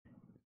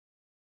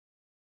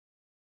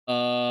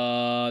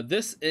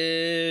This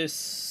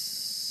is...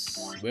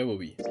 Where were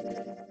we?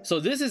 So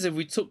this is if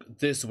we took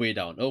this way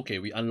down. Okay,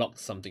 we unlocked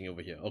something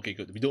over here. Okay,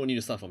 good. We don't need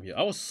to start from here.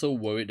 I was so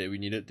worried that we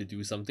needed to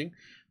do something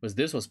because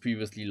this was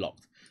previously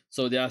locked.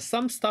 So there are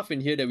some stuff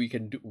in here that we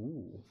can do.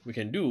 Ooh, we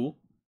can do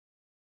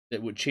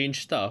that would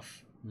change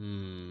stuff.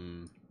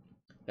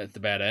 That's the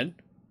bad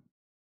end.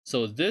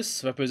 So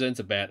this represents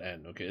a bad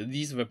end. Okay,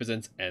 these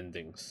represents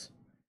endings.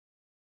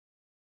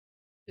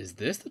 Is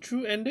this the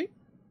true ending?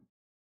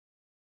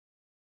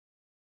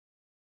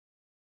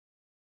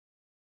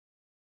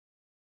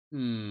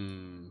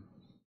 I'm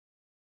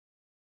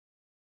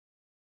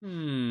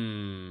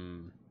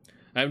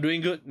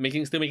doing good.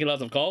 Still making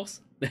lots of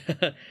calls.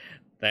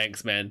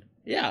 Thanks, man.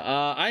 Yeah,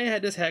 I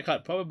had this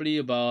haircut probably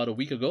about a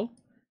week ago.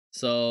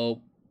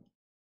 So,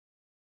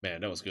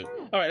 man, that was good.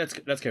 All right,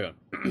 let's carry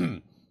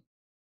on.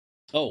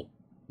 Oh,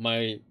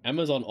 my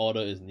Amazon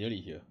order is nearly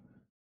here.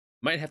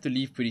 Might have to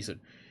leave pretty soon.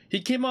 He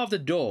came out of the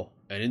door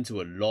and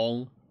into a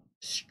long,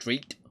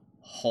 straight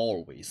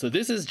hallway. So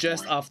this is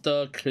just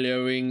after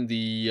clearing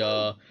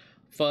the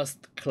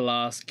first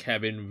class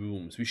cabin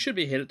rooms. We should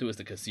be headed towards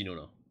the casino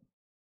now.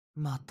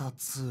 また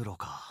通路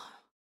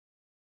か。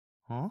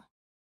Huh?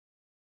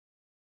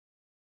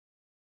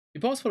 He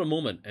paused for a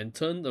moment and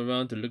turned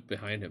around to look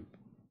behind him.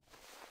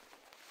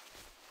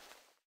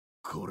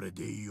 これ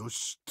でよ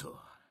しと。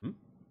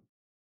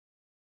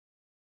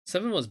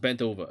Seven was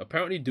bent over,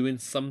 apparently doing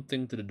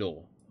something to the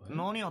door.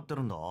 何やって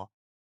るんだ?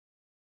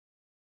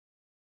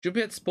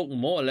 Junpei had spoken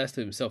more or less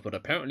to himself, but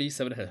apparently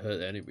Seven had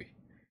heard anyway.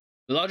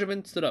 The larger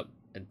man stood up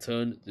and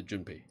turned to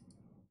Junpei.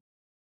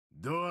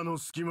 ドアの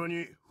隙間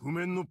に譜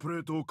面のプレ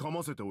ートをか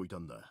ませておいた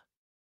んだ。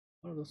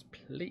What are those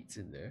plates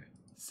in there?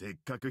 せっ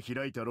かく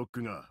開いたロッ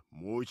クが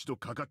もう一度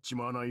かかっち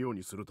まわないよう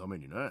にするため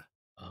にな。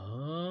Oh.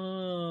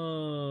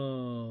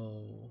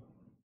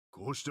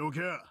 こうしてお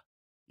けば、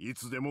い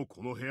つでも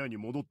この部屋に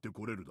戻って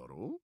これるだ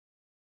ろ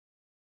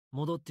う？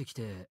戻ってき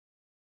て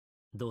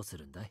どうす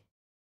るんだい?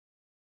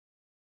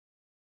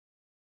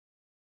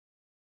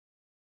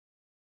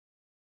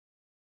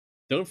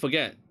 Don't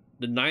forget,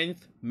 the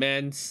ninth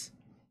man's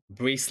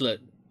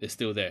bracelet is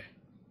still there.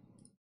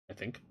 I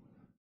think.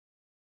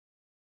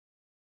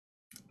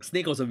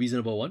 Snake was a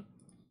reasonable one.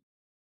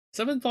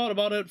 Seven thought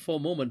about it for a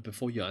moment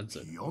before he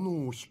answered. ピア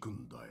ノを弾く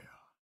んだよ。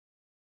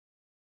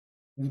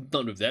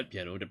Not with that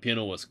piano. The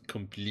piano was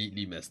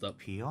completely messed up.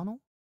 ピアノ?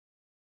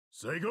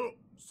 さあ行こ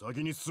う。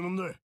先に進むん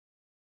だ。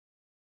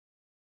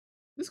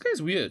This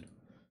guy's weird.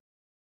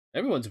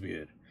 Everyone's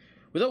weird.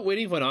 Without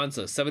waiting for an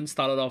answer, Seven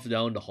started off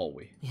down the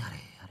hallway. やれ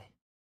やれ。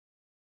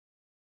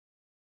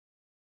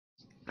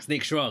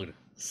 Snake shrugged,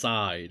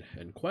 sighed,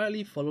 and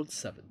quietly followed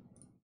Seven.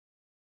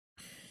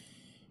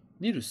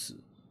 Nirusu.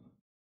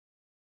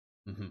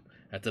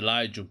 At the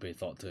lie, Junpei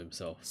thought to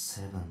himself.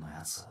 セブンの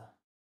やつ、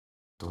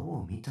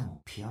どう見て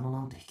もピアノ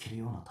なんて弾ける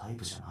ようなタイ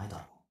プじゃないだ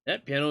ろう。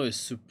 That piano is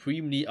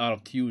supremely out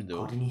of tune,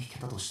 though. 仮に弾け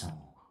たとして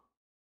も、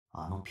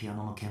あのピア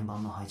ノの鍵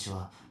盤の配置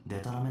は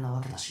デタラメな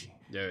わけだし。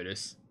 There it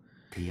is.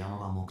 ピアノ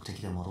が目的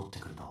で戻って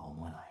くるとは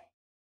思えない。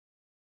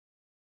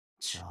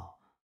じゃあ、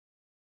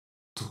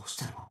どうし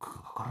てロック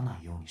がかからな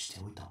いようにして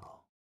おいたんだ?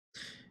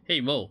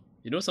 Hey Mo,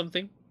 you know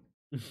something?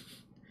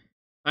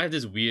 I have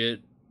this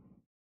weird,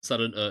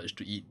 sudden urge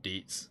to eat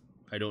dates.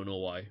 I don't know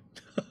why.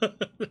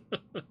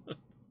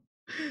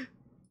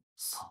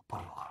 さっぱ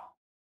りわか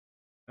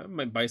I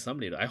might buy some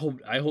later. I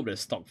hope there's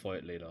stock for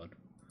it later on.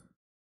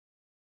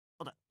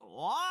 らん。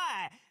おい、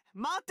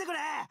待ってくれ!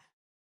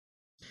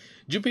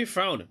 Junpei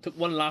frowned, took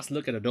one last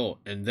look at the door,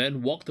 and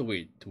then walked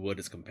away toward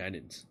his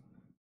companions.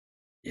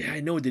 Yeah,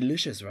 I know,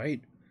 delicious,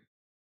 right?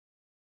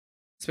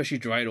 Especially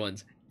dried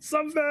ones.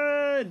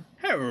 Something!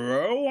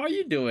 Hello, how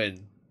you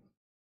doing?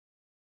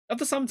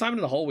 After some time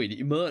in the hallway, they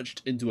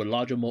emerged into a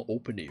larger, more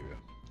open area.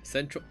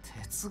 Central...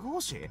 鉄格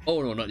子?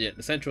 Oh no, not yet.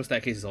 The central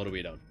staircase is all the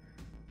way down.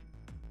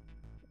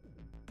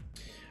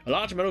 A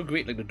large metal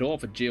grate like the door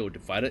of a jail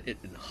divided it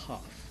in half.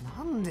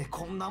 なんで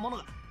こんなもの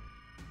が...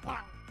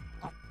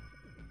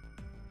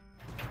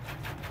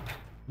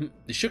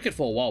 They shook it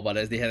for a while, but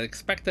as they had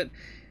expected,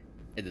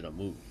 it did not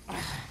move.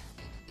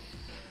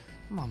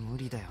 まあ無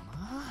理だよ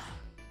な。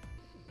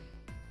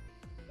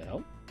 The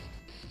hell?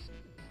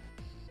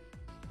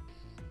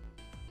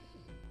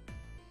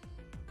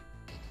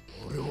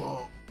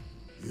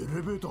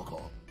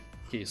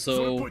 Okay,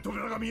 so...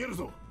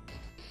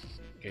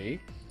 Okay.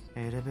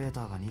 エレベー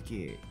ターが2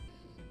機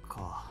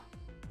か。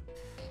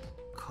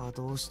稼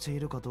働してい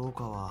るかどう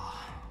かは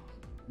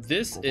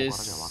This ここから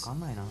じゃわ is... かん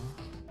ないな。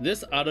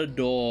 This other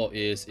door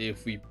is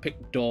if we pick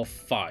door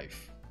 5.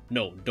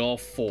 No, door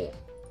 4.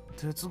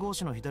 鉄格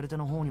子の左手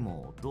の方に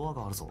もドア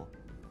があるぞ。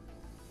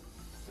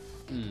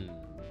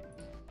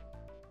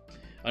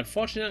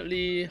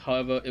Unfortunately,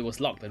 however, it was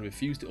locked and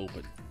refused to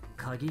open.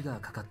 鍵が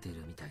かかってい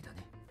るみたいだ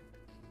ね。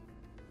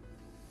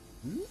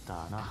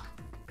だな。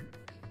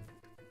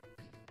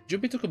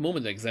 Junpei took a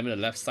moment to examine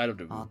the left side of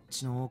the あ room. っ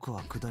ちの奥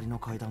は下りの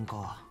階段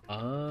か。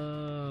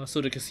 Ah,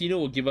 so the casino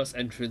will give us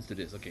entrance to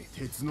this. Okay.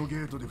 鉄のゲ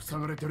ートで塞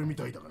がれてるみ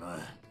たいだがな。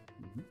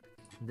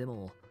で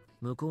も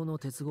向こうの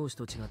鉄格子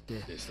と違って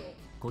This though.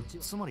 こっち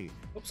はつまり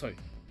Oh, sorry.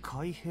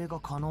 開閉が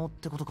可能っ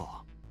てこと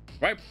か。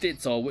 Ripe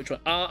dates or which one?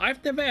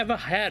 I've never ever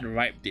had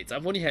ripe dates.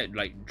 I've only had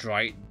like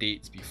dried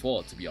dates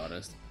before, to be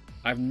honest.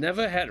 I've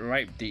never had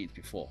ripe dates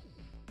before.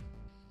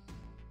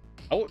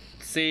 I would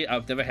say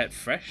I've never had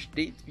fresh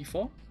dates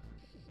before.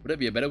 Would that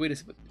be a better way to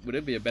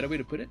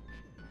put it?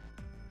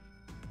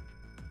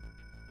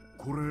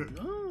 これ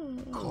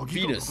Oh,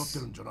 鍵がかかって Venus.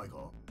 るんじゃないか。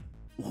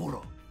ほら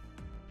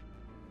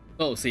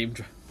Oh, same.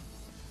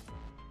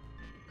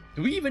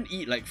 Do we even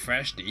eat like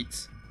fresh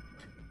dates?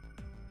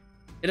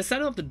 In the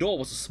center of the door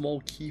was a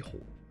small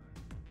keyhole.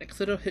 Next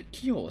to the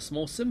keyhole, a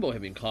small symbol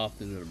had been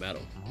carved into the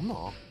metal. なんだ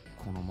こ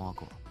のマー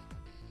クは。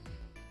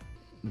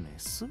メ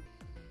ス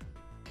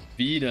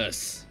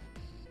Venus.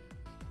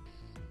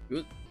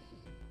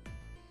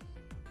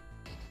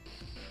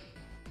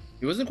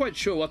 He wasn't quite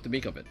sure what to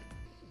make of it.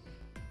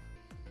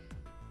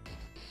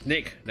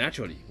 Nick,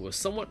 naturally, was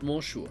somewhat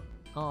more sure.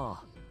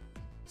 ああ、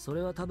そ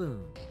れは多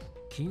分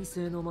金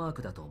星のマー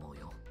クだと思う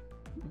よ。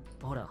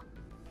ほら、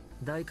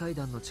大階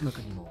段の近く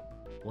にも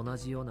同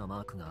じような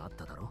マークがあっ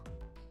ただろ。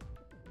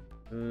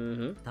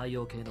太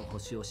陽系の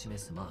星を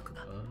示すマーク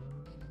が。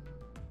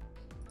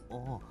あ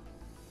あ、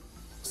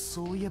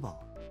そういえば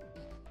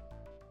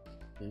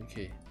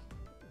Okay.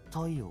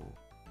 太陽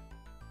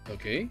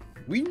Okay.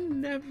 We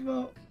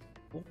never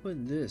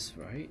opened this,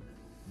 right?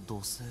 土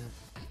星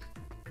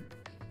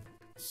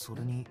そ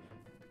れに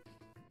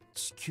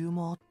地球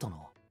もあったな。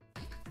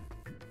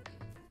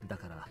だ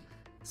から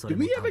それ Did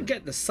も we 多 ever 分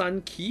get the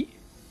sun key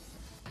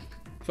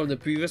from the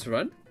previous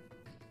run?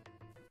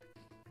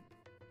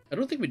 I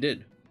don't think we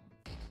did.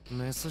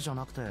 メスじゃ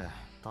なくて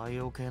太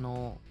陽系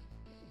の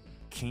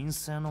金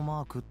星の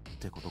マークっ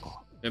てこと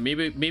か。 Yeah,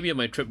 maybe on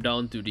my trip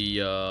down to the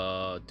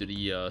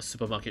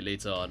supermarket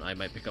later on, I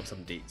might pick up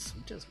some dates.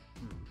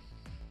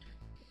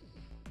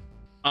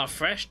 Are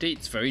fresh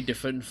dates very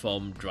different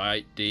from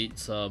dried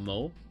dates,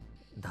 Mo?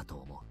 だと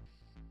思う。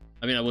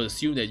 I mean, I would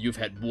assume that you've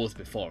had both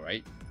before,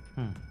 right?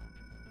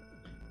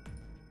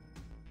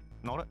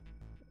 あれ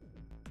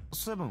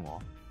セブンは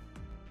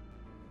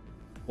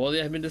While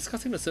they had been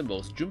discussing the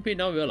symbols, Junpei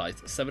now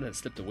realized Seven had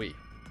slipped away.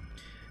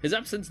 His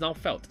absence now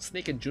felt.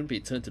 Snake and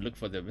Junpei turned to look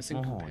for their missing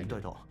ああ、い companion. た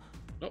いた。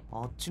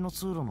おあっちの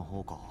通路の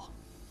方か。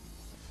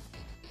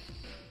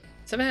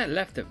 Seven had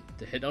left him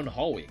to head down the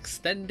hallway,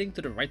 extending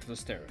to the right of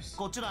the stairs.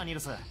 こっちだ、ニル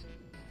ス。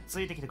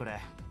ついてきてくれ。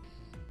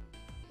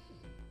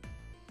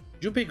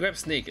 Junpei grabbed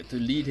Snake to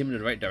lead him in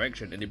the right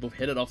direction, and they both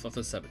headed off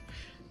after Seven.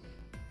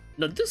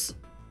 Now this...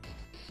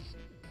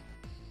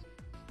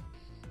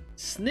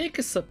 Snake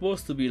is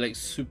supposed to be like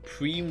supposed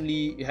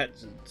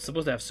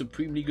to have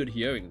supremely good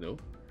hearing though.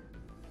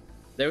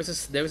 There was a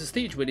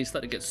stage where they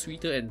start to get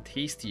sweeter and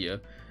tastier.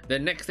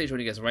 Then next stage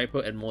when it gets riper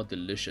and more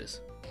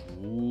delicious.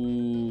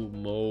 Ooh,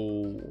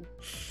 Mo.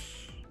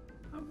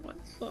 I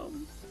want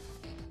some.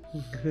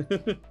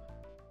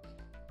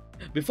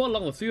 Before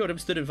long, the three of them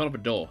stood in front of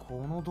a door.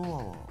 このドア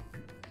は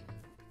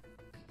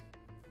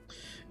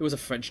It was a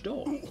French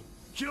door.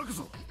 開く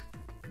ぞ。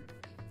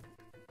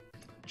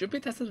 Junpei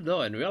tested the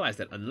door and realized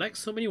that unlike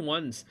so many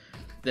ones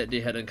that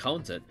they had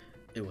encountered,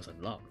 it was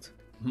unlocked.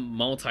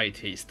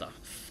 Multi-taste stuff.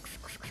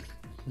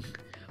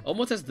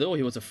 Almost as though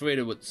he was afraid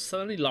it would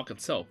suddenly lock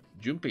itself,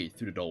 Junpei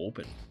threw the door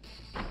open.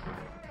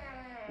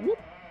 Whoop.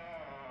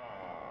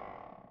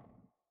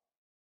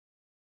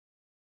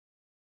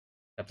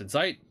 Stepped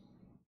inside.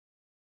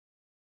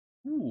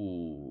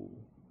 Ooh.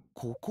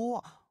 ここ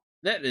は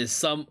That is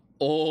some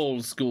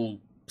old school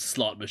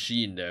slot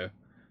machine there.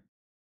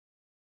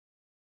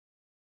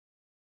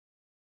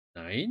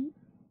 9?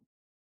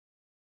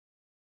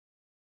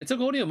 It took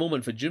only a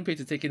moment for Junpei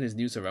to take in his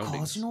new カ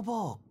surroundings. ジノバ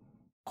ー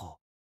か。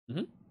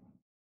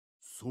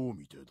そう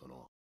みてえだな。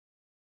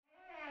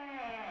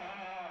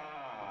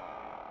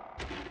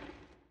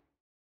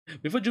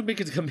 Before Junpei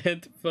could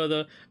comment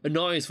further, a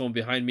noise from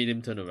behind made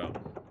him turn around.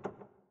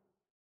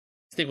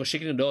 Snake was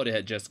shaking the door they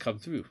had just come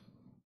through.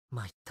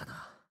 参った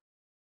な。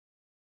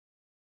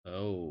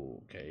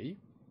 Oh, okay.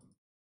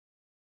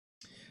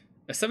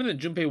 As Seven and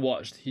Junpei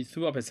watched, he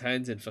threw up his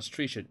hands in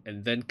frustration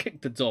and then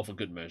kicked the door for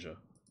good measure.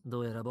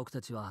 どうやら僕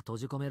たちは閉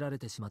じ込められ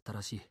てしまった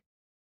らしい。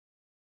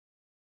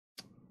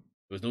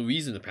 There was no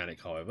reason to panic,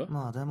 however.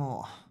 まあで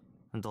も、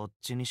どっ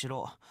ちにし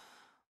ろ、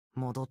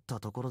戻った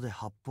ところで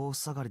八方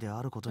塞がりで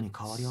あることに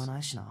変わりはな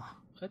いしな。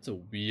That's a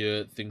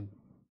weird thing.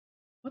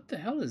 What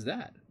the hell is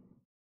that?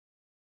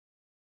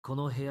 こ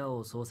の部屋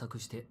を捜索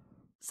して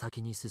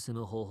先に進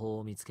む方法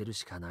を見つける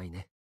しかない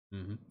ね。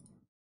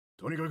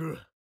とにかく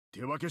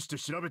手分けして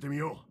調べてみ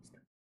よ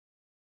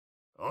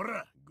う。ほ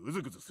ら、ぐ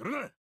ずぐずする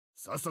な。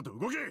さっさと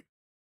動け。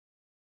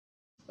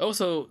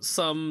 Also,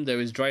 some there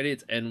is dried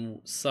it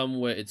and some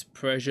where it's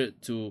pressured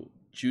to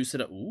juice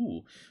it up.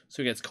 Ooh.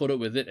 So it gets coated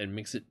with it and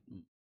mix it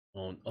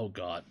on. Oh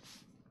god.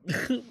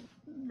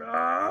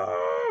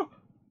 No!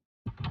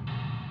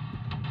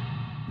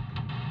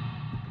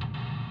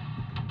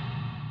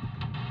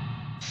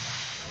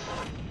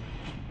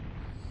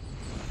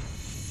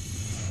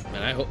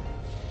 Man, I hope.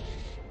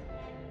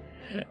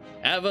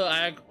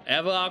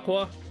 Ever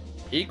Aqua?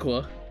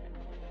 Equal.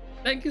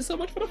 Thank you so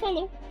much for the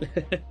follow.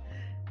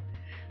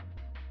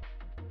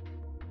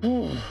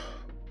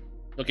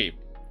 Okay,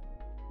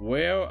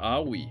 where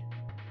are we?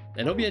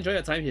 And hope you enjoy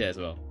your time here as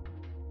well.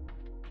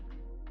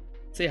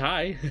 Say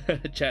hi.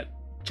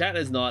 Chat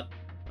is not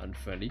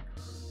unfriendly.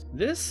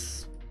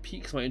 This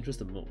piques my interest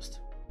the most.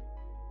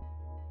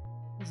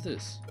 What's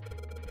this?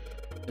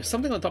 There's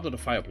something on top of the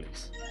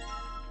fireplace.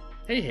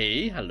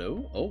 Hey,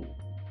 hello. Oh,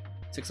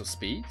 6 of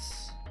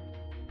spades.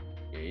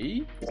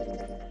 Okay.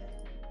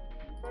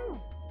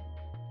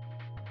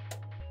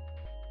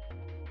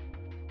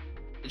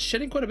 It's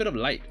shedding quite a bit of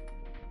light.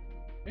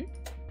 Okay.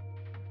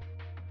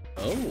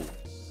 Oh.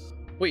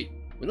 Wait,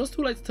 when those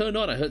 2 lights turned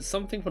on, I heard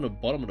something from the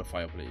bottom of the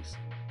fireplace.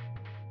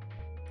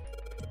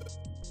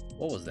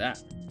 What was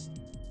that?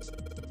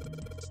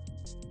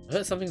 I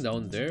heard something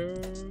down there.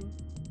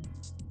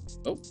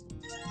 Oh.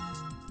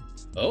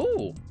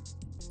 Oh.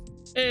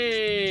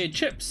 Hey,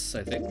 chips,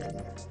 I think.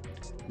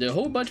 There are a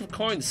whole bunch of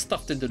coins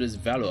stuffed into this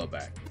Valor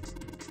bag.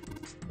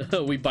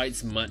 We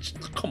bites much.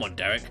 Come on,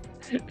 Derek.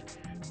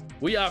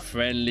 We are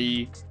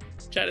friendly.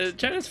 Chat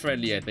is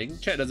friendly, I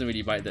think. Chat doesn't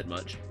really bite that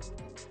much.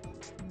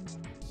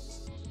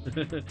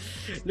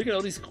 Look at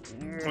all these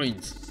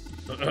coins.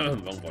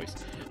 Wrong voice.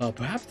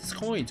 Perhaps these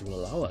coins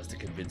will allow us to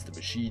convince the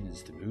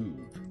machines to move.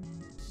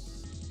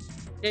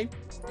 Okay.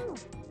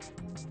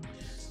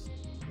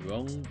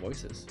 Wrong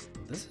voices.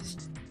 This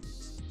is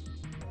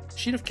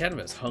sheet of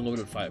canvas hung over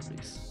the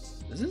fireplace.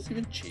 Does this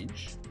even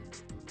change?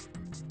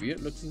 Weird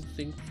looking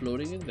thing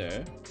floating in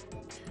there.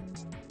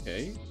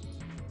 Okay.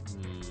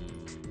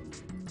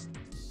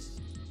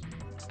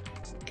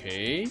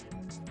 Okay.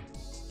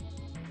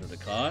 Another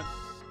card.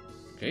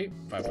 Okay,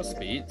 5 of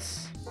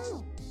spades.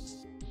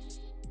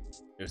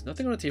 There's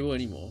nothing on the table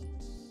anymore.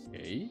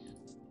 Okay.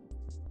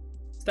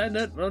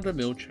 Standard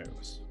run-of-the-mill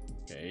chairs.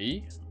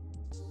 Okay.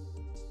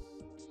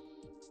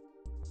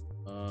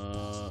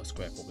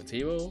 Square poker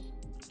table.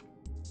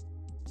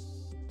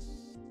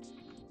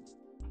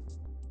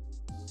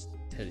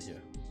 Head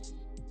here.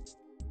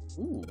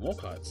 Ooh, more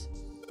cards.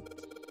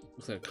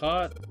 Looks like a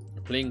card,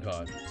 a playing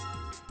card.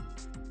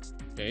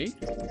 Okay.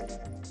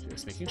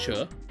 Just making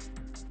sure.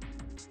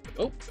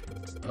 Oh,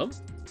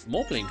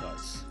 more playing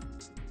cards.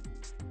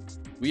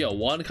 We are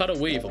 1 card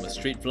away from a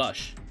straight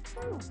flush.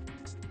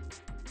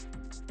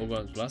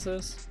 Overground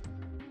glasses.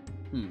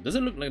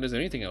 Doesn't look like there's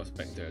anything else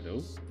back there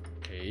though.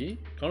 Okay,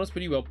 counter's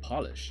pretty well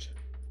polished.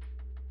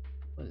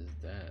 What is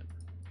that?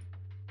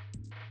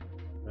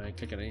 Can I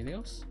click on anything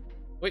else?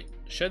 Wait,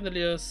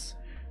 chandeliers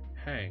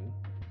hang.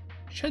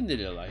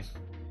 Chandelier light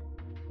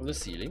from the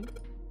ceiling.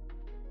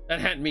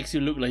 That hat makes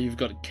you look like you've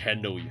got a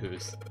candle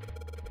use.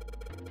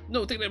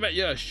 No, take that back,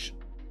 Yash.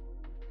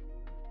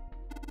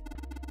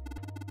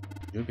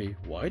 Junpei,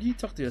 why do you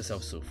talk to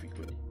yourself so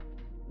frequently?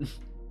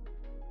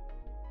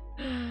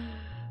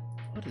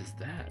 What is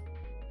that?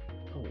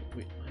 Oh,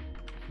 wait,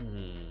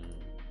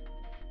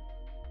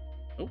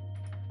 Oh,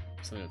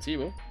 something on the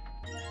table.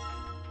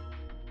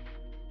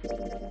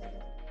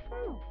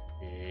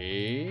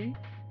 Okay.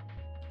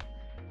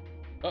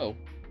 Uh-oh.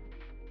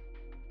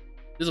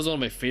 This was one of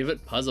my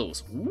favorite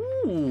puzzles.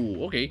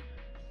 Ooh, okay.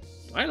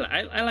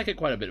 I like it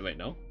quite a bit right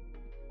now.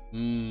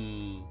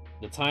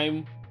 The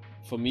time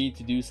for me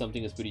to do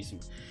something is pretty soon.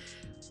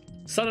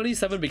 Suddenly,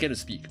 Seven began to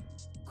speak.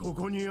 I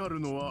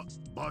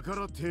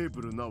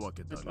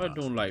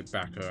don't like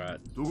Baccarat.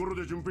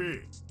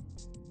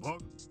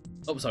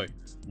 Oh, sorry.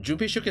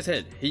 Junpei shook his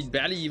head. He'd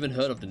barely even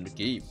heard of the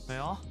game.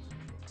 I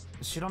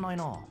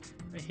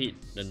hate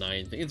the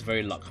 9 thing. It's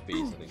very luck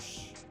based, I think.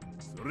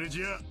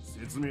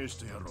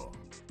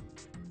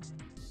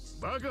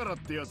 バカラっ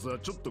てやつは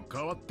ちょっと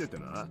変わってて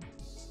な。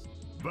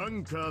バ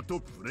ンカーと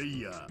プレ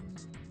イヤー、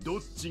ど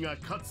っちが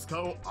勝つ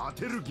かを当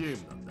てるゲー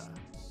ムなんだ。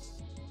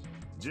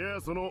じゃ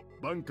あその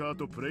バンカー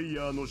とプレイ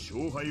ヤーの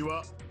勝敗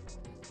は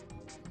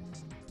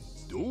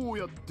どう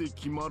やって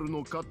決まる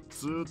のかっ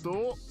つう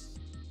と、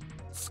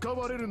使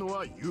われるの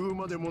は言う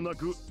までもな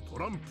くト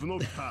ランプの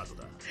カード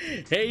だ。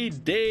Hey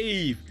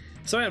Dave!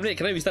 Sorry I'm late,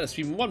 can I restart the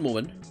stream one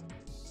moment?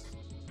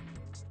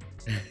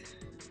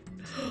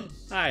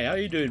 Hi, how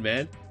you doing,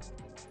 man?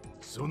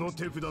 その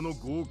手札の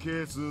合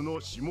計数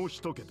の下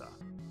1桁。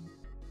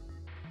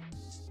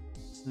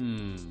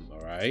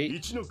alright.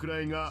 1の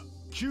位が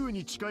9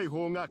に近い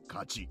方が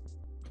勝ち。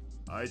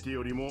相手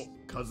よりも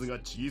数が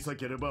小さ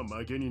ければ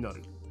負けにな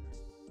る。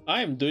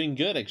I am doing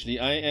good actually.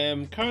 I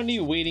am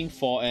currently waiting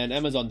for an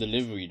Amazon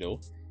delivery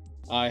though.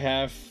 I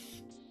have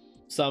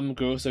some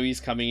groceries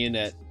coming in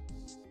at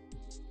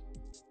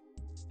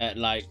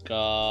like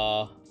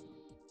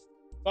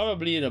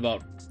probably in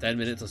about 10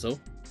 minutes or so.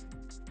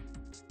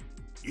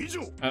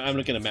 I'm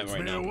looking at the map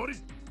right now.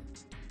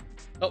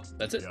 Oh,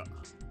 that's it.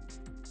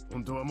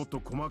 本当はもっと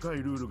細かい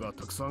ルールが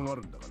たくさんあ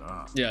るんだが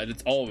な。Yeah,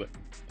 it's all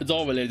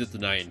related to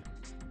 9.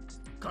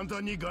 簡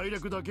単に概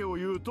略だけを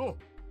言うと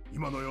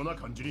今のような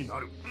感じにな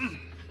る。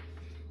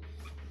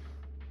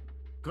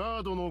カ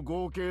ードの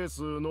合計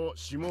数の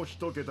下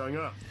1桁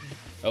が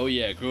Oh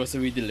yeah,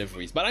 grocery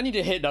deliveries. But I need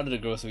to head down to the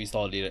grocery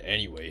store later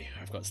anyway.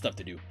 I've got stuff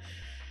to do.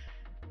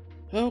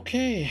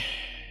 Okay.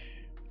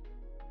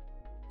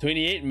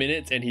 28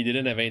 minutes and he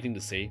didn't have anything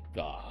to say.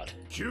 God.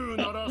 9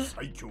なら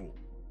最強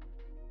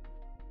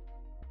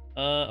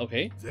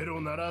Okay.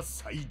 0なら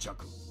最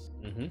弱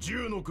Mm-hmm.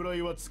 10の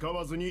位は使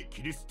わずに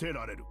切り捨て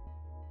られる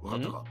わか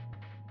ったか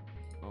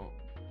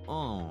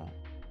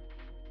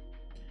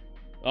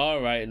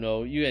Alright,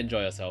 no, you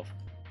enjoy yourself.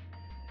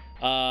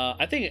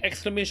 I think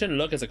exclamation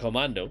look is a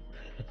commando.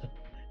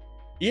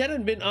 He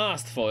hadn't been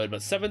asked for it,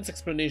 but Seven's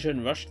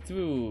explanation rushed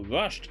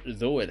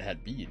though it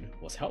had been,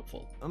 was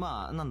helpful.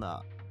 まあなん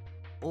だ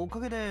お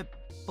かげで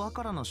バ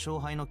カラの勝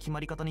敗の決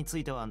まり方につ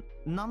いては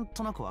なん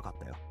となく分かっ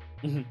たよ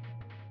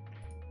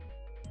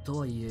と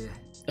はいえ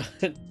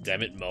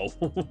Damn it, Mo.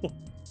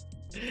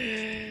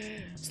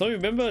 So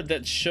remember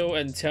that show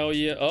and tell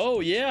year? Oh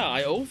yeah,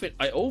 I owe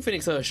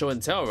Phoenix a show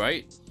and tell,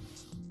 right?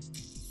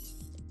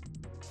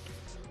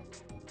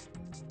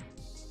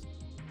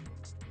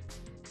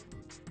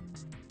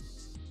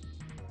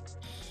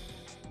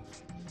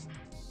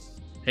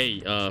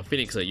 Hey,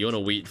 Phoenix, you wanna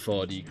wait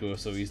for the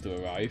groceries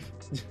to arrive?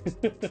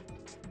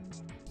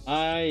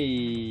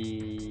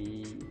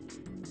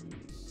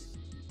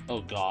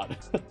 Oh god.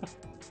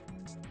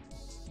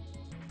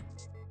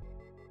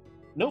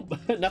 Nope,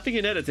 nothing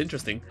in there that's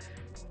interesting.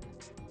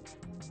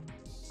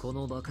 こ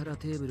のバカラ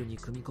テーブルに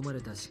組み込まれ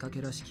た仕掛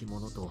けらしきも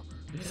のと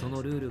そ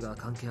のルールが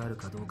関係ある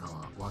かどうか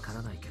はわか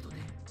らないけどね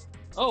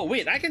Oh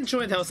wait, I can show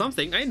and tell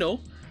something, I know.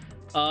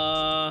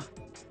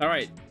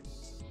 Alright.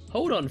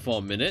 Hold on for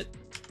a minute.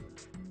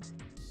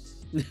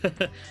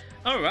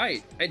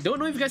 Alright, I don't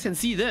know if you guys can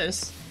see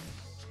this.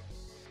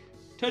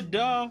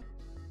 Ta-da!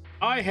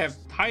 I have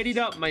tidied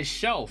up my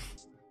shelf.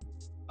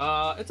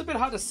 It's a bit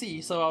hard to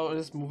see, so I'll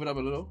just move it up a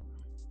little.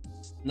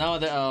 Now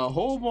there are a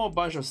whole more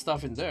bunch of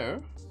stuff in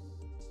there.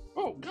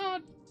 Oh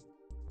god!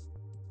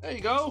 There you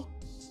go!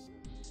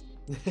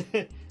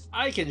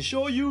 I can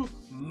show you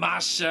my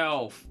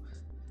shelf!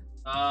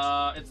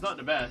 It's not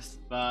the best,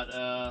 but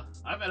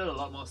I've added a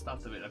lot more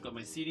stuff to it. I've got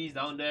my CDs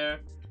down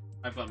there.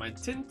 I've got my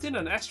Tintin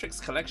and Asterix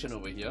collection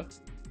over here.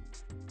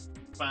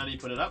 Finally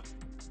put it up.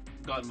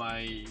 Got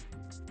my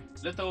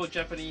little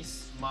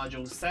Japanese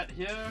mahjong set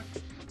here.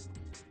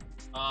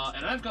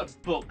 And I've got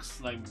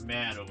books like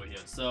mad over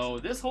here. So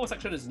this whole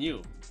section is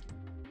new.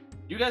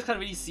 You guys can't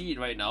really see it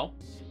right now.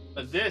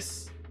 But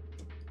this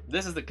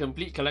is the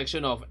complete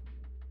collection of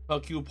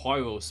Hercule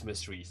Poirot's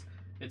mysteries.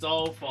 It's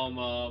all from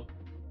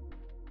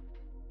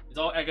it's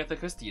all Agatha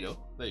Christie though.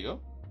 There you go.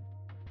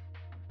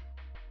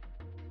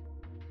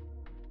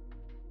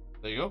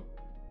 There you go.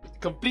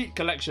 Complete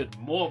collection.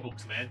 More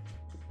books, man.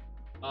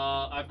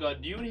 I've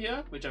got Dune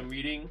here, which I'm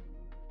reading.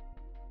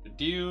 The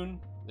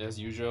Dune, as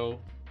usual.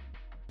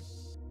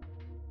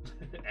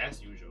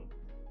 As usual.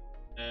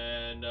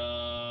 And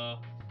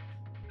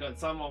got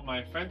some of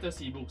my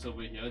fantasy books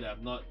over here that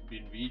I've not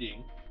been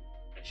reading.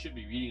 I should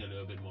be reading a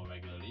little bit more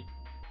regularly.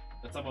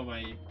 Got some of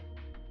my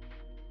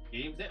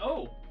games there.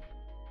 Oh!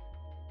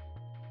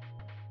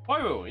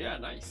 Poirot, yeah,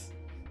 nice.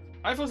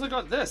 I've also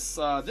got this.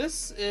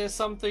 This is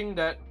something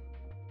that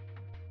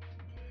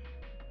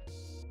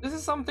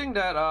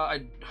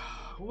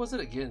who was it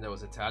again that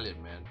was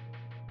Italian, man?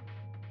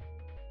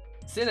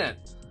 Sinan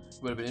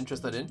would have been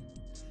interested in.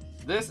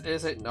 This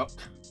is a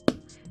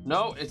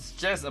no, it's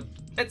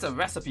a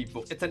recipe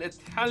book. It's an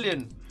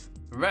Italian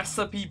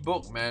recipe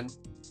book, man.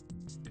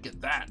 Look at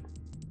that.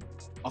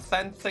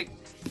 Authentic,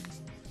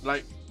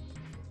 like,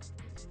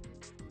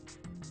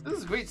 this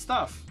is great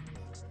stuff.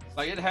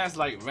 Like, it has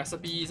like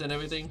recipes and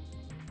everything.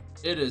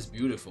 It is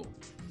beautiful.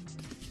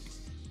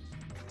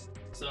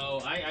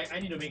 So I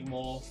need to make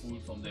more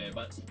food from there,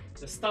 but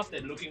the stuff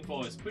they're looking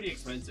for is pretty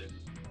expensive.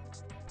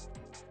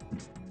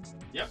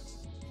 Yep.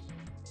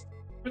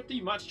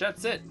 Pretty much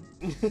that's it.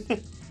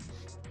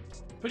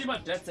 Pretty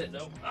much that's it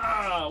though.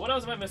 What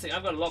else am I missing?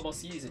 I've got a lot more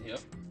CDs in here.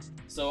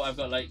 So I've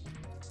got like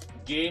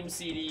game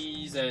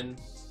CDs and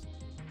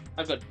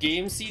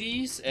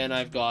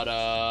I've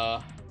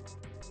got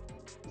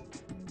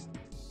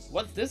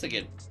what's this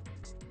again?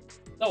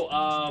 Oh,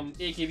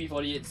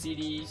 AKB48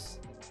 CDs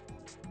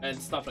and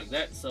stuff like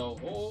that. So a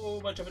whole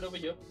bunch of it over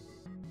here.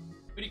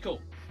 Pretty cool.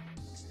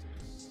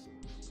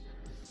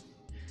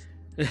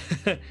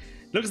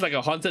 Looks like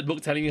a haunted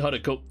book telling you how to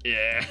cook.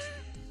 Yeah.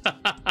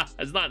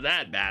 It's not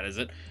that bad, is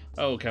it?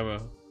 Oh,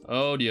 camera.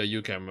 Oh dear,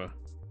 you camera.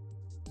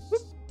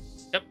 Whoop.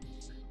 Yep.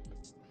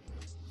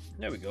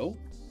 There we go.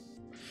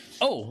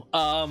 Oh,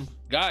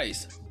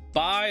 guys,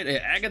 buy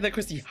the Agatha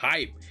Christie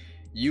hype.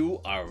 You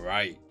are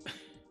right.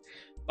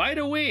 By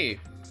the way,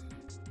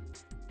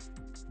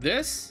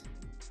 this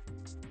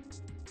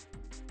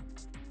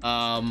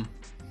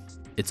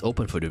it's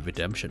open for the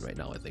redemption right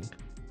now, I think.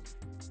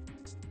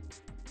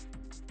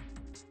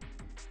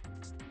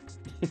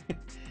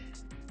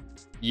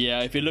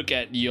 Yeah, if you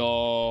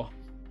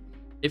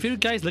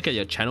guys look at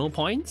your channel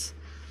points,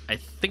 I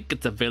think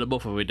it's available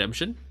for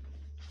redemption.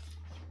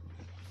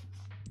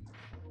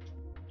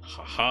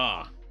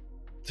 Haha.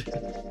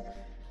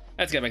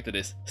 Let's get back to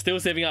this. Still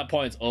saving up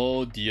points.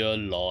 Oh dear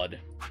lord.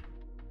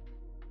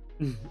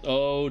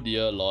 Oh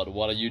dear lord,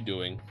 what are you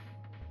doing?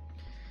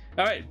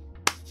 Alright.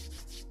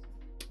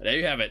 There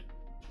you have it.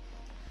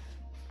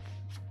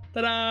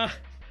 Ta-da!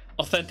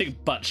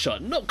 Authentic butt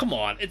shot. No, come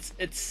on.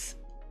 It's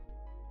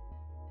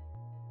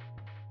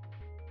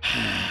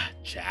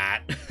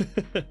chat.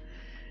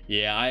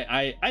 Yeah,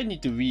 I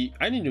need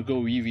to go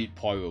reread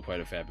Poirot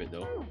quite a fair bit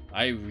though.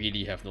 I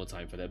really have no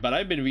time for that. But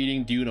I've been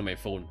reading Dune on my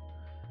phone.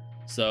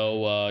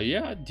 So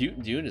yeah,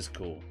 Dune is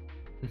cool.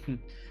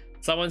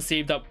 Someone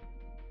saved up.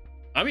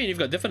 I mean, you've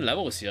got different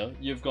levels here.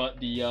 You've got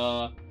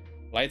the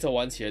lighter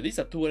ones here. These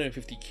are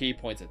 250k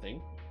points, I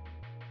think.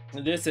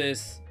 And this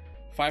is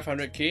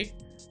 500k.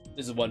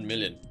 This is 1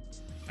 million.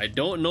 I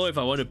don't know if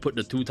I want to put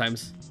the two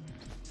times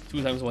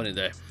one in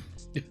there.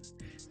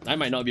 I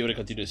might not be able to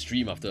continue to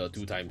stream after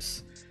 2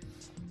 times.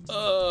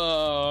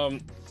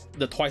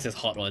 The twice as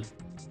hot one.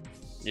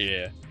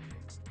 Yeah.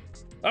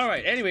 All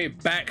right. Anyway,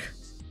 back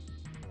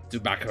to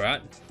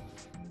Baccarat.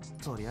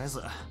 とりあえ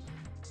ず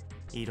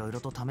いろいろ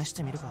と試し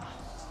てみるか。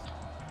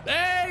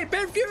 Hey,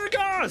 Ben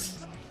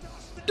Furigos!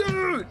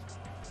 Dude!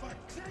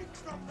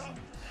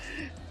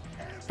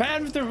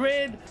 Pan with the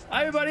red.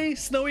 Hi everybody,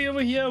 Snowy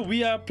over here.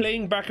 We are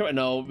playing Baccarat.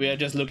 No, we are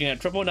just looking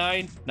at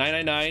 999,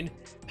 999.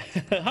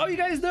 How you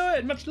guys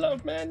doing? Much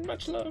love, man.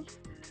 Much love.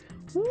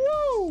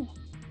 Woo!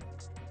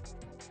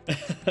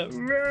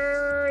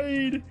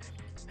 Right.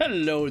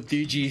 Hello,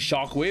 DG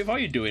Shockwave. How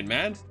you doing,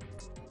 man?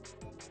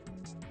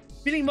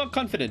 Feeling more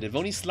confident, if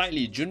only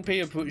slightly.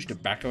 Junpei approached the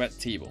Baccarat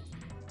table.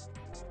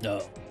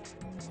 No.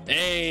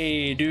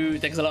 Hey,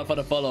 dude, thanks a lot for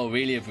the follow.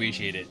 Really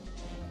appreciate it.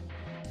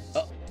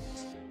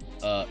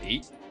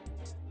 8.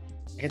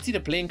 I can see the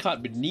playing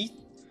card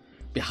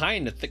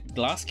behind the thick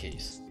glass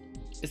case.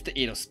 It's the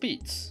 8 of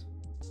spades.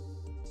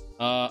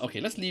 Okay,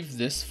 let's leave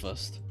this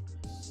first.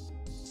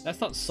 Let's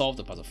not solve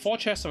the puzzle. 4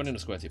 chests surrounding the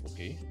square table,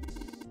 okay.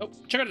 Oh,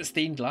 check out the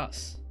stained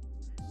glass.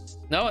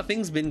 Now how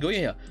things been going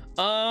here?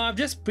 I've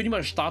just pretty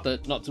much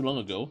started not too long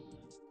ago.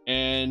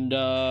 And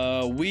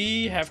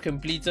we have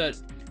completed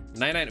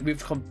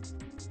we've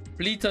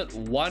completed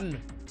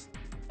one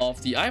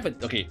of the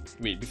okay,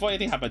 wait, before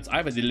anything happens, I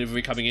have a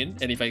delivery coming in,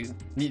 and if I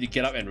need to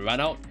get up and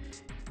run out,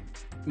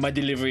 my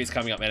delivery is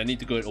coming up and I need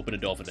to go and open the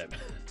door for them.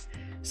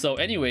 So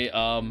anyway,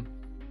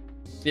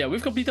 yeah,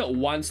 we've completed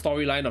one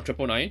storyline of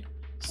 999.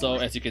 So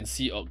as you can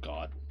see, oh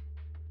god,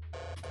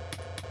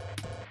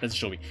 let's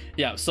show me.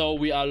 Yeah, so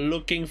we are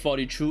looking for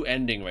the true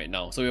ending right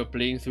now. So we're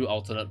playing through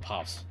alternate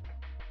paths.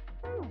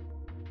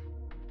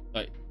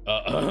 Like,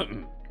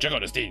 check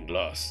out the stained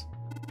glass.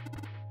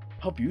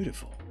 How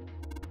beautiful.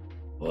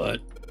 What?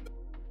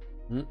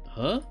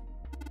 Huh?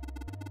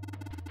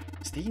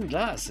 Stained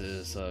glass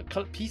is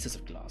colored pieces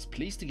of glass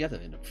placed together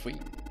in a frame.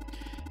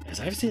 As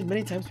I've said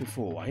many times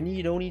before, I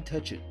need only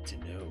touch it to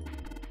know.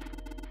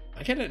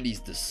 I can at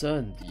least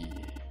discern the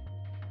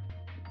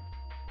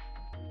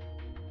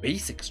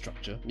basic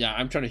structure. Yeah,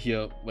 I'm trying to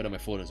hear whether my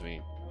phone is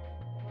ringing.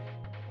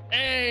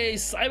 Hey,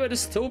 Cyber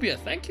Dystopia,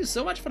 thank you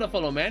so much for the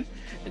follow, man.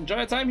 Enjoy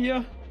your time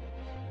here.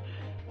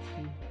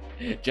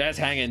 Just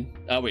hanging.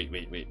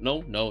 Wait.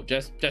 No,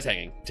 just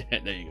hanging.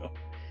 There you go.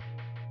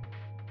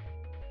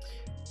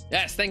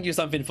 Yes, thank you,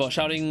 something, for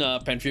shouting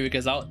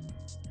Panfurikas out.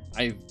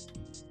 I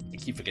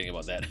keep forgetting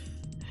about that.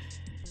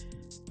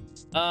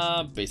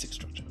 Basic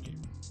structure, okay.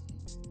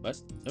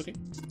 What? Okay.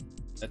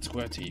 That's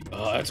square table.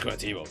 Oh, that's square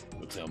table.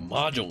 Looks like a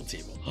mahjong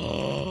table.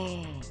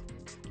 Oh,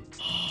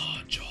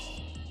 mahjong.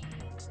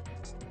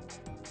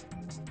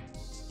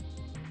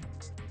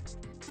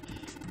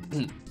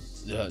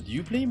 Do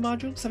you play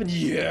mahjong? 7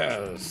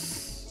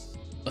 years.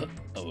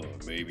 Oh,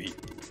 maybe.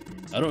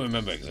 I don't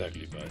remember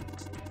exactly, but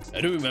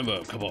I do remember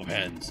a couple of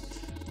hands,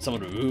 some of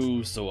the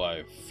rules, so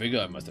I figure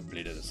I must have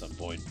played it at some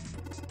point.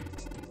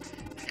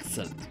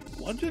 Excellent.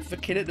 Once we've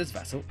vacated this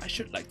vessel, I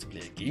should like to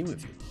play a game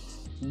with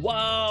you.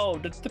 Wow,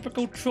 the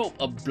typical trope,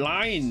 a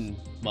blind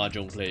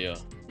mahjong player.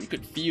 You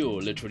could feel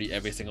literally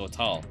every single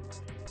tile,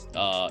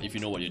 if you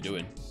know what you're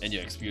doing and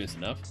you're experienced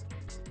enough.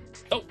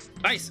 Oh,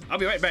 nice! I'll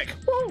be right back.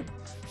 Woo!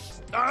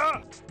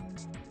 Ah!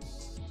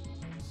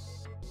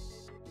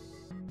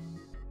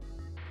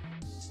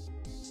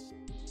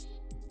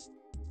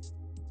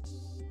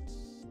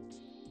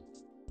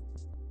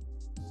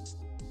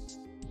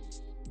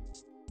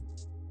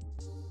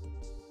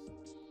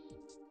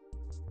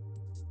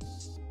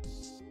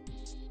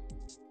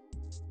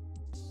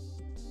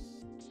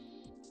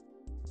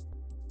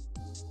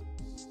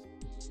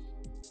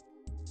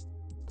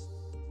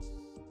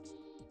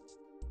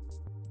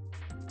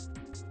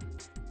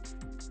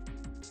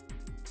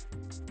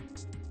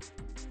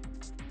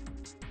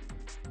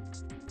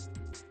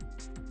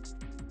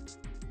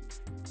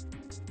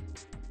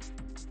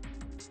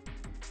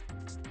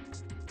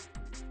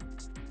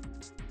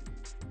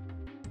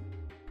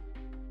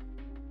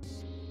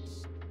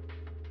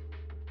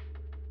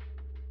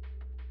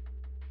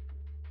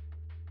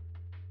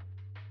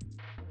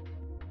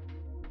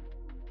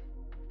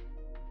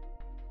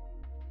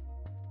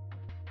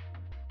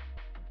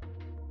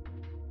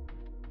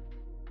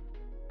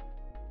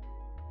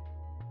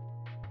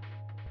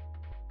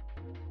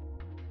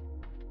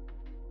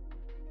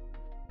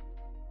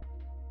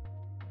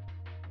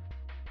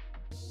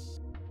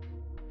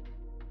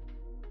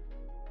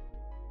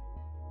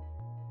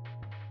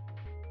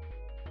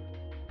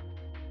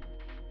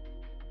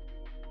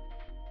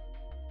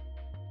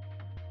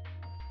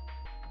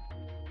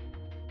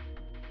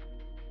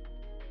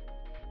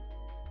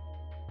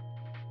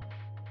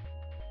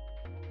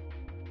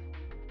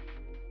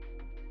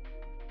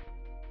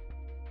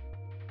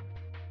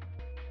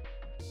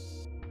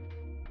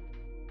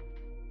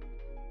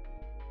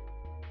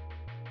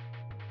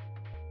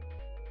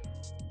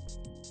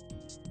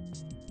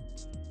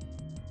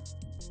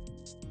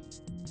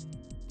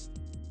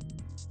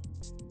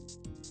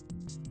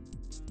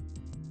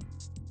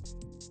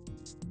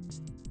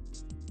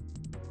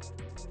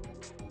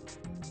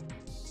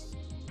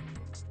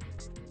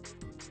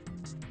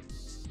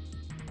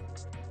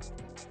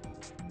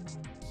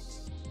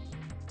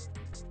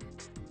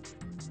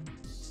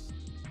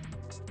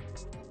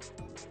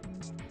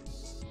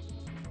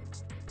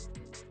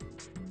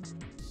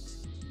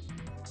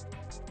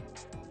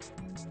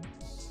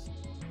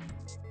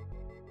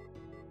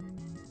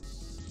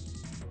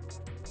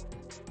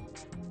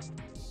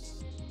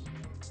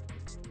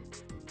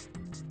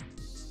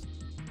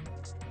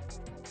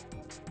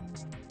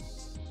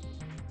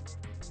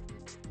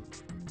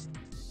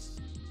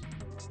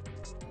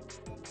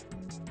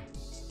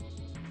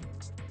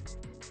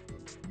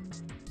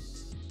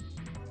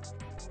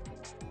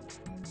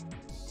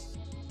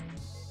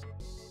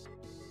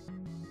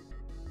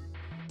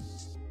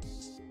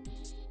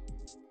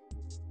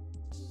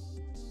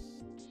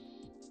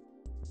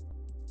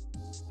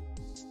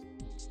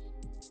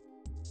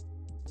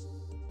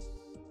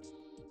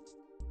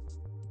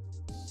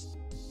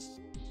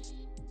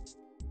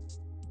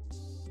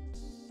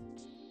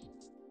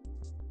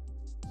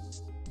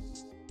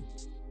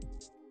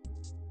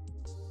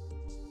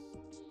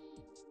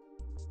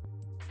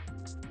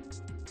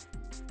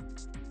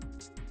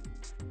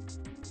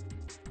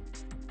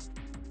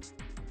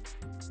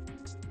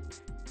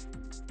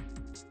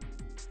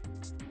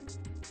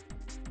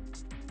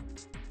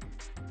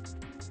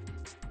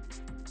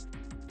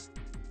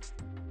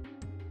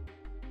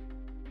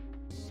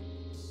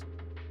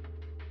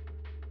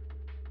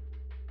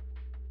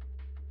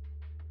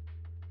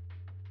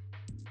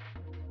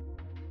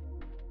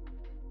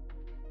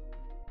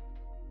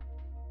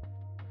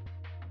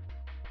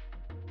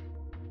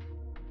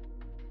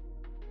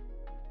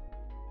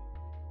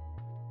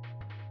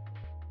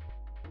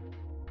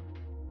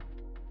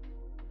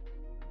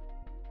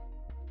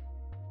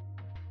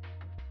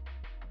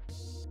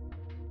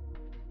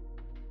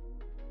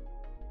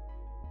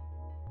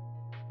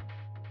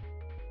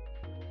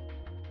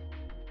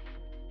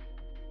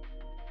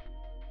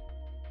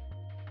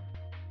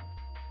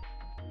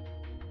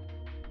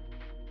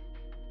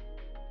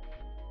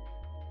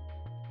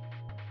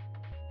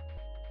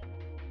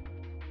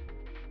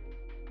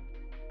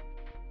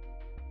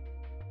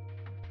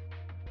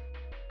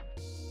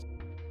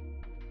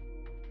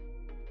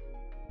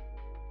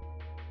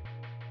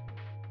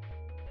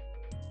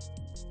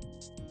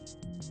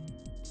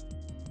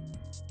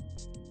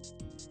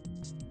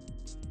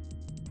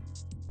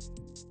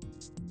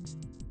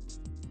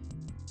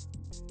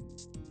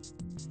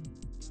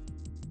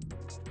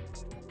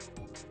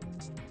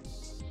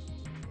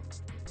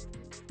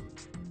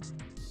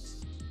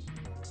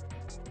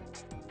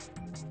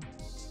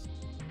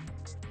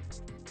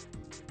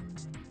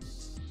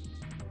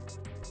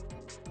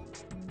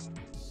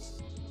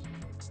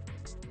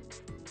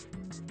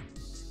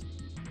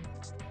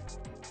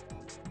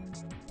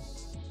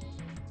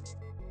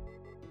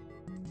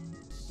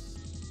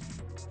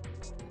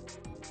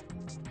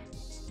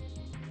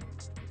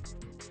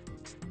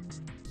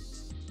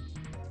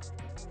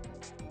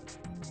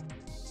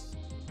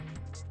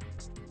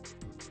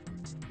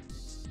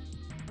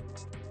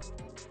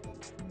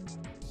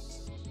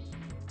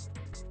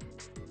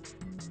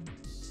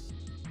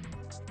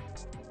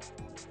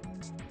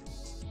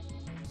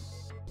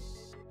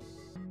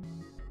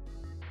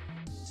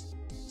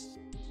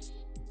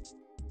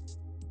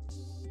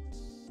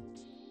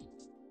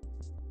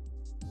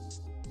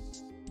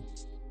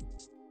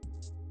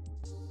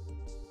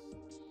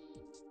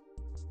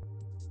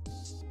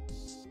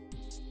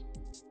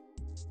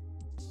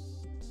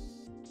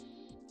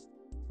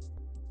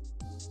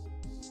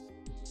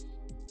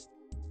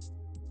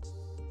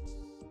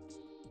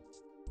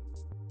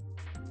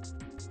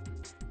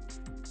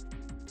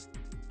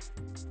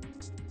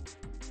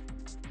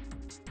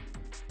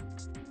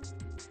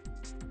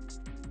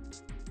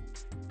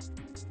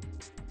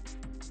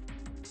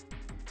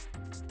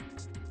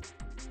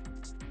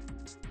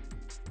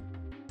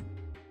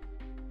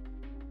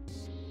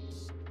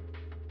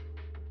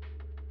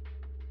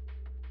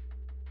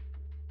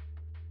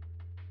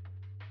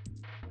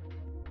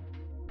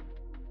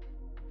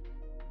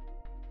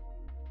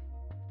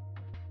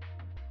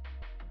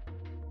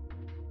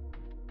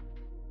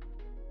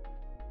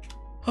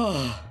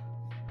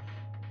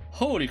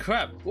 Holy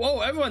crap. Whoa,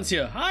 everyone's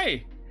here.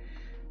 Hi.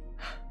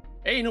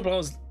 Hey, no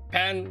problems.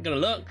 Pan, gonna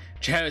look.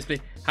 Travis, play.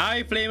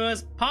 Hi,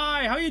 Flamers.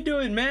 Hi, how you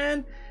doing,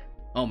 man?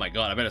 Oh my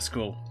god, I better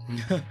scroll.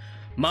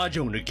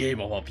 Mahjong, the game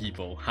of all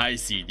people. Hi,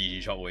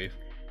 CD Shockwave.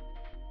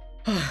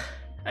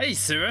 Hey,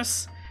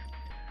 Cirrus.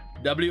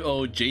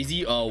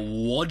 WOJZ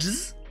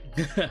Wads.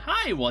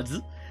 Hi, Wads.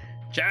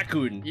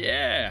 Jakun,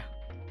 yeah.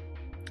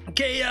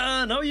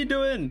 Kayan, how you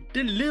doing?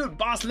 Dilute,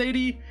 boss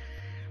lady.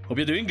 Hope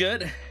you're doing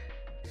good.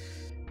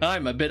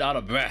 I'm a bit out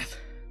of breath.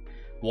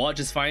 Watch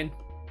is fine.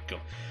 Go.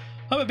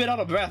 I'm a bit out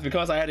of breath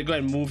because I had to go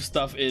and move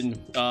stuff in.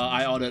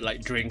 I ordered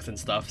like drinks and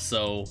stuff.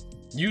 So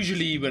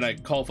usually when I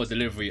call for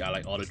delivery, I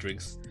like order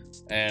drinks.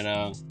 And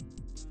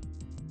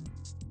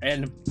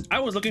I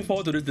was looking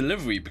forward to this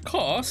delivery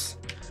because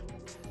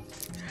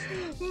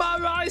my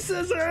rice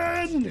is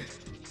in.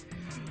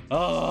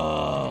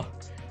 Oh,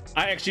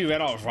 I actually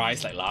ran out of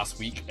rice like last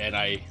week, and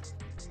I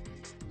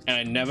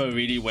never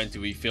really went to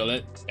refill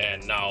it.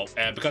 And now,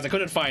 because I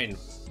couldn't find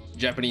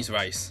Japanese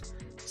rice,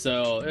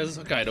 so it's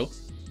Hokkaido.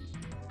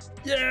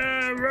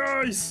 Yeah,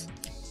 rice!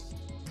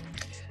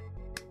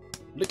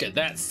 Look at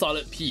that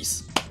solid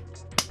piece.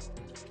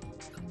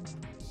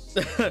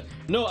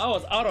 No, I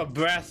was out of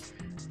breath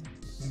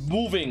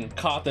moving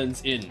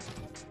cartons in.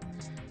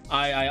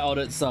 I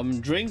ordered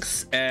some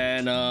drinks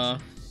and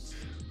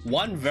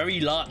one very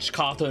large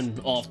carton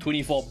of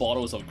 24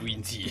 bottles of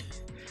green tea.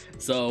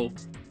 So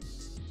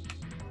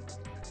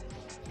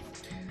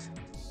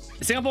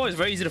Singapore is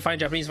very easy to find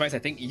Japanese rice, I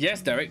think.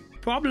 Yes, Derek.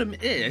 Problem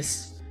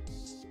is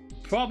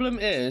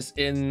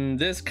in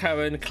this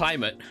current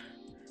climate,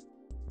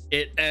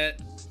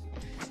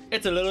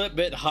 it's a little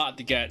bit hard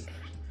to get.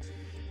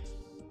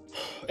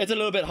 It's a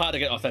little bit hard to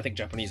get authentic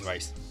Japanese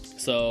rice,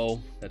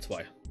 so that's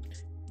why.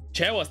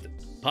 Chair was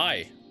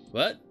pie.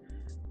 What?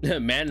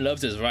 Man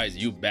loves his rice.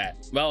 You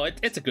bet. Well,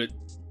 it's a good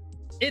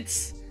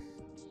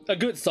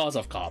source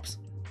of carbs.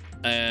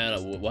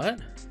 And what?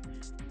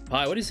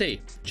 Pie, what do you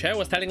say? Chair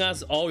was telling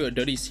us all your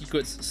dirty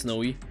secrets,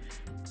 Snowy.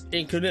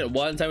 Included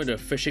one time with the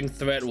fishing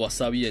thread,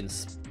 wasabi, and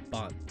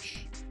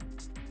sponge.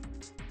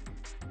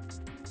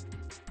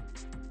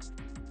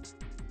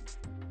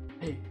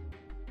 Hey,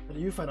 how do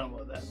you find out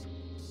about that?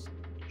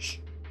 Shh.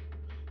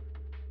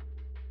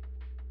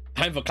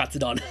 Time for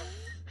katsudon.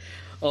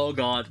 Oh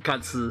god,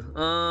 katsu.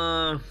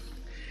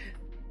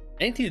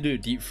 Anything to do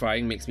with deep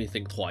frying makes me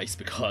think twice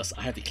because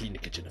I have to clean the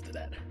kitchen after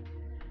that.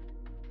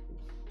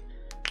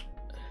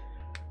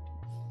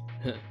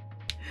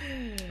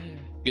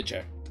 Good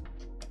chair.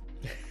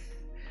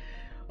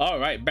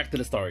 Alright, back to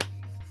the story.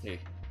 Hey.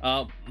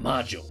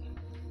 Mahjong.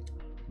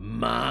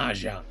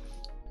 Mahjong.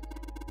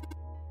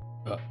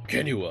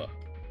 Can you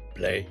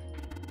play?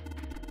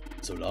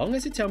 So long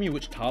as you tell me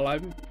which tile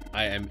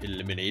I am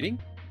eliminating?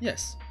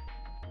 Yes.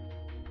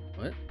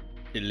 What?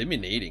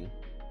 Eliminating?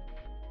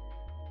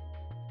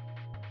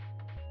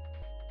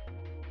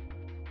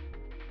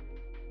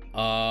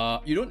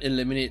 You don't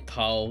eliminate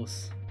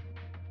tiles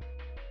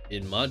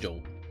in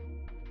Mahjong.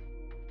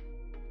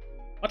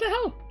 What the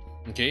hell?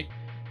 Okay.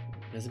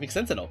 Doesn't make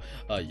sense at all.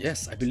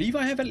 Yes, I believe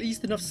I have at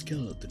least enough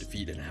skill to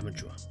defeat an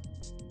amateur.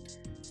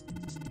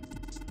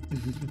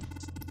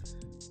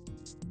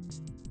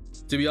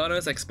 To be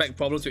honest, expect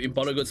problems with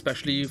imported goods,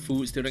 especially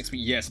food, still next week.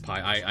 Yes, Pi.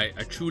 I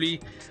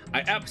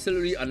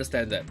absolutely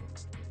understand that.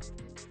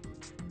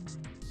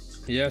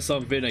 Yeah,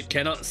 some Vin, I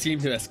cannot seem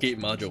to escape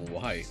Mahjong.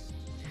 Why?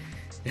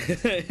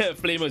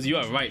 Flamers, you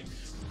are right.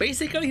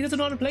 Basically, he doesn't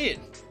know how to play it.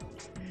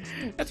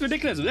 That's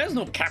ridiculous. There's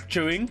no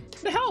capturing.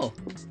 What the hell?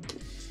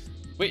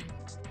 Wait.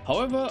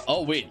 However,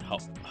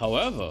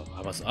 however,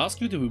 I must ask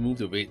you to remove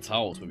the red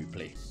tiles when we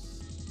play.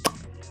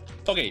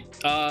 Okay,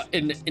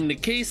 in the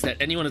case that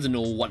anyone doesn't know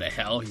what the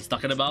hell he's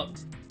talking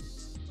about,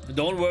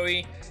 don't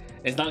worry,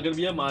 it's not gonna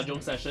be a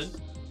Mahjong session.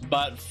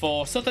 But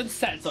for certain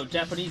sets of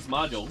Japanese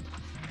Mahjong,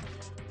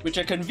 which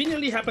I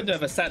conveniently happen to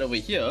have a set over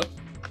here,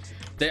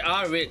 there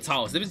are red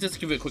tiles. Let me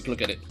just give you a quick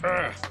look at it.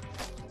 Urgh.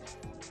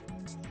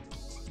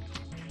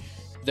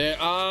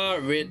 There are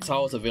red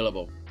tiles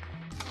available.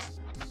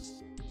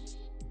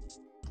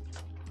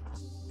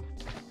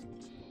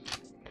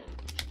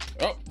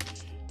 Oh,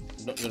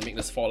 I'm not gonna make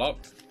this fall out.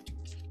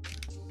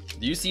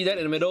 Do you see that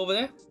in the middle over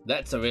there?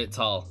 That's a red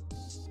tile.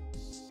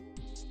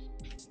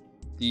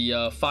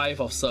 The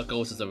 5 of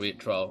circles is a red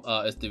tile.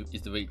 Is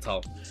the red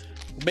tile.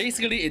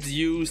 Basically, it's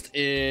used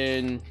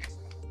in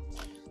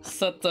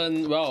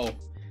certain, well,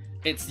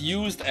 it's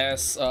used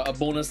as a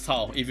bonus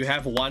tile. If you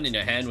have one in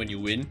your hand when you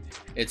win,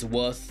 it's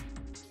worth,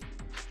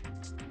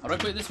 how do I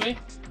put it this way?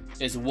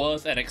 It's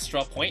worth an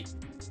extra point.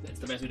 That's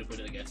the best way to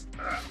put it, I guess.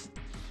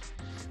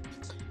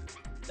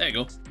 There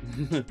you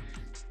go.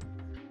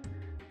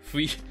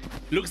 Free,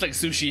 looks like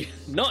sushi,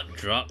 not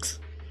drugs.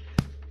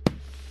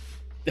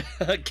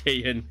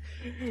 Kayan,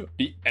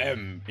 the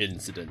M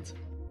incident.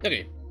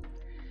 Okay.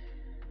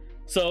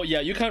 So yeah,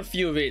 you can't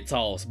feel red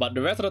tiles, but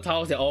the rest of the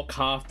tiles, they're all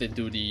carved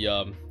into the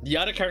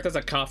other characters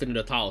are carved into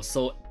the tiles.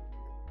 So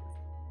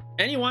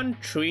anyone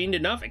trained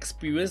enough,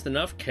 experienced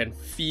enough can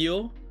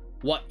feel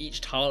what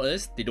each tile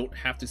is. They don't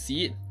have to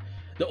see it.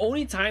 The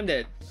only time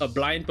that a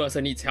blind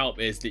person needs help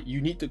is that you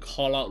need to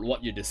call out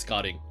what you're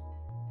discarding.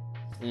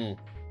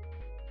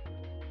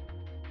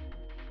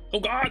 Oh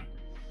god!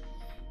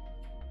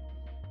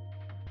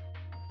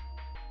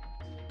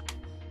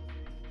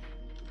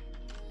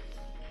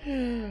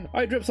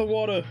 I dripped some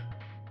water.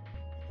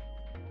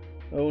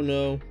 Oh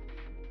no.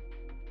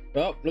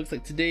 Well, looks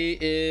like today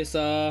is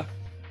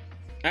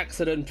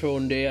accident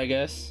prone day, I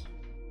guess.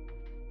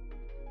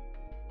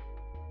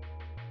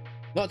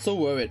 Not so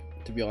worried,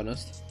 to be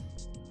honest.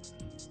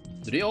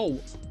 Do they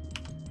all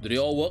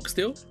work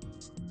still?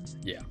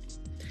 Yeah.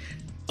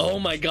 Oh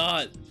my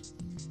god.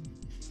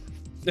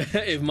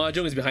 If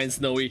Mahjong is behind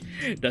Snowy,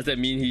 does that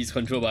mean he's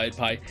controlled by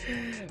Pi?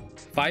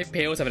 5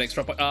 pails have an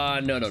extra point.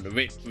 No,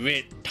 the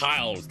red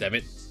tiles, damn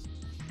it.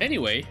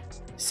 Anyway,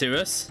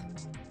 serious?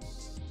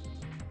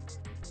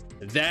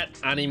 That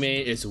anime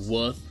is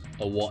worth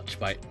a watch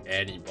by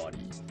anybody.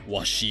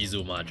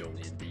 Washizu Mahjong,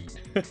 indeed.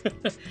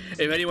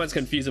 If anyone's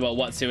confused about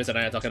what Sirius and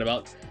I are talking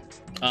about,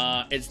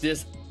 it's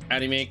this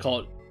anime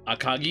called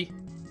Akagi.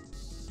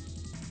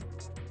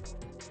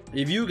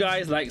 If you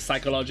guys like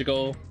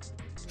psychological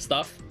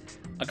stuff,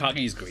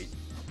 Akagi is great.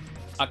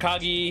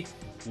 Akagi,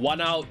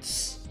 one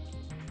outs,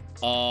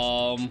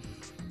 and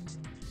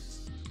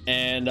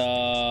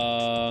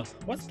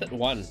what's that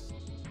one?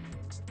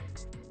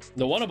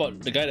 The one about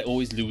the guy that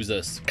always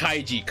loses.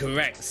 Kaiji,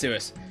 correct,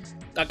 serious.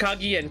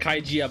 Akagi and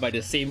Kaiji are by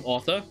the same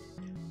author.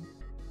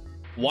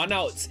 One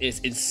outs is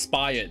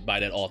inspired by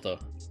that author.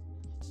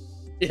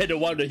 Yeah, the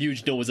one with the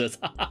huge noses.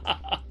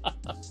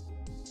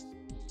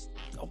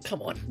 Oh,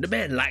 come on. The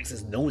man likes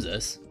his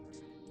noses.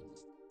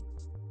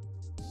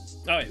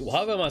 Alright, well,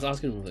 however, I was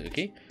asking him,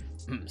 okay?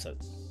 So,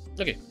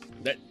 okay,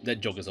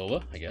 that joke is over,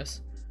 I guess.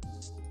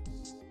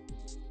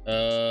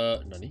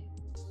 Nani?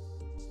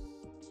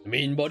 The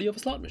main body of a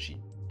slot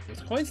machine. There's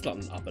a coin slot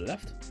on the upper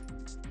left.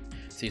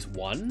 It says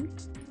 1.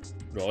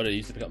 Draw that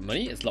used to pick up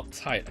money. It's locked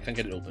tight. I can't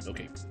get it open.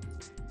 Okay.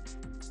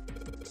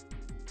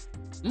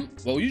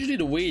 Well, usually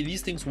the way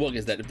these things work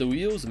is that if the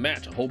wheels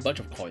match, a whole bunch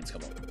of coins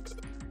come out.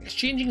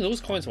 Exchanging those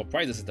coins for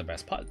prizes is the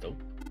best part, though.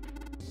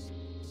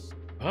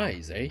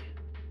 Prize, eh?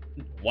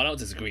 One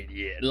outs is great.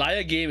 Yeah,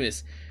 Liar Game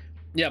is,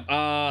 yeah.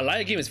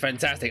 Liar Game is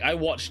fantastic. I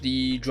watched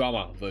the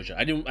drama version.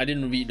 I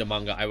didn't read the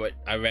manga.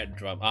 I read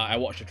drama. I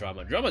watched the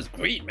drama. Drama is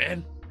great,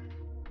 man.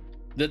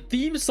 The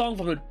theme song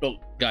from the, oh,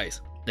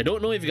 guys, I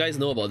don't know if you guys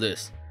know about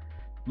this.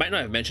 Might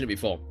not have mentioned it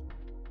before.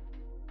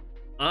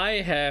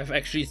 I have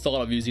actually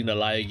thought of using the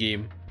Liar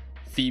Game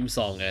theme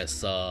song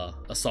as a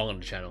song on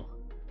the channel.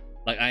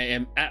 Like, I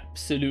am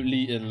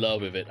absolutely in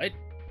love with it.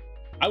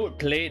 I would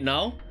play it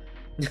now,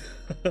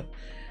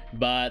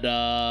 but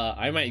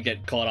I might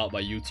get caught out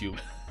by YouTube.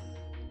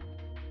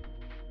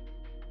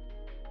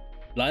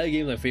 Liar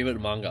Game is my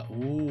favorite manga.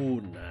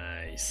 Ooh,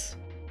 nice.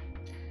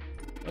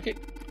 Okay.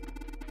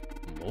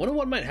 I wonder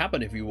what might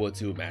happen if we were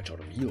to match all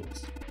the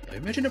wheels. I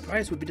imagine the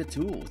prize would be the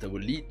tools that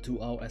would lead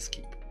to our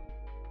escape.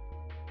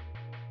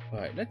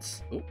 Alright,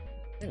 let's... oh,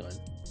 hang on.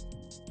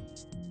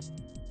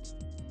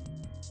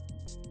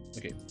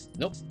 Okay,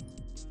 nope.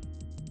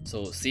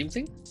 So, same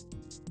thing.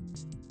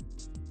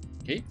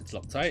 Okay, it's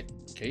locked tight.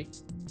 Okay.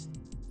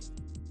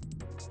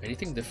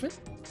 Anything different?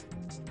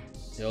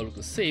 They all look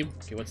the same.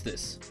 Okay, what's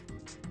this?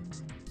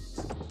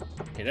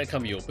 Okay, that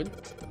can't be open.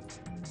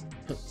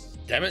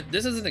 Damn it,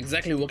 this isn't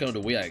exactly working out the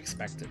way I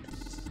expected.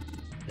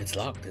 It's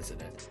locked, isn't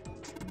it?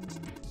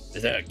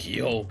 Is there a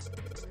keyhole?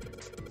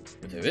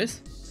 If there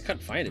is, I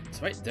can't find it.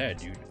 It's right there,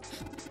 dude.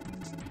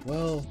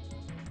 Well,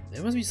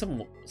 there must be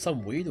some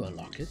way to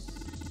unlock it.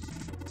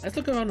 Let's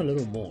look around a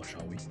little more,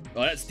 shall we?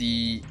 Oh, that's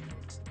the...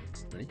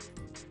 Ready?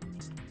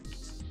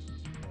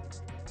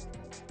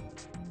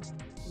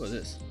 What is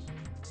this?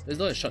 There's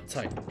not a shut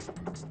tight.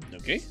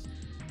 Okay.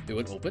 It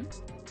won't open.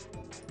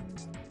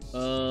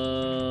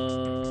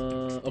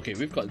 Okay,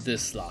 we've got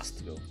this last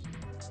to go.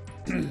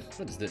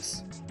 What is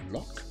this?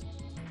 Lock?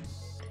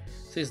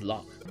 It says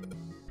lock.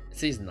 It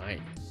says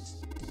 9.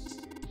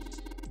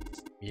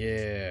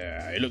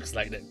 Yeah, it looks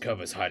like that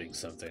cover's hiding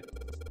something.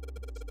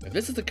 If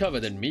this is the cover,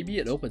 then maybe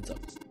it opens up.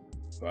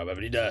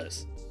 Probably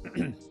does.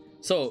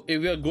 So, if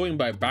we are going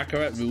by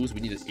Baccarat rules, we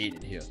need an 8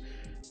 in here.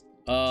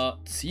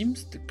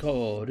 Seems the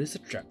code is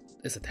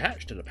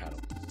attached to the panel.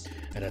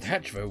 And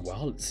attached very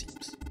well, it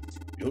seems.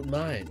 You don't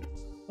mind.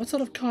 What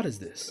sort of card is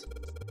this?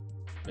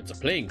 It's a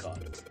playing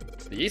card.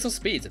 The Ace of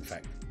Spades, in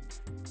fact.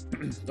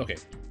 Okay.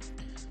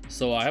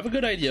 So I have a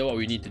good idea what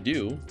we need to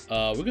do.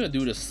 We're gonna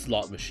do the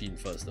slot machine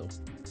first, though.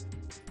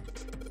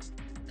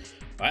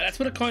 Alright, let's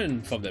put a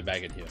coin from that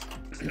bag in here.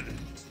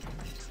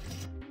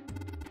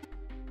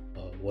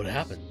 What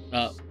happened?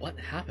 What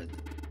happened?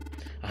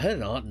 I heard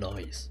an odd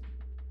noise.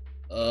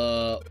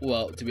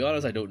 Well, to be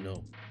honest, I don't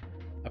know.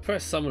 I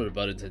pressed some of the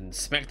buttons and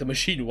smacked the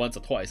machine once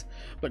or twice,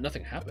 but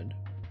nothing happened.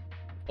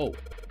 Oh.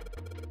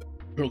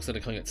 Looks like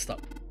the coin got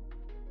stuck.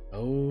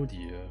 Oh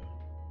dear.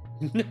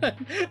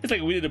 It's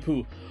like Winnie the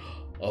Pooh.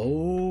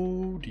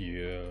 Oh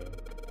dear.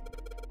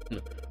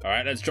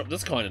 Alright, let's drop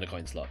this coin in the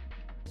coin slot.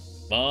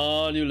 Come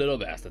on, you little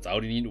bastards. I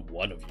only need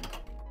one of you.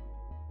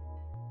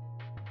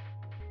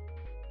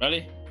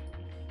 Ready?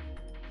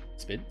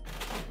 Spin.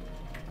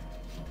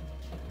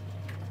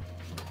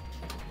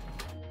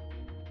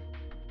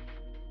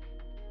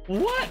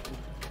 What?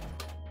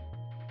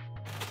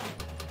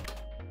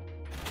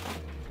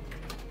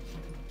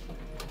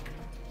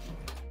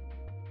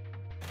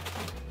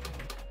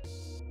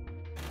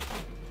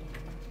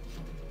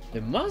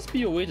 There must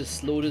be a way to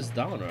slow this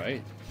down,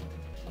 right?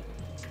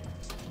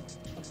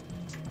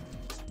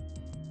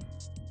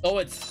 Oh,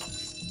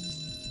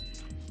 it's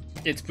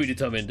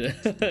predetermined.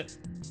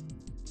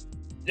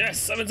 Yes,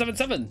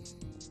 777.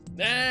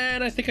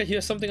 And I think I hear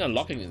something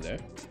unlocking in there.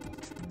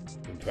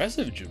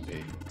 Impressive,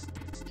 Junpei.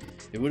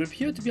 It would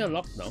appear to be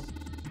unlocked now.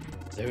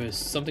 There is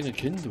something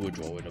akin to a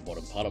drawer in the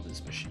bottom part of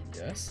this machine,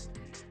 yes?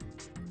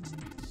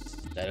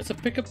 That is a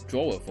pickup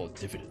drawer for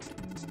dividend.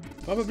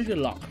 Probably the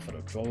lock for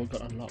the drawer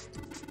got unlocked.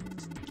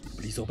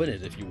 Please open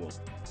it if you will.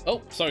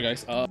 Oh, sorry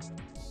guys.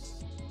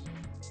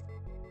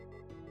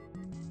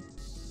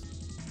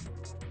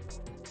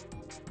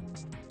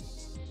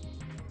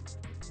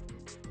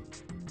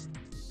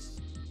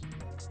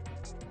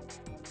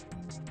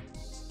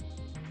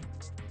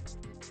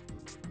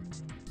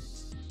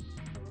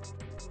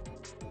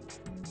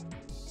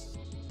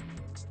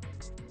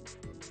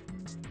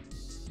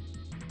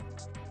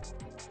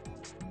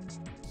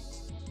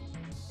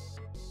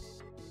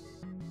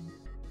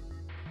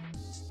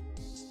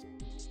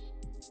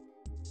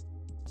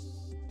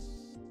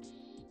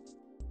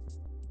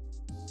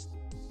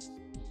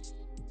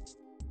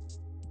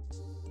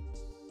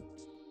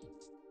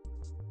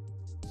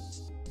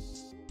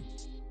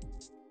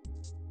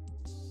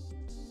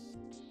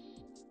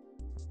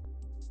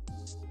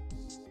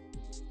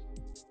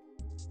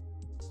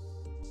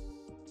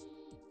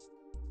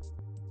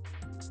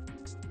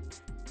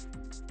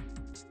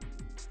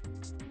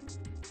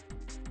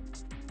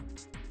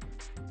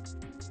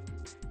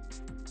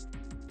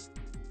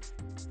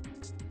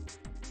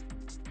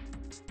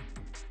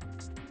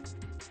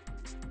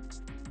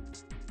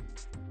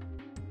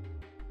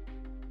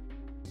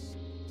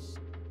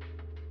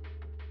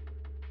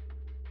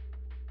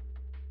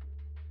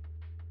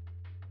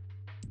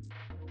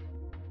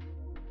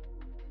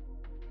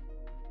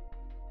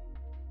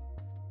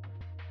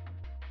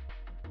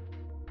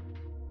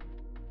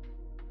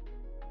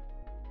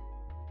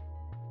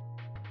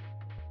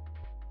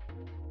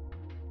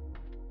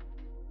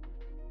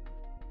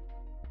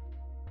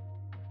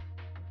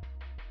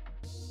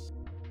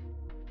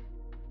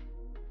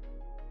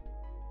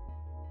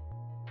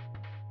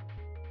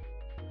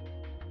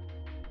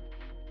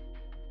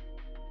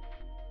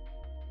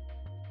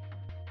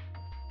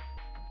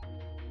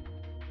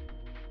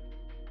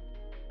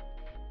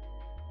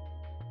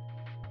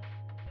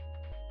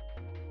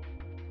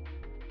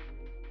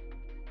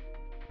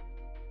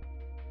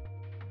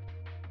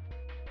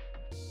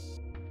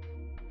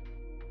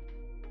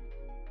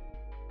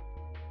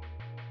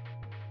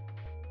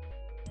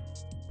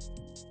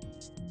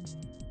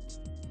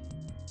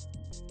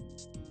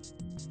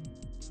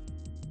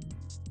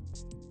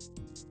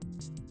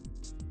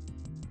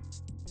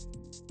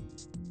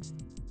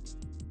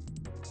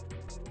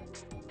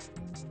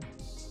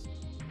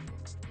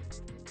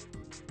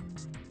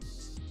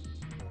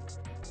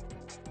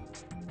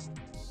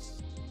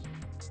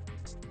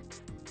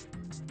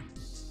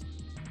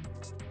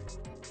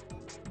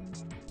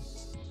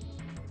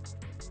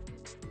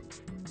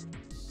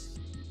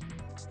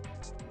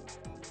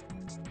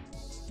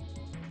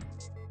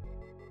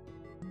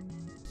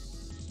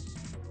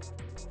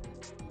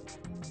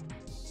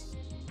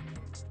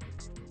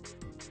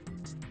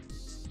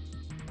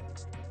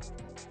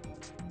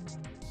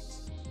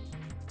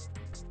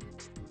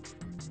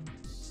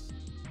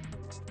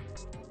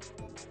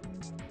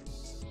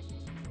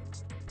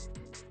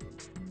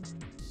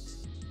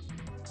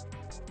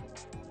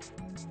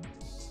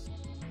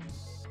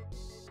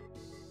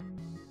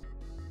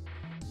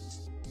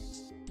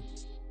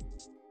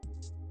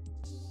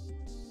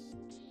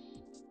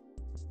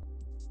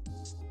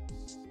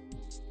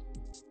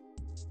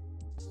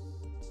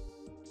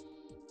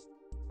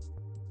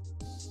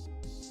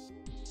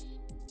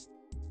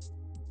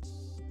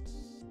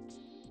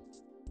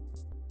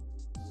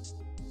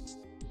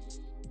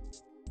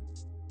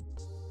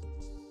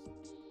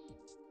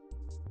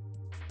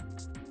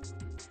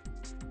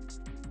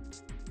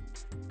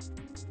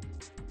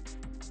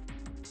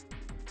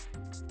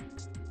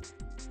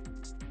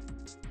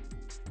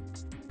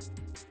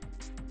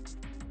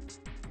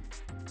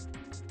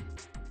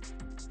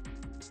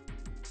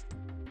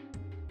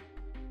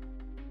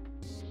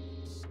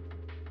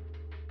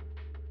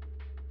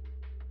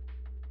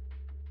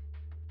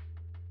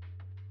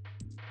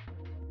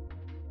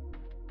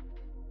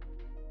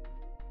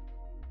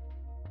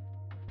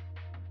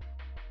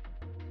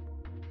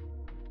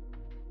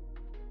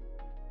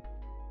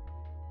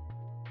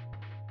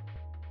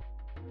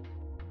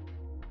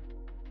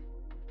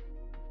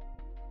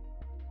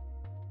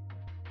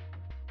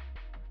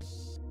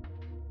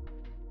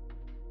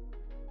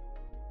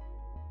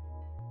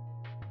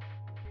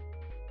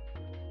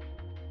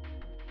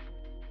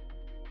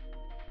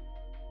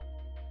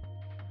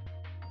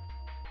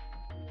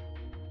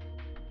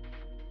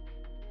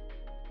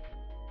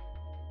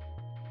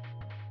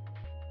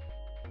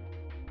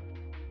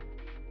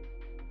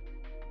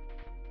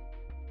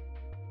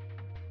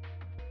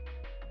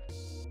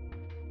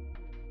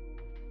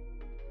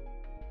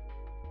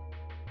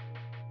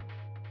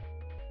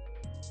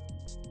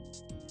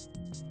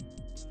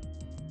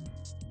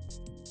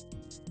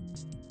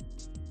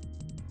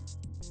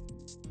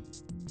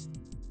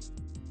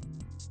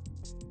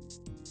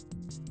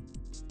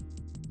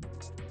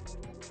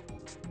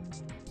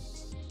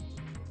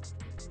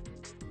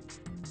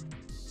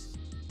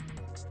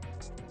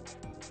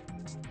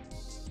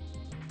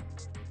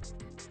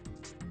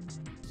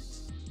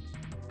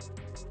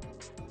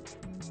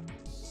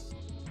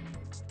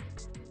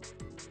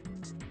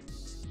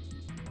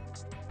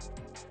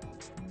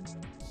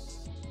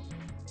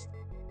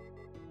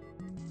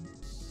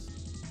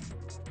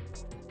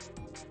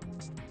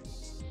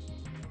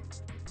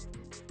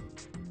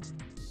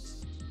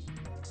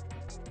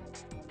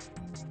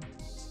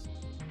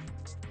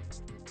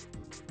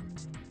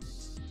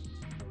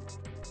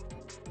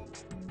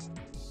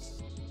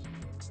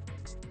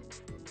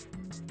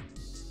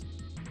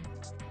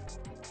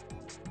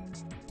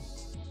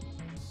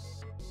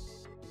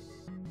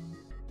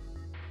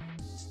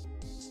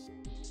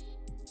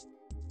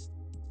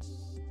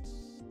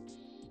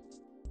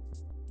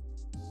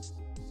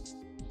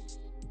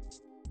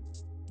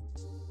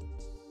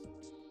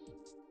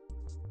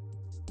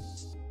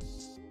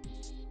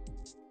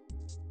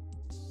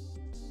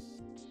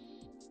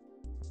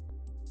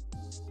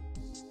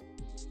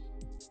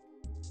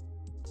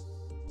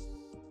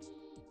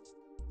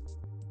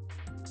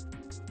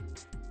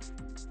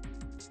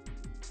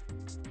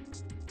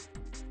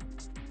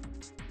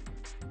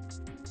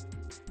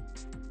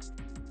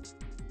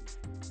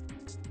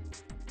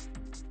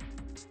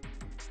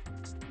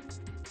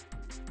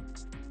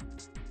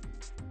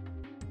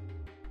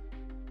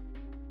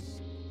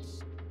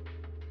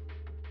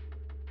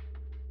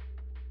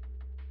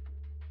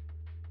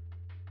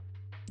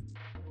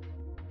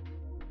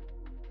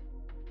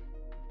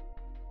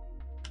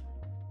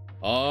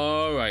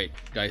 All right,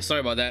 guys,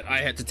 sorry about that. I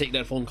had to take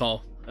that phone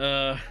call.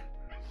 Yeah,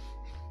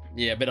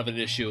 a bit of an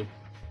issue.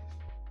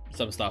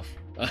 Some stuff.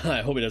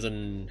 I hope it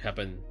doesn't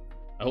happen.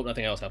 I hope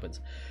nothing else happens.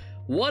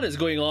 What is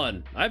going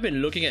on? I've been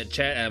looking at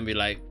chat and be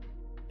like,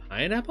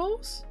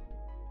 pineapples?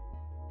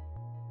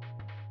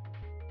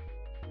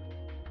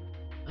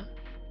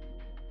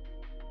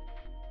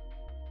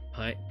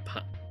 Huh?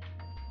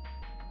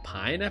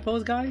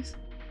 Pineapples, guys?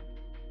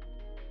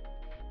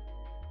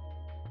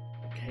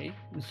 Okay.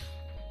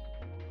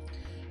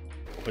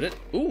 Open it.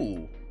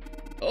 Ooh.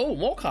 Oh,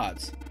 more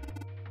cards.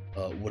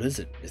 What is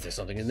it? Is there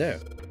something in there?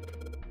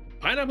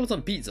 Pineapples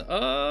on pizza.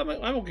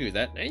 I'm okay with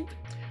that.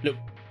 Look,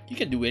 you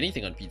can do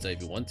anything on pizza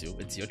if you want to.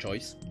 It's your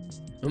choice.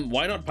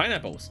 Why not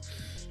pineapples?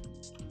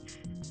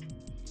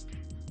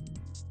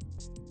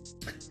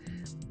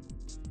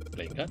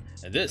 Playing card.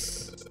 And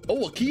this.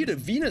 Oh, a key to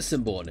Venus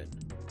symbol on it.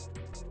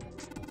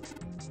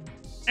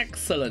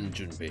 Excellent,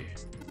 Junpei.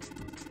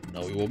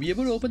 Now we will be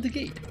able to open the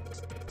gate.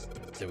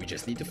 So we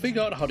just need to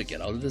figure out how to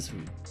get out of this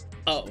room.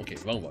 Oh, okay,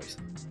 wrong voice.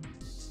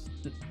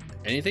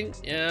 Anything?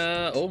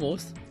 Yeah,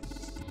 almost.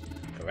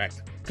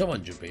 Correct. Come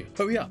on, Junpei,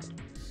 hurry up.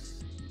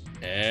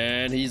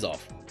 And he's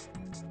off.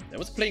 There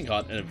was a playing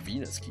card and a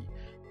Venus key.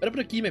 Better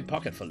put a key in my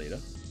pocket for later.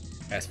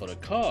 As for the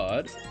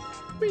card,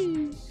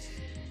 whee.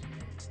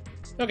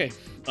 Okay.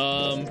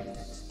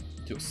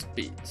 Two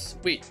spades.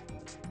 Wait.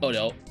 Oh,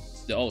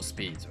 they're all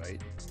spades,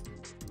 right?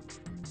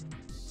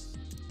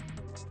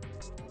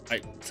 I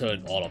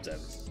turned all of them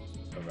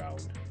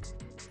around.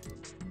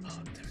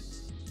 Oh, damn it.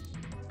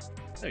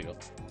 There you go.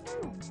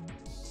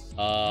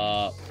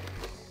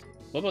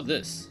 What about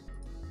this?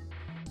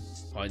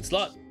 Coin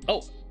slot.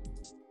 Oh,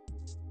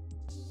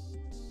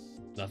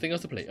 nothing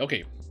else to play.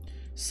 Okay,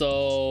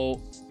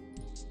 so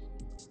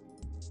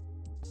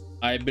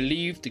I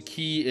believe the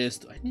key is.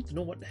 I need to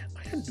know what the hell.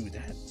 I can't do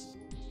that.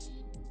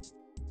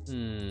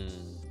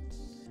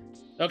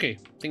 Okay,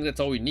 I think that's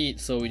all we need.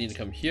 So we need to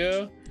come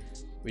here.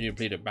 We need to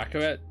play the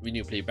baccarat. We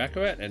need to play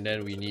baccarat, and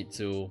then we need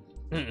to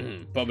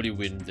probably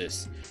win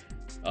this.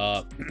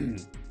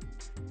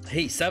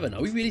 Hey, 7,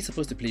 are we really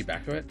supposed to play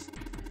baccarat?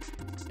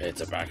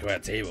 It's a baccarat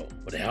table.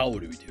 What the hell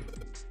would we do?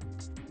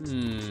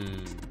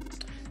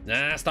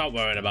 Nah, stop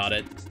worrying about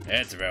it.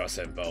 It's real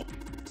simple.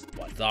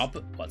 What's up?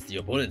 What's the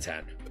opponent's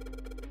hand?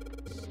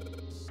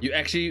 You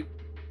actually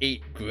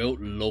ate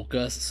grilled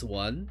locusts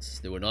once.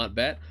 They were not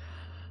bad.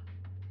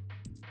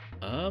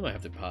 I might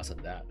have to pass on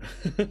that.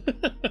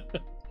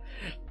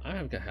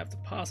 I'm gonna have to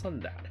pass on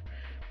that.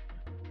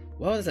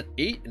 Well, there's an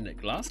 8 in the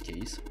glass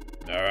case.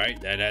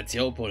 Alright, then that's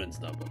your opponent's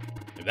number.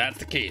 If that's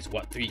the case,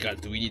 what 3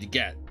 cards do we need to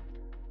get?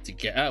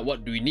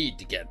 What do we need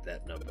to get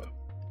that number?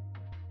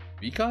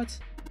 3 cards?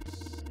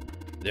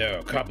 There are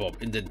a couple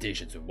of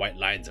indentations with white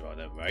lines around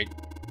them, right?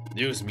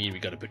 Those mean we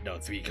gotta put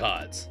down 3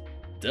 cards.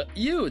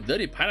 Ew,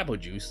 dirty pineapple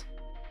juice.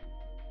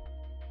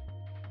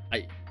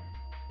 I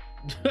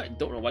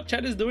don't know what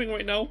chat is doing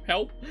right now.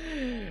 Help.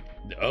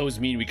 Those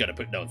mean we gotta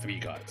put down 3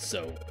 cards,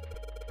 so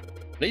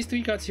place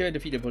 3 cards here and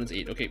defeat the opponent's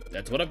 8. Okay,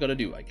 that's what I've gotta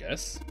do, I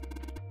guess.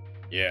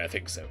 Yeah, I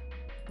think so.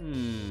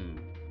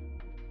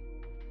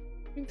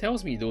 It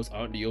tells me those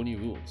aren't the only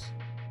rules.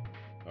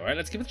 Alright,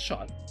 let's give it a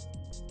shot.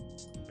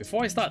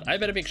 Before I start, I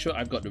better make sure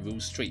I've got the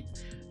rules straight.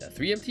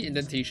 3 empty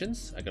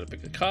indentations. I gotta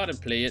pick a card and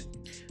play it.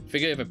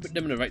 Figure if I put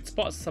them in the right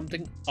spots,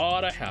 something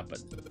ought to happen.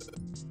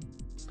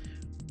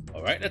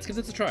 Alright, let's give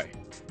this a try.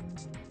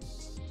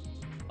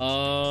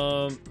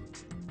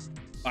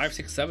 5,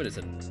 6, 7 is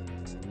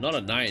not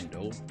a 9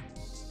 though.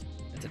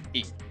 It's an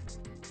 8.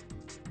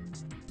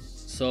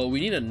 So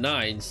we need a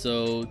 9,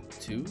 so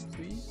 2,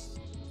 3,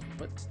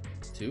 what?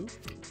 2,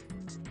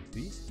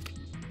 3,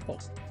 4.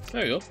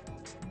 There you go.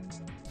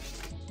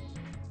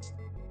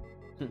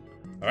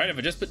 Alright, if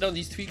I just put down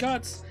these 3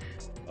 cards.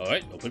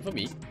 Alright, open for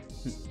me.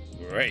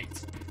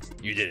 Great.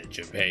 You did it,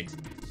 Junpei.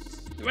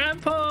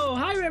 Rampo!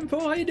 Hi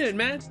Rampo, how you doing,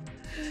 man?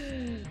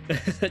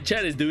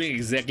 Chat is doing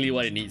exactly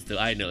what it needs to.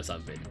 I know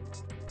something.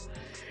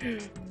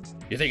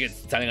 You think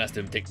it's telling us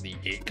to take the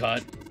 8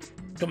 card?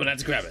 Come on,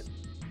 let's grab it.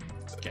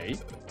 Okay,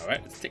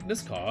 alright, let's take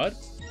this card.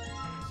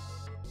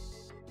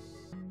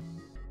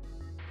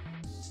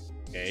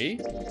 Okay,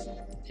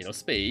 King of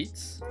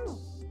Spades.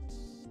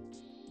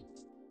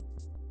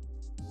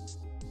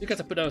 You guys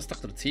are put down and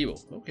stuck to the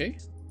table. Okay,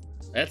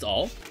 that's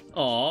all.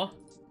 Aww.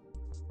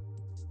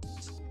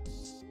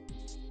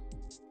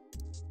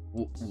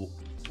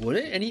 Were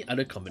there any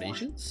other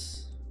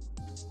combinations?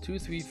 2,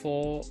 3,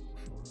 4.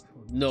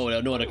 No, there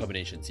are no other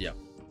combinations. Yeah.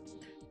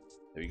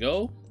 There we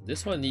go.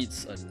 This one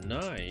needs a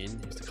 9.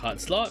 Here's the card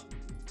slot.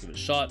 Give it a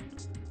shot.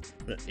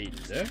 Put an 8 in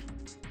there.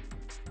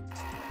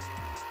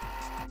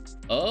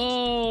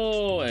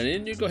 Oh, and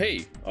in you go.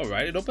 Hey,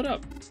 alright, it opened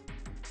up.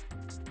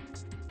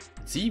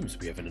 It seems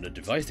we have another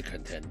device to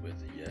contend with.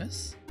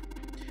 Yes?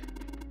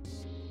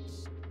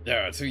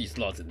 There are 3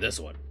 slots in this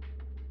one.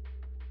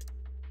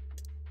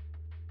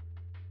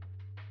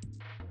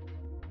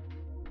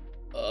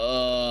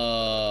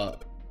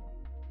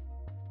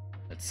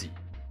 Let's see.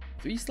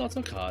 3 slots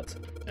of cards,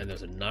 and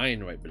there's a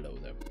 9 right below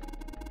them.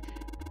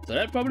 So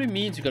that probably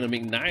means we're gonna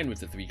make 9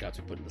 with the 3 cards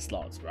we put in the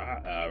slots,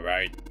 right?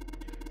 Right.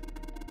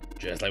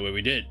 Just like what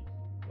we did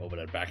over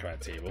that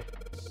baccarat table.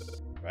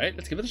 Right?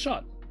 Let's give it a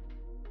shot.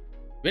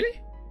 Really?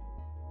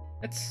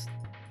 That's...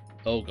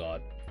 Oh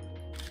god.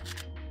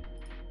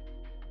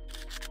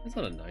 That's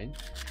not a 9.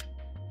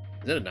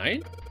 Is that a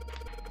 9?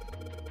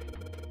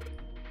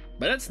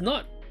 But that's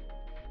not.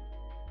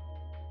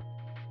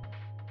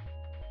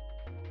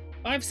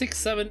 5, 6,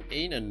 7,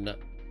 8, and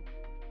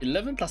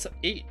 11 plus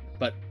 8,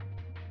 but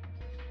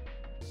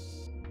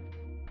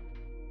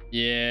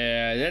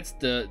yeah, that's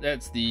the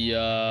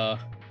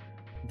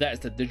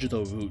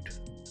digital route.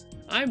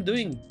 I'm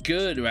doing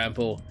good,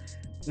 Rampo.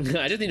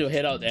 I just need to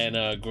head out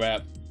and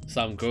grab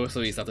some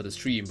groceries after the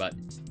stream, but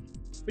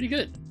pretty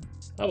good.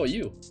 How about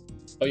you?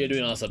 Oh, you're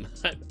doing awesome.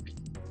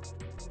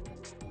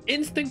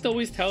 Instinct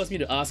always tells me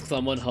to ask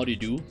someone how they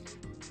do.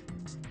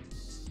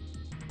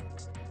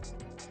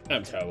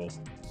 I'm terrible.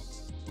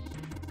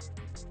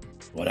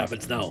 What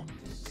happens now?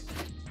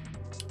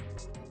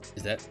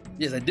 Is that...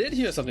 Yes, I did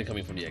hear something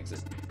coming from the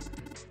exit.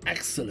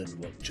 Excellent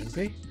work,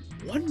 Junpei.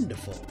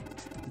 Wonderful.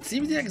 It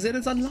seems the exit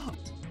is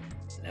unlocked.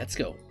 Let's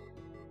go.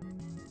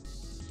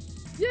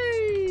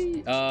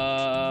 Yay! Let's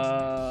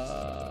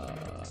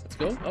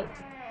go. Oh.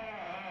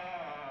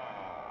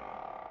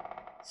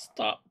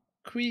 Stop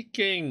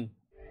creaking.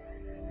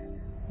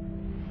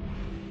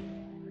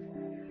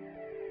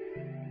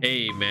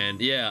 Hey, man.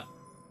 Yeah.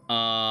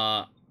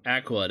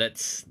 Aqua,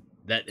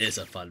 that is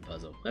a fun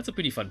puzzle. That's a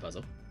pretty fun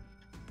puzzle.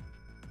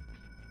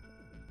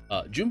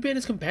 Junpei and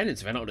his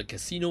companions ran out of the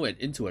casino and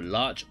into a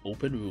large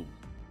open room.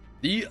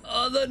 The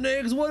other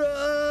Nicks, what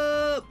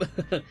up?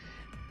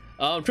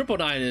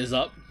 999 is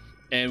up,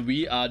 and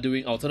we are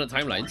doing alternate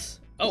timelines.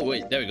 Oh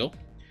wait, there we go.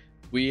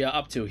 We are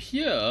up to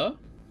here.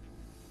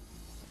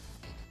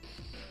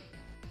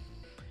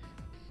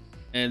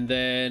 And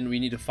then we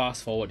need to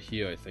fast forward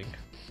here, I think.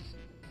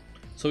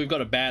 So we've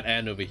got a bad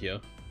end over here.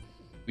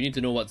 We need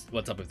to know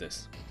what's up with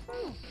this.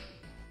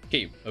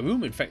 Okay, a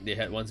room in fact they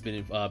had once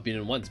been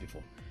in once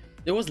before.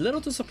 There was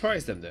little to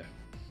surprise them there.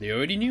 They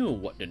already knew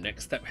what the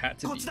next step had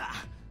to be.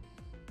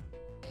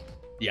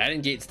 The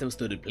iron gate still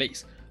stood in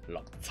place,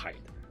 locked tight,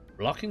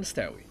 blocking the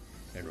stairway,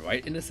 and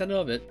right in the center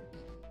of it.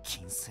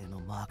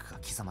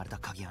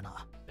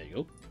 There you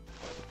go.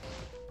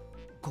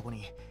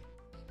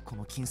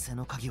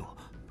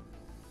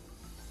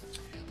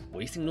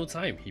 Wasting no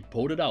time, he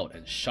pulled it out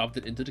and shoved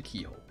it into the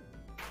keyhole.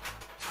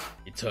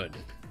 He turned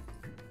it.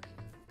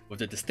 With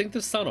the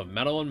distinctive sound of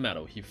metal on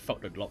metal, he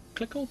felt the lock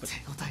click open.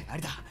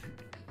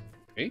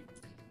 Okay.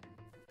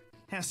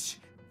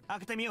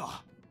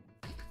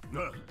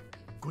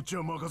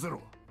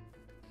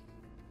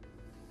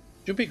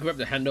 Junpei grabbed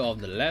the handle on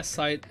the left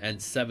side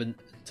and Seven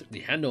took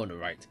the handle on the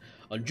right.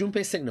 On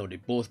Junpei's signal, they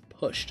both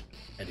pushed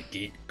and the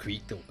gate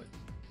creaked open.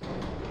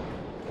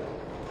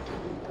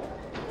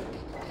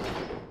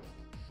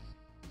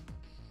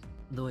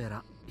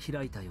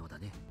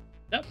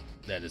 Yep,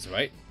 that is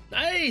right.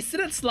 Hey,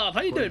 Sinatslav,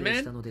 how you doing,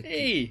 man?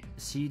 Hey.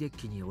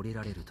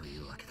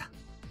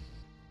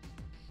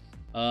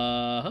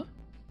 Uh-huh.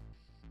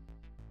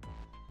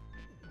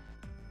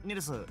 ニ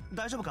ルス、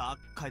大丈夫か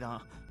階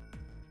段。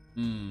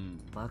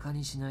バカ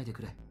にしないで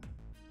くれ。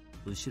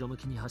後ろ向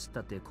きに走っ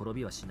たって転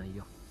びはしない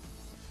よ。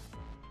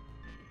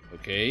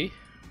Okay.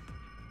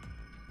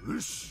 よ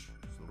し、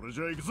それ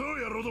じゃ行くぞ、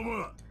野郎ど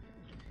も。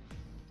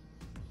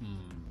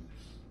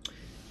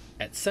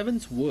 At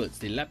Seven's words,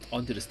 they leapt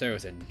onto the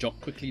stairs and jogged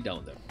quickly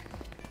down them.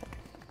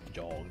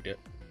 Jogged.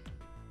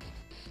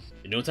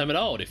 In no time at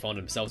all, they found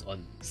themselves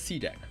on C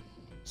deck.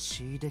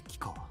 C デッキ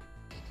か。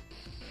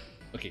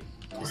 Okay,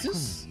 特 is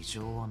this? に異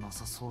常はな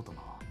さそうだ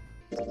な。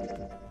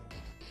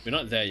 We're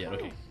not there yet.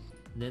 Okay.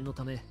 念の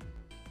ため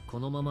こ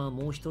のまま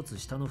もう一つ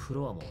下のフ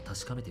ロアも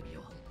確かめてみ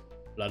よ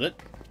う。 Blooded.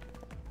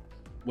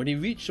 When he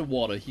reached the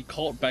water, he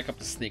called back up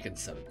the snake and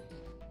Seven.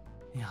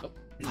 やっ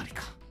ぱり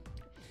か。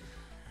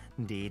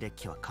D デッ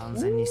キは完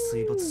全に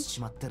水没しち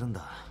まってるん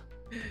だ。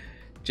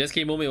 Just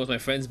came home, it was my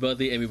friend's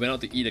birthday, and we went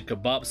out to eat a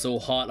kebab so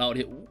hot out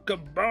here. Ooh,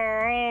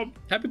 kebab!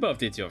 Happy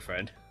birthday to your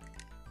friend.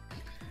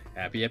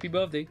 Happy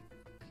birthday.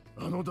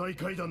 あの大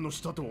階段の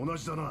下と同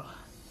じだな。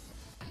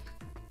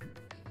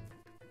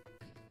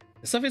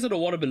 The surface of the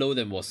water below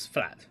them was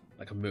flat,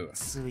 like a mirror.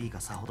 水位が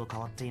さほど変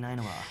わっていない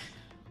のが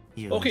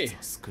唯一 Okay.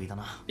 の救いだ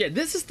な。 Yeah,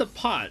 this is the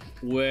part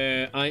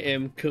where I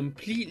am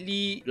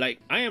completely,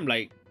 I am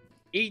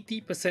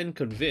 80%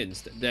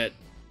 convinced that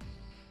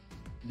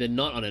they're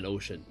not on an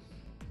ocean.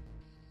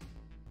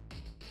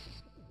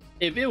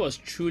 If it was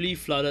truly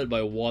flooded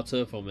by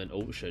water from an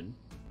ocean,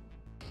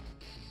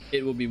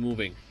 it would be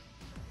moving.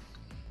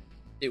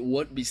 It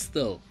would be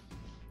still.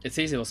 It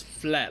says it was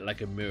flat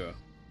like a mirror.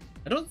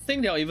 I don't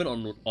think they're even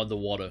on the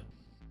water.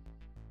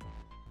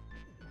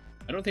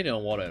 I don't think they're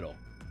on water at all.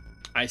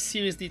 I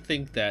seriously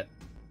think that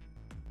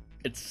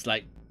it's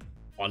like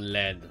on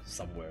land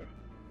somewhere.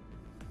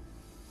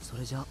 そ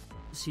れじゃ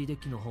C デッ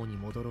キの方に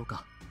戻ろう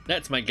か。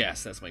 That's my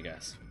guess. That's my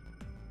guess.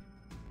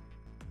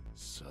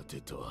 さて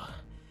と、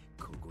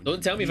ここに Don't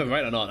tell me if I'm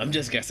right or not. I'm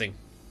just guessing.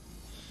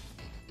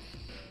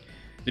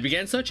 They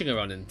began searching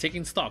around and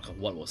taking stock of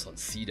what was on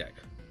C deck.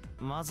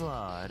 まず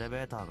はエレ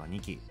ベーターが2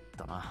機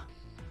だな。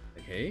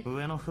 Okay.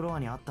 上のフロア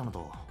にあったの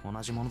と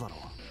同じものだろう。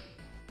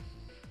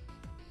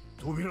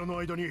扉の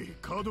間に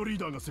カードリー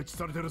ダーが設置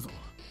されてるぞ。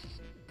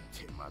っ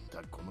てま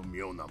たこの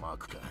妙なマー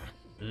クか。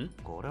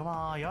 これ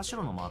はヤシ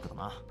ロのマークだ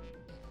な。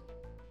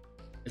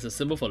 It's a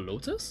symbol for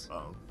Lotus?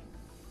 あ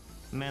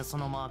メス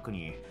のマーク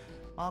に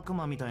悪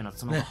魔みたいな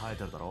角が生え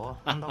てるだろ。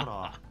だ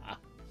か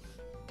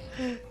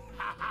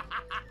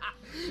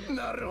ら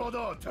なるほ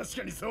ど、確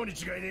かにそうに違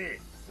いねえ。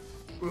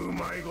う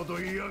まいこと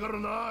言いやがる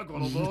な、こ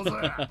の坊主。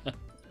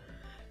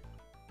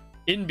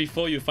 In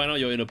before you find out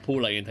you're in a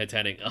pool like in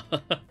Titanic.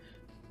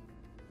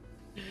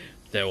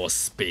 There was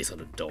space on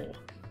the door.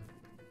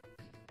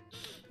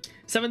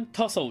 Seven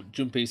tousled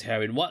Junpei's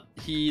hair in what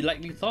he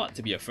likely thought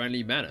to be a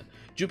friendly manner.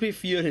 Junpei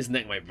feared his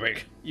neck might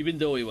break, even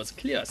though it was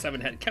clear Seven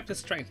had kept his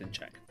strength in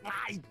check.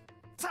 あ、痛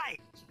い。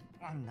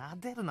撫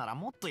でるなら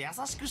もっと優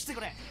しくして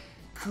くれ。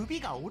首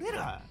が折れる。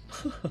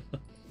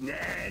何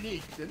言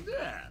ってん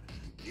だ。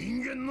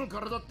人間の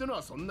体っての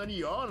はそんなに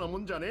嫌なも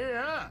んじゃねえ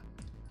や。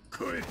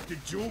かえって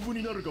丈夫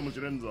になるかもし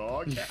れん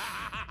ぞ。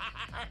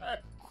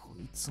こ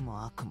いつ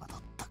も悪魔だ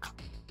ったか。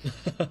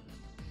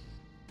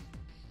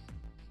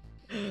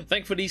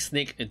Thankfully,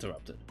 Snake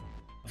interrupted.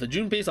 After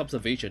Junpei's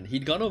observation,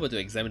 he'd gone over to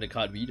examine the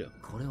card reader.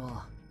 これ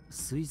は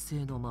水星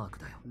のマーク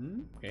だよ。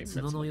 Okay,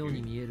 角のよう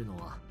に見えるの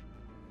は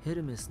ヘ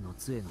ルメスの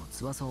杖の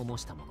翼を模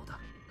したものだ。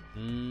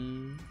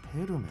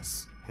ヘルメ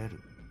ス、ヘル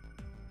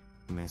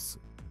メス、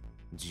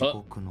地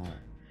獄の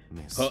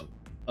メス。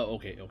 Oh,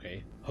 okay,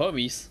 okay.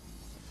 Hermes,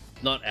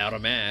 not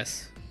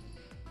Aramas.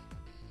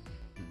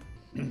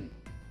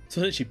 So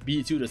then she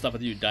beats you to stuff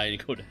until you die and you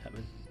go to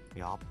heaven.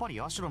 やっぱり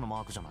ヤシロの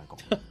マークじゃないか。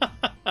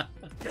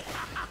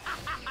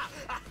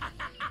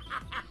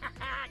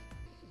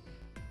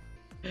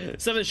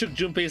Seven shook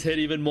Junpei's head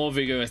even more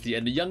vigorously,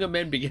 and the younger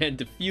man began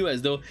to feel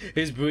as though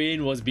his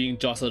brain was being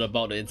jostled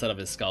about the inside of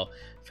his skull.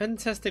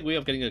 Fantastic way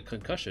of getting a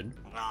concussion.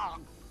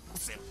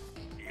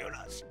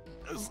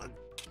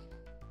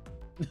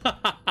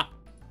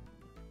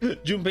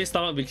 Junpei's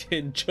stomach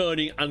began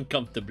churning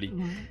uncomfortably.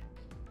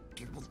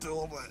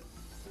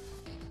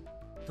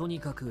 とに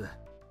かく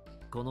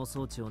この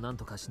装置を何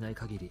とかしない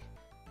限り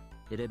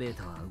エレベー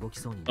ターは動き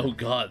そうにな Oh る。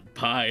 god,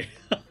 pie.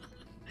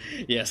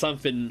 Yeah,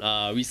 something,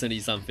 recently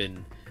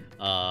something,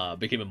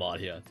 became a mod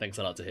here. Thanks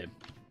a lot to him.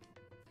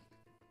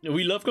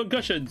 We love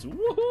concussions!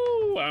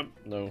 Woohoo!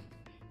 No.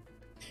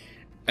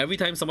 Every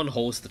time someone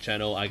hosts the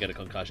channel, I get a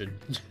concussion.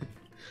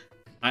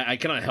 I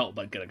cannot help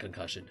but get a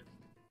concussion.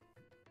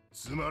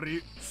 つま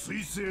り、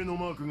水星の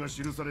マークが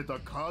記された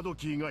カード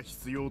キーが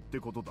必要って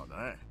ことだ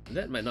な。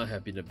That might not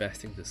have been the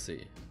best thing to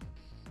say.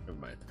 Never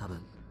mind. 多分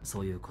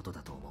そういうこと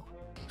だと思う。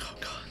 Oh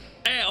god.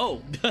 Hey,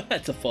 oh,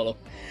 that's a follow.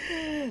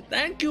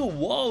 Thank you,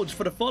 Woj,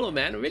 for the follow,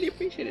 man. Really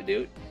appreciate it,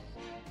 dude.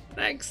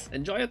 Thanks.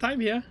 Enjoy your time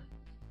here.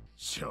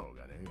 しょう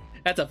がね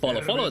え。 That's a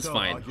follow. Follow is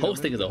fine.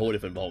 Hosting is a whole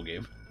different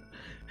ballgame.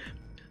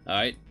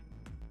 Alright.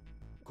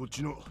 こっ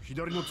ちの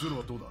左の通路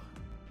はどうだ。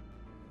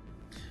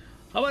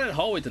 How about that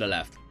hallway to the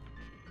left?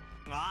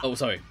 Oh,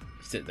 sorry.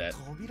 Sit there.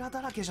 扉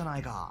だらけじゃな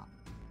いか。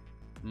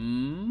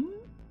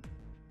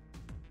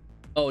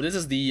Oh, this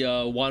is the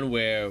one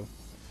where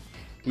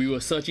we were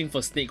searching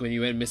for Snake when he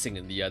went missing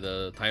in the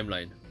other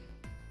timeline.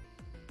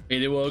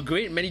 There were a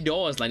great many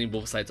doors lining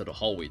both sides of the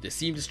hallway. They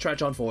seemed to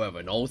stretch on forever,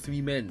 and all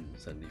three men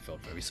suddenly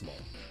felt very small.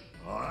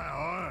 おいお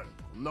い、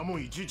こんなも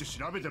んいちいち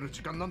調べてる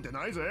時間なんて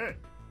ないぜ。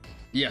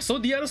 Yeah, so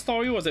the other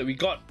story was that we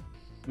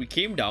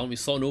came down, we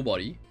saw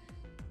nobody,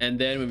 and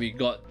then when we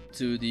got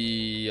to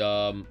the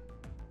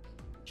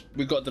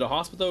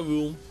hospital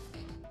room,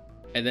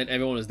 and then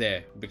everyone was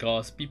there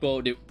because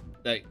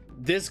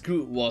this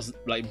group was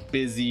like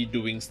busy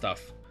doing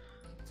stuff.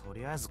 と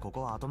りあえずこ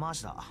こは後回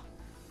しだ。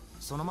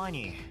その前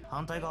に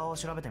反対側を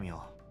調べてみ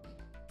よ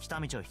う。来た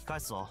道を引き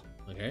返すぞ。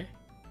 Okay.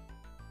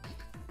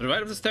 To the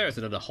right of the stairs,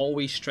 and then the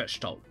hallway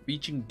stretched out,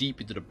 reaching deep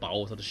into the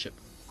bowels of the ship.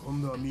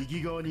 今度は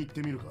右側に行っ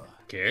てみるか。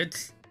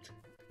 Kids.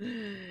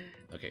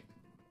 Okay.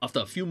 After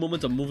a few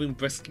moments of moving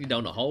briskly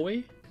down the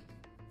hallway,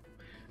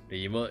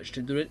 they emerged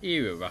into an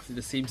area roughly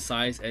the same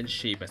size and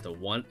shape as the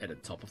one at the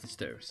top of the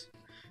stairs.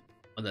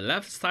 On the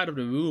left side of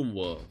the room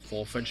were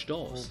 4 French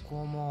こ doors.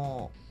 こ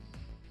も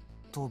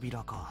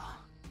扉か。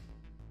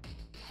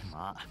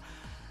まあ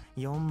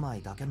4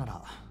枚だけな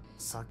ら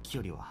さっき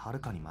よりははる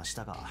かにマシ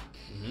だが。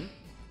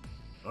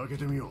開け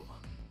てみよ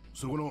う。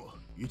そこの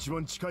一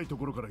番近いと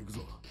ころから行く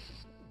ぞ。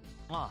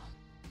あ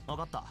あ、わ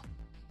かった。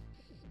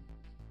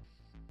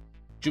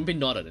 Junpei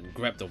nodded and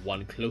grabbed the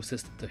one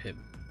closest to him.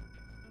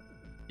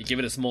 He gave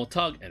it a small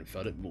tug and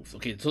felt it move.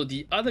 Okay, so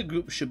the other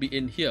group should be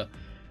in here.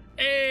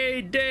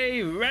 A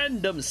day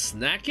random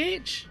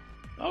snackage?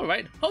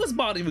 Alright, how's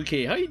Body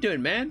Bouquet? How you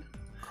doing, man?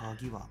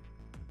 鍵は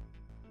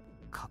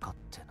かかっ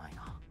てない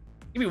な。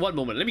 Give me one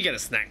moment, let me get a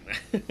snack.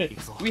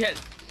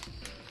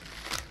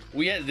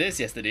 we had this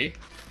yesterday.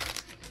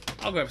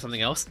 I'll grab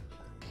something else.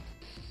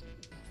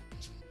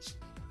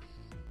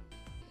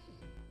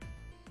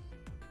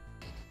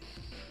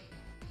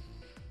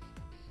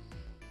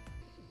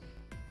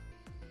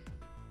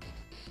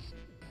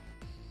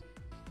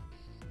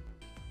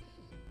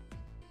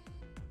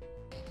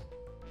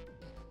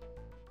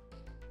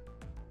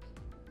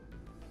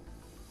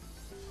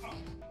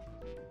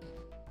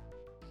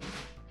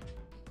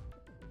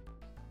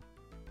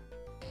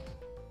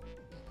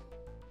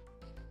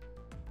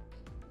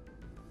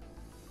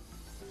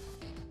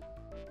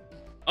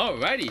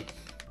 Alrighty.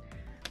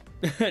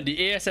 The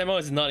ASMR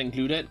is not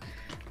included.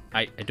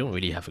 I don't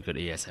really have a good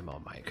ASMR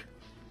mic.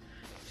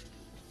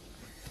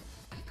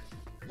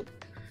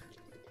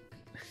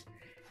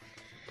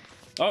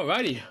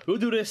 Alrighty, we'll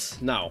do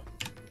this now.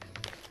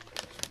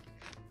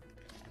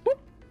 Whoop.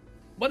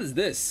 What is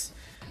this?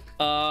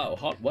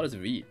 What does it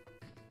read?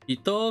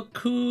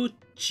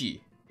 Hitokuchi.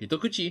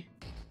 Hitokuchi.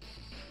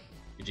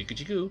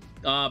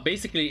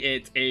 Basically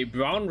it's a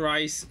brown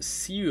rice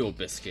cereal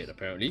biscuit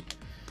apparently.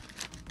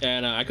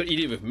 And I could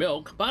eat it with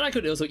milk, but I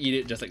could also eat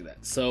it just like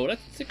that. So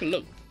let's take a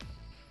look.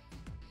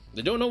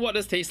 I don't know what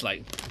this tastes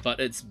like,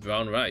 but it's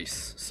brown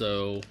rice.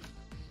 So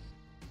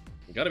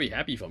you gotta be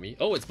happy for me.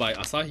 Oh, it's by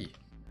Asahi.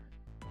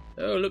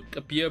 Oh, look,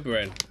 a beer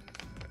brand.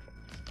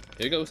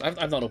 Here it goes.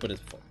 I've not opened this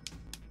before.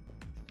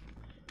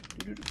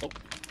 Oh,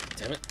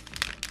 damn it.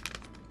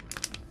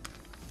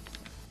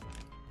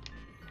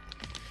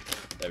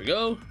 There we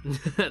go.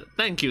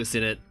 Thank you,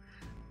 Sinet.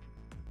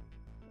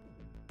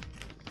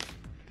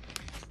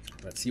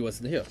 Let's see what's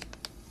in here.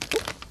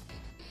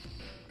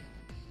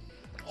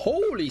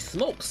 Holy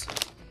smokes!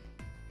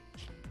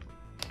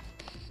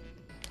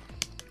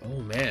 Oh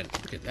man,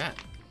 look at that.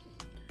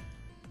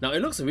 Now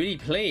it looks really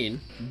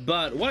plain,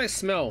 but what I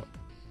smell: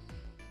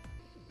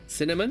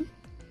 cinnamon,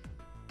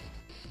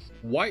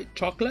 white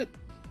chocolate,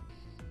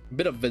 a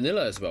bit of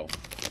vanilla as well.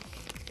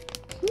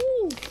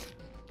 Woo!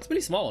 It's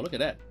really small, look at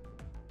that.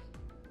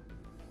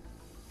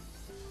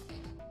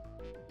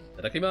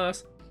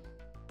 Itadakimasu.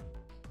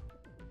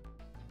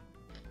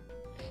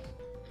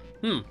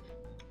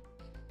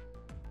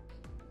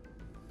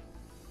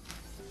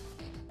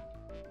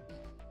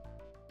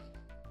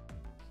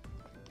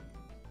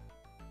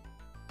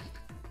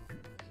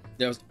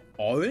 There's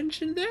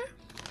orange in there?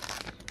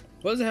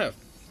 What does it have?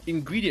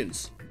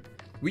 Ingredients: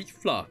 wheat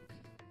flour,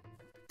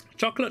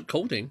 chocolate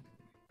coating.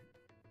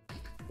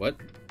 What?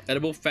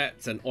 Edible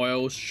fats and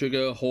oils,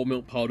 sugar, whole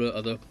milk powder,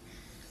 other.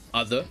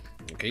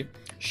 Okay.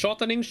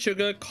 Shortening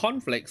sugar,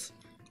 cornflakes,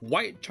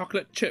 white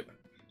chocolate chip,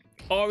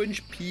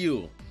 orange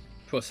peel,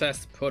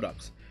 processed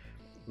products,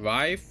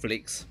 rye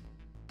flakes,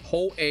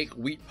 whole egg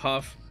wheat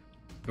puff,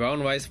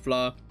 brown rice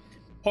flour,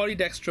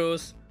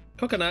 polydextrose,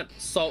 coconut,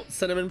 salt,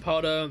 cinnamon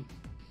powder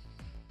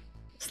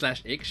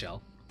 /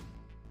 eggshell,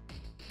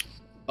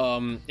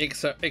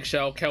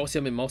 eggshell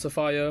calcium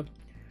emulsifier,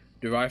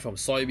 derived from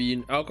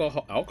soybean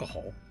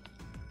alcohol.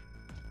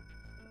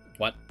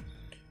 What?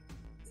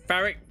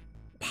 Ferric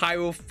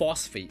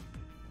pyrophosphate,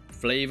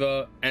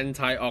 flavor,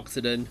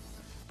 antioxidant,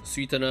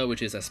 sweetener,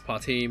 which is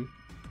aspartame,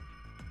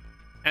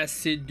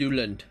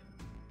 acidulant.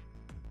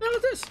 What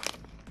is this?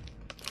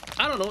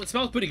 I don't know, it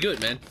smells pretty good,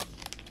 man.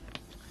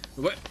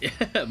 What?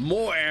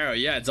 More air,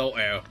 yeah, it's all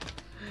air.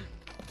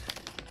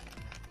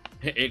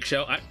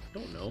 Eggshell, I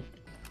don't know.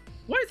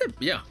 Why is it?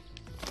 Yeah.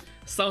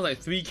 Sounds like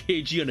 3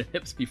 kg on the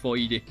hips before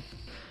eating.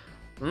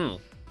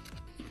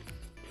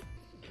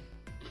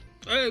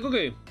 Hey,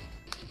 okay.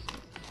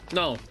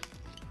 Now,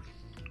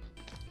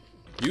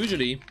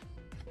 Usually,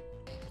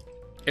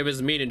 if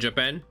it's made in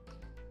Japan,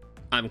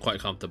 I'm quite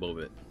comfortable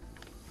with it.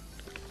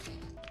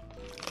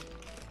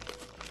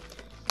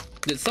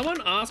 Did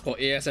someone ask for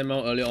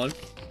ASMR earlier on?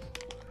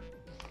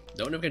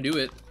 Don't know if I can do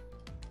it.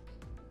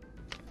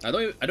 I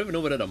don't even know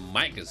whether the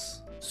mic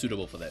is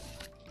suitable for that.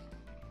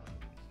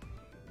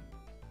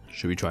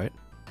 Should we try it?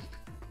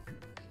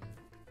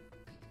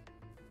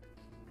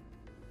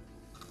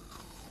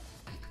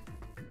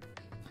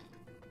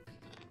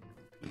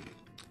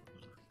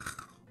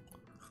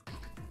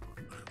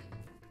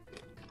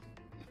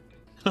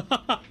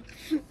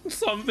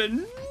 Something.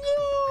 No.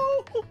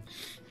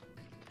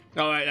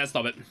 All right, let's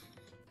stop it.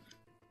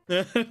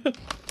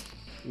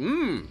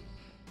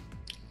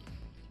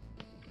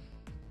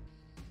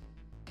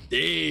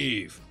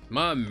 Dave,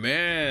 my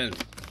man,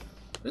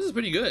 this is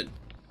pretty good.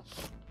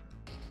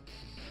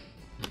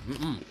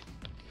 Do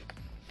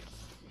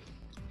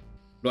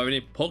I have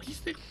any pokey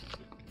sticks?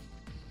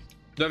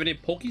 Do I have any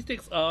pokey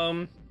sticks?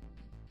 No,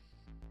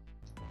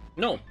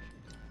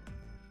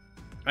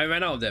 I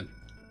ran out of them.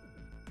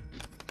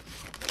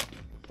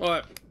 All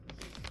right.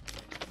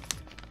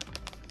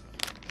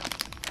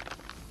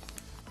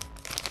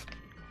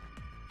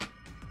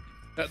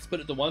 Let's put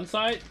it to one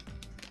side.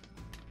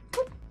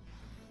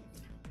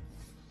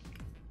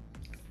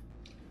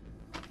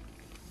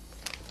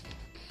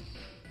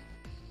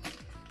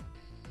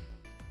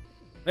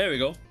 There we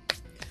go.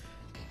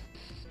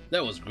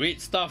 That was great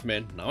stuff,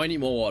 man. Now I need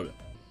more water.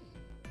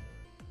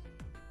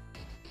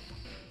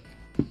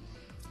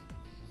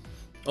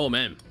 Oh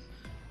man.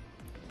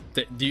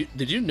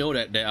 Did you know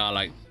that there are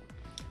like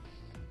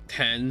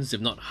tens,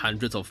 if not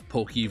hundreds of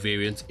poke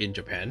variants in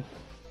Japan?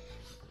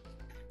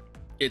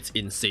 It's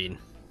insane.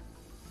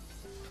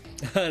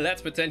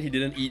 Let's pretend he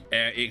didn't eat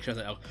air, egg, shells,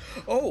 and alcohol.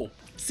 Oh,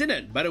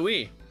 Sinan, by the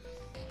way,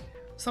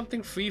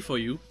 something free for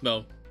you.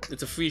 Well,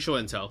 it's a free show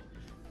and tell.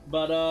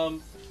 But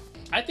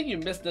I think you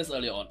missed this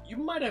earlier on. You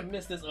might have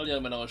missed this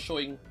earlier when I was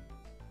showing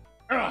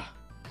my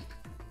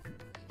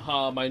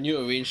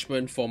new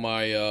arrangement for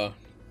my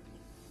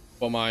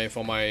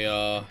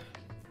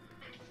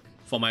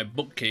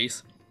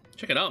bookcase.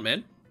 Check it out,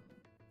 man.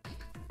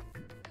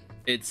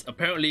 It's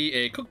apparently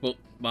a cookbook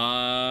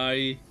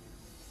by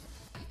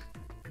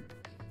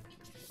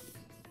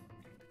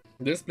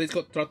this place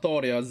called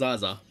Trattoria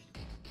Zaza.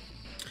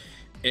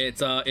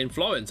 It's in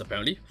Florence,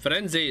 apparently.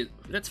 Firenze.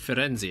 That's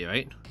Firenze,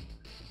 right?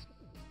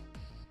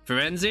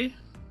 Firenze?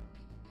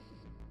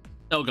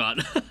 Oh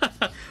god.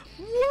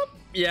 Whoop.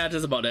 Yeah,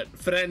 just about that.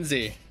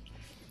 Firenze.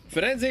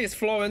 Firenze is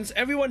Florence.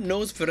 Everyone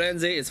knows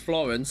Firenze is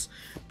Florence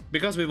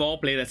because we've all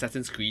played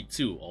Assassin's Creed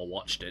 2 or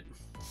watched it.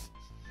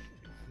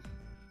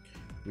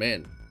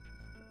 Man,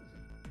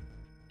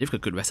 they've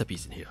got good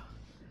recipes in here.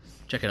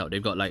 Check it out.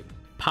 They've got like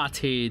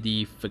pate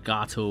di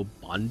fegato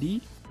bondi.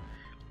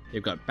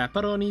 They've got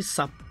pepperoni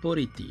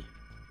saporiti.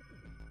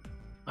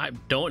 I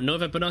don't know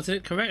if I'm pronouncing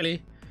it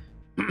correctly.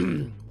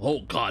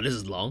 Oh god, this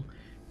is long.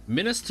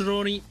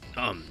 Minestrone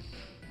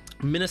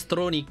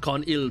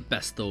con il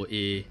pesto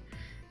e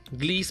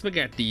gli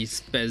spaghetti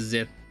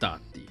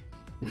spezzettati.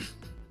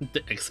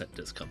 The accent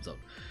just comes out.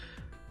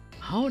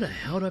 How the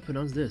hell do I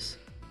pronounce this?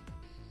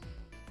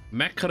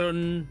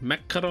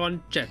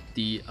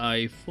 Macaronchetti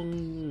ai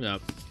fung.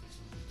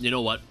 You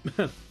know what?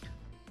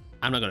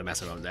 I'm not gonna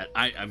mess around with that.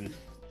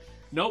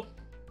 Nope.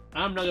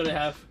 I'm not gonna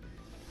have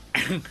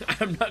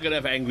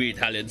angry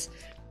Italians.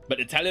 But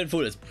Italian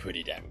food is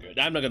pretty damn good.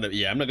 I'm not gonna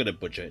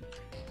butcher it.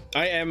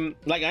 I'm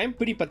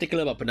pretty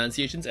particular about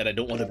pronunciations and I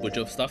don't want to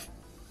butcher stuff.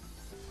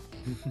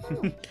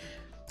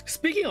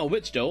 Speaking of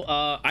which though,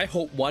 I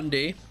hope one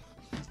day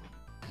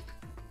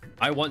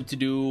I want to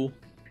do,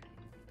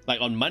 like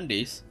on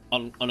Mondays,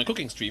 on a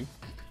cooking stream,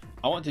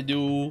 I want to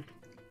do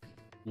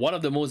one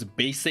of the most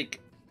basic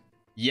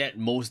yet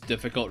most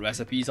difficult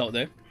recipes out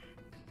there.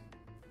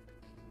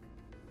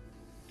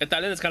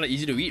 Italian is kind of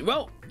easy to eat.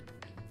 Well,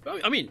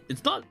 I mean,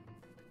 it's not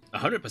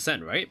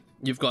 100%, right?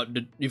 You've got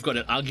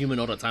an argument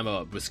all the time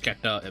about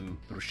bruschetta and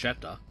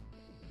bruschetta.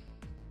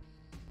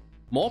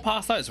 More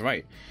pasta is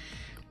right.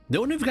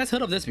 Don't know if you guys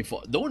heard of this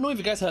before.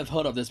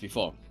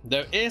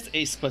 There is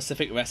a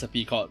specific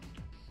recipe called,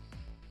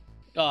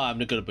 I'm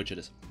not gonna butcher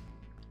this,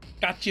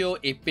 cacio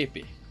e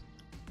pepe.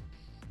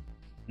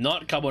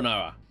 Not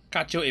carbonara.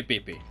 Cacio e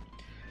pepe.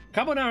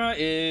 Carbonara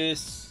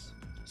is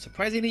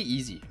surprisingly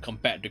easy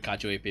compared to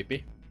cacio e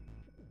pepe.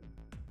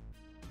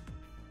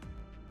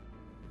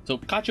 So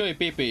cacio e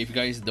pepe, if you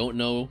guys don't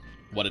know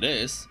what it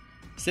is,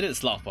 Sid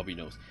Sloth probably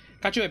knows.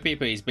 Cacio e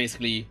pepe is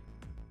basically,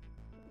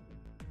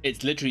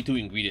 it's literally two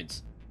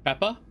ingredients: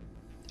 pepper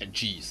and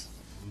cheese.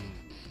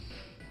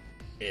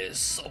 It is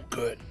so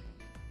good.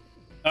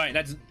 All right,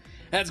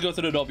 let's go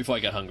through the door before I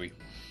get hungry.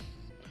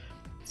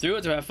 Through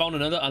it to have found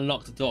another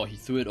unlocked door, he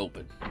threw it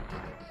open.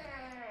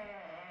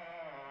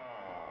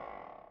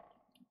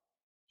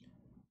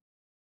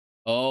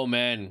 Oh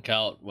man,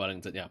 Cal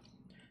Wellington, yeah.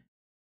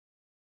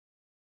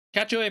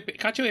 Cacio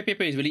e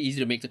pepe is really easy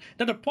to make.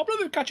 Now the problem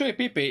with cacio e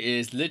pepe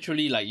is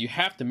literally like you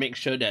have to make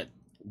sure that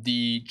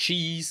the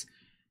cheese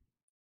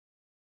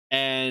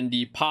and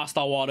the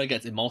pasta water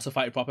gets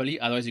emulsified properly.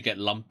 Otherwise, you get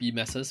lumpy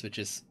messes, which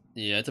is,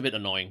 yeah, it's a bit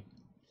annoying.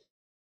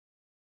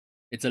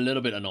 It's a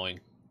little bit annoying.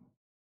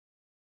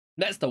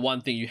 That's the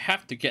one thing. You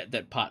have to get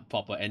that part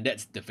proper, and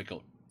that's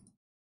difficult.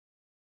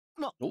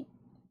 No. Oh,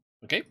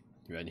 okay.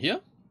 You're in here.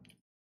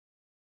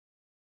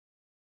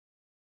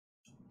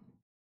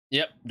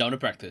 Yep, down to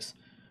practice.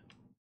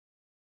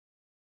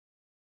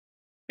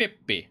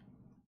 Pepe.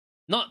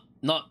 Not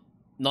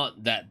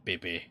that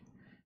Pepe.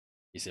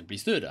 He simply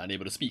stood,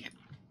 unable to speak.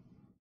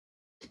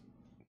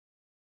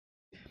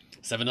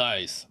 Seven's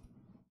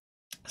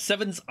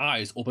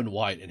eyes opened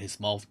wide and his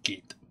mouth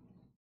gaped.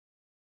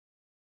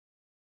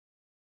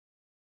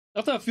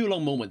 After a few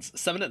long moments,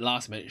 Seven at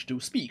last managed to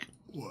speak.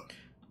 What?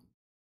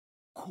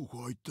 こ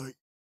こは一体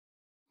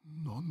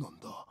何なん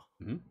だ?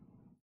 Hmm?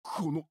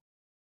 この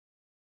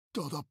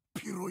だだっ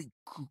広い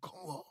空間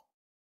は.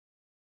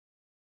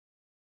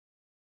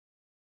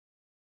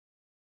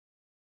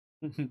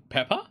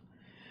 Pepper?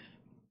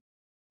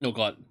 Oh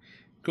god.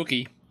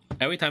 Cookie.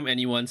 Every time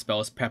anyone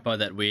spells Pepper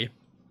that way,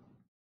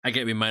 I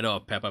get reminded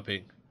of Peppa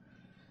Pig.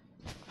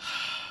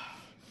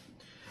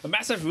 A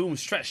massive room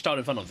stretched out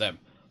in front of them.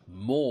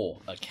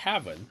 More a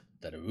cavern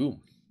than a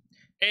room.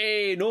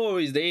 Hey, no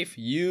worries, Dave.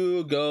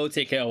 You go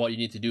take care of what you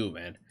need to do,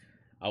 man.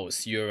 I will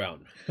see you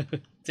around.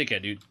 Take care,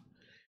 dude.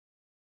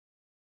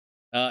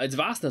 Its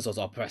vastness was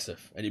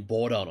oppressive, and it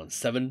bore down on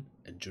Seven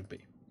and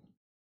Junpei.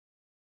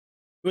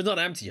 It was not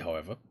empty,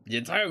 however. The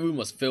entire room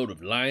was filled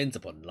with lines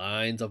upon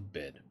lines of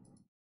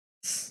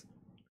beds.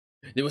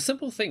 They were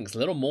simple things,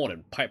 little more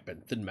than pipe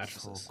and thin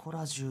mattresses. そこ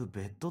ら中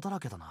ベッドだら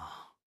けだ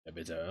な。 A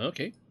bit,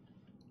 okay.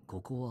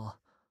 ここは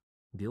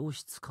病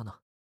室かな。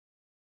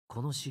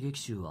この刺激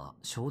臭は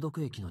消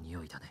毒液の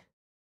匂いだね。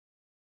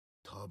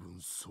多分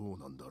そう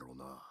なんだろう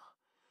な。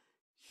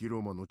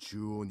広間の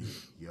中央に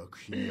薬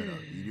品やら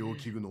医療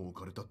器具の置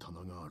かれた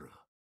棚がある。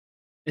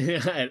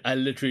I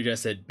literally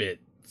just said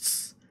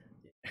bits.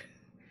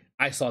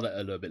 I saw that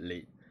a little bit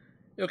late.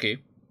 Okay.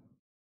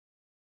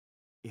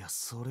 いや、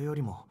それよ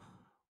りも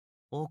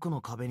奥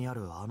の壁にあ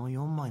るあの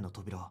4枚の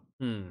扉。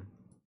Hmm.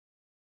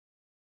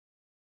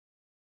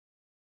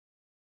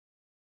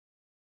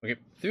 Okay.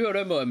 3 of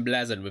them were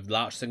emblazoned with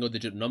large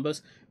single-digit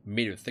numbers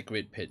made with thick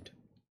red paint.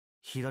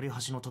 左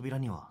端の扉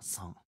には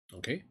3。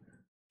Okay.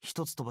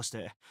 一つ飛ばし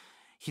て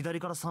左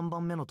から3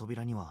番目の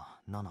扉に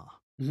は7。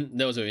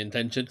That was your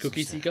intention,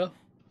 Cookie Seeker.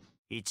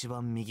 一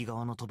番右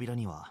側の扉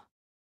には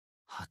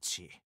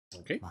8。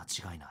Okay.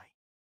 間違いない。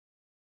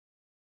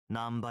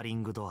ナンバリ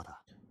ングドア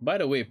だ。By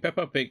the way,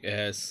 Peppa Pig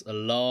has a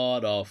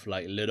lot of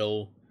like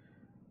little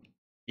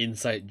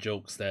inside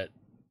jokes that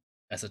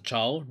as a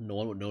child no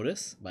one would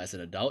notice, but as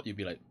an adult you'd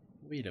be like,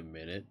 wait a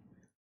minute.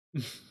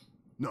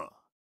 なあ、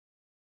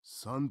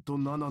3と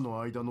7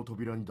の間の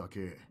扉にだ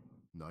け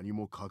何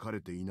も書かれ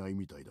ていない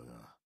みたいだ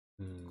が、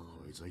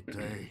こいつは一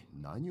体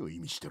何を意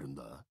味してるん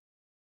だ?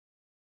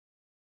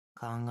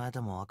 考えて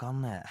もわか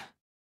んね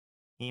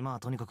え。今は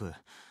とにかく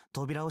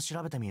扉を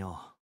調べてみ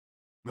よ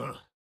う。あ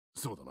あ、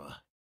そうだ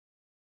な。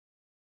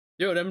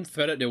Few of them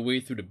threaded their way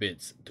through the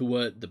bits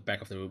toward the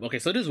back of the room. Okay,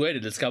 so this is where they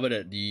discovered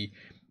that the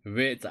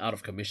raids are out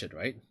of commission,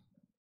 right?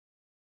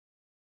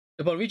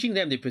 Upon reaching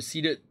them, they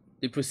proceed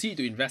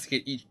to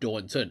investigate each door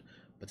in turn,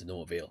 but to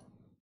no avail.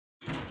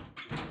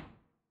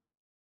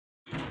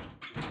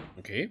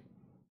 Okay.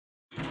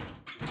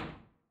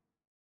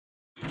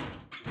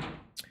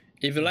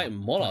 If you like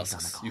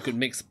mollusks, you could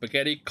make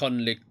spaghetti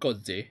con le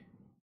cozze.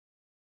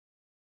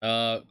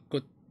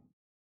 Good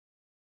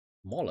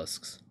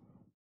mollusks.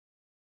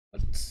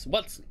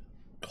 What's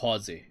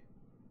cozze?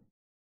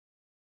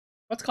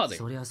 What's cozze?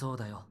 そりゃそう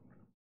だよ。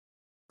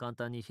簡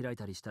単に開い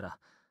たりしたら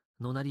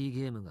ノナリー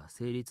ゲームが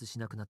成立し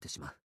なくなってし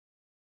まう。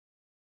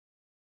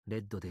レ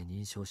ッドで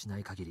認証しな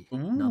い限り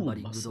ナンバ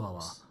リングドア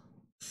は。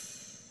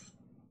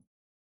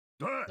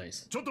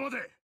Nice. ちょっと待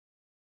て。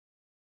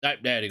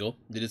 Right, there you go.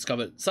 They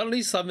discovered.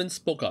 Suddenly, someone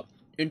spoke up,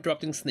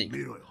 interrupting Snake.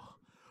 見ろよ。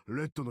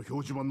レッドの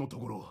表示板のと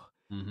ころ、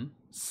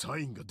サ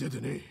インが出て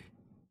ねえ。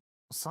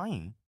サイ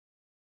ン？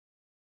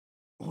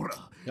ほら、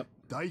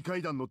大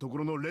階段のとこ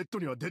ろのレッド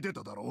には出て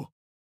ただろ。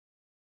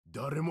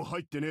誰も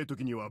入ってねえ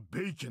時には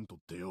ベイケントっ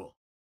てよ。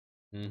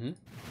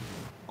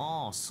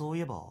ああ、そう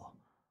いえば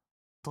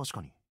確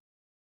かに。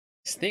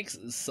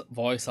Snake's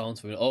voice sounds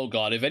familiar. Oh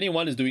god, if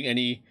anyone is doing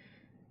any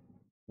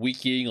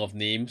wikiing of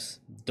names,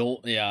 don't.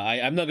 Yeah,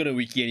 I'm not gonna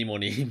wiki any more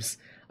names.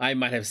 I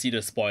might have seen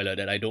a spoiler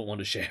that I don't want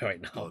to share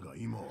right now. だが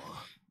今は。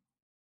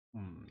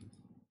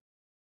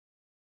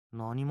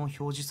何も表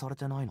示され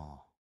てないな。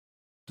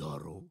だ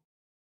ろ？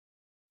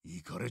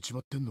行かれち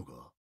まってんの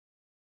か?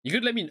 You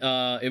could let me,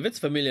 if it's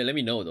familiar, let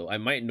me know though. I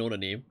might know the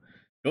name.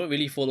 Don't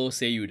really follow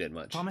Seiyu that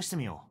much. 試して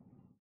みよ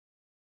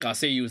う。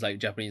Seiyu is like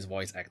Japanese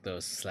voice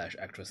actors /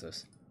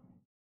 actresses.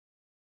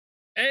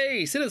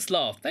 Hey,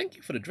 Sinislav, thank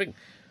you for the drink.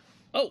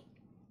 Oh,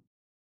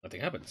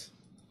 nothing happens.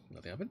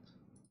 Nothing happens.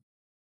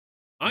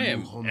 I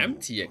am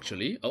empty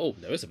actually. Oh,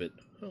 there is a bit.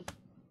 Oh.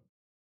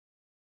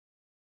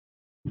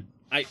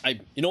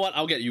 You know what?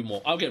 I'll get you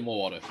more. I'll get more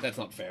water. That's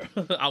not fair.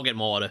 I'll get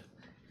more water.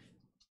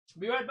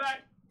 Be right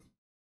back.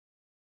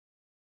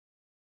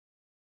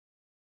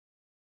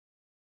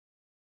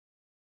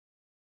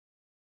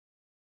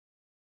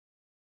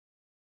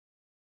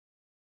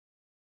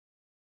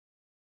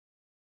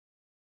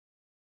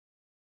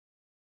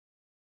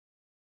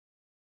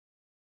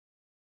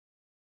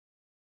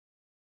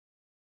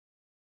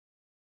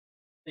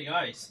 Hey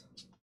guys.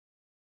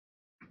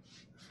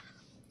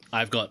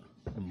 I've got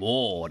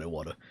more than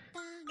water.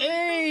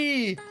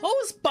 Hey!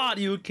 How's Bart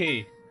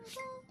UK?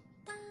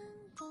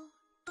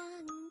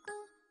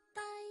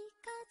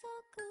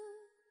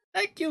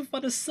 Thank you for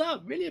the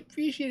sub. Really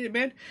appreciate it,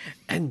 man.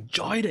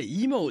 Enjoy the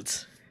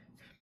emotes.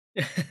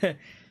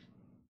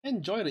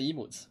 Enjoy the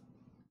emotes.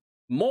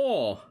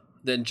 More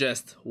than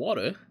just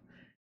water.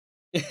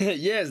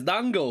 Yes,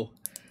 dango.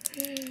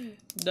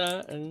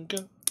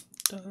 Dango.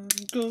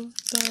 Dango.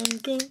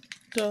 Dango.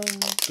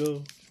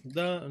 Dango.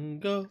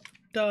 Dango.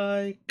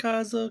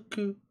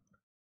 Daikazoku.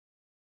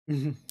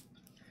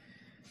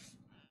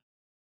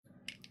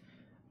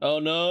 Oh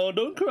no,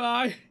 don't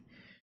cry.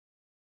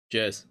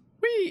 Cheers.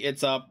 Whee!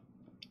 It's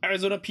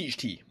Arizona peach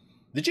tea.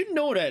 Did you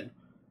know that?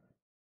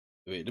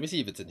 Wait, let me see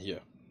if it's in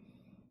here.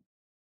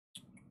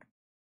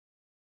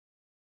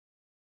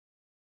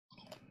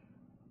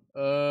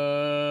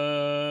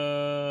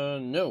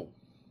 No.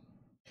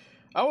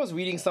 I was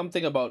reading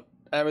something about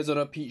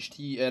Arizona peach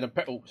tea and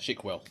oh,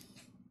 shake well.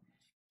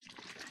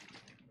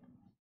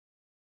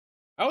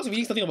 I was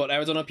reading something about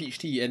Arizona peach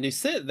tea and they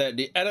said that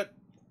they added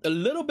a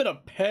little bit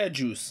of pear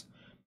juice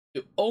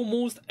to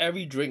almost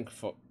every drink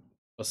for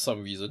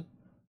some reason.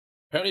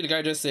 Apparently the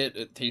guy just said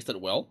it tasted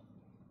well.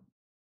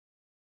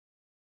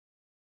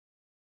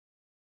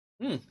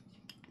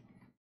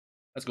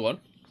 Let's go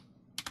on.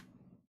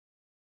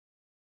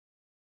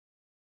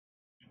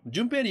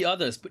 Junpei and the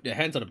others put their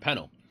hands on the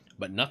panel,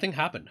 but nothing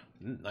happened.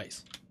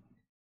 Nice.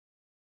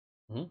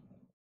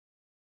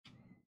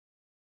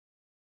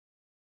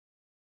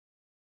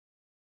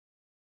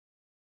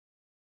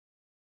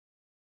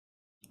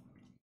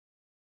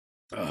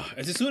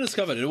 As he soon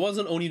discovered, it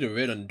wasn't only the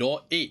red on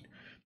door 8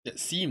 that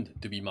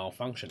seemed to be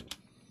malfunctioning.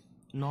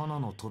 7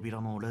の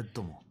扉のレッ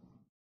ドも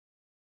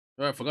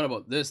Oh, I forgot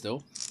about this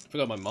though.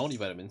 Forgot my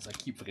multivitamins. I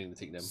keep forgetting to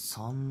take them.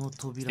 3の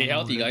扉 Stay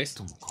の healthy, レ guys. ッ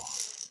ドもか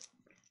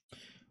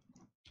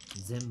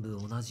全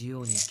部同じ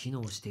ように機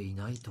能してい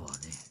ないとは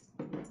ね。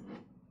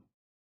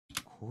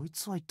こい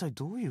つは一体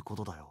どういうこ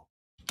とだよ。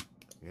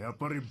やっ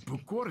ぱりぶっ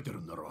壊れて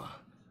るんだろう。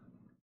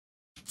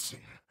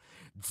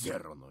ゼ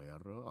ロの野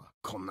郎、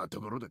こんなと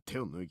ころで手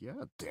を抜きや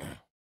がって。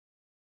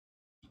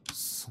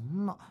そ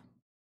んな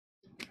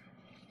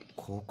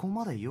ここ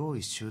まで用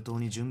意周到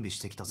に準備し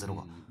てきたゼロ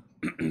が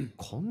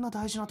こんな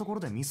大事なとこ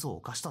ろでミスを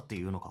犯したって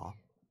いうのか。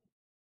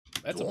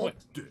だって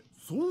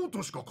そう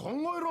としか考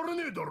えられ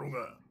ねえだろう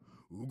が。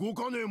動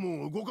かねえ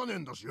もん動かねえ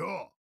んだし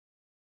よ。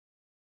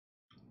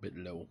Bit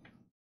low.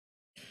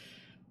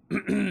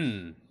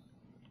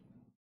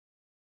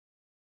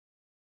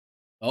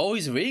 Oh,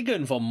 he's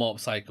Reagan from Mob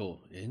Psycho.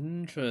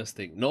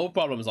 Interesting. No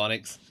problems,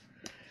 Onyx.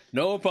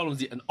 No problems,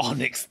 the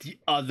Onyx, the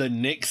other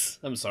Nyx.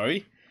 I'm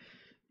sorry.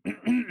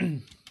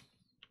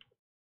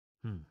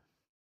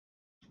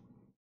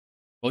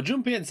 While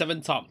Junpei and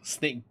Seven talked,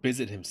 Snake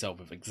busied himself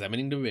with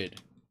examining the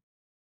red.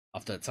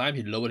 After a time,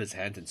 he lowered his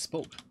hand and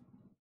spoke.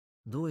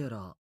 どうや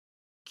ら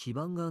基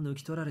板が抜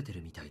き取られて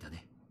るみたいだ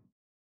ね。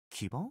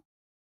基板？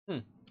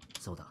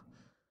そうだ。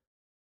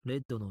レ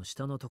ッドの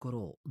下のところ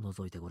を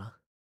覗いてごらん。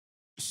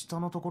下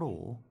のところ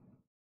を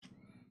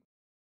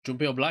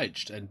Junpei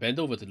obliged and bent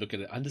over to look at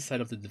the underside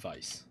of the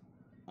device.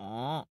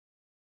 あ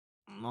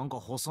あ、なん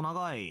か細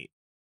長い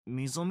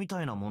溝み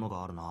たいなもの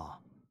があるな。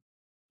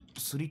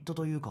スリット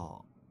という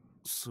か、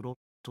スロッ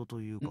ト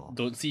というか。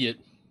Don't see it.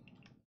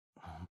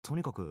 と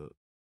にかく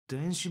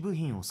電子部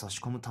品を差し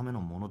込むための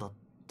ものだっ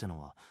て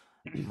のは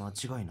間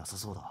違いなさ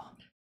そうだ。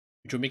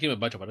You're making a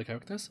bunch of other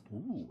characters?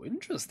 Ooh,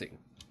 interesting.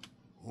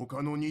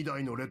 他の2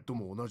台のレッド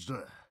も同じ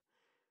だ。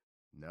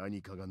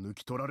何かが抜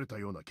き取られた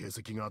ような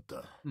形跡があっ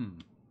た。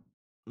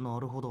な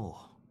るほど。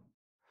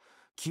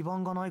基板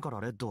がないか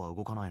らレッドは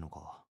動かないの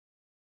か。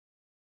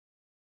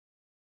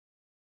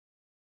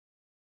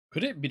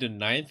Could it be the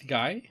 9th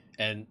guy?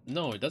 And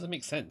no, it doesn't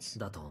make sense.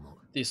 だと思う。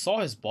They saw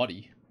his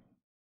body.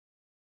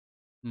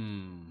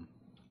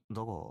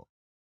 だが、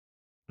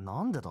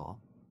なんでだ？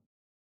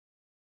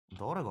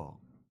誰が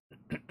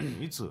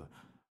いつ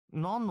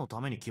何のた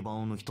めに基板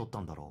を抜き取った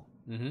んだろ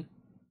う。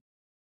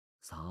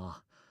さ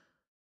あ、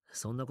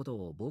そんなこと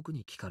を僕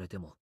に聞かれて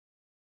も。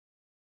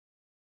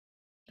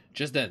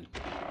Just then.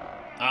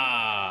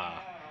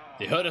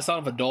 They heard the sound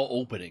of a door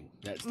opening.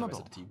 That's the rest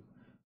of the team.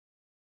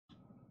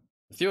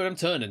 The three of them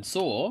turned and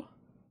saw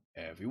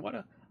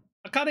everyone.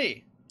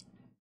 Akane!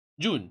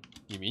 Jun,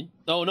 you mean?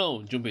 Oh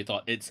no, Junpei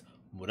thought it's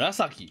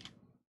Murasaki.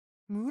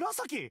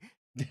 Murasaki!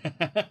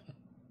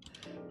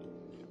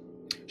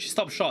 She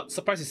stopped short,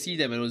 surprised to see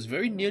them, and was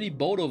very nearly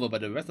bowled over by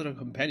the rest of her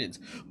companions,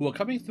 who were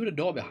coming through the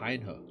door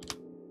behind her.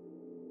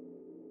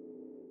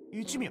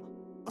 一宮、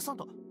サン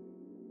タ、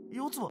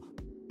四つ葉、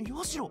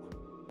ヤシロ。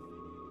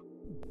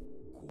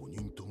5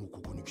人とも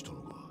ここに来た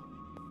のか。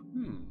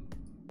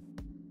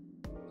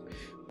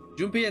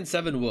Junpei and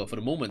Seven were, for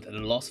the moment, at a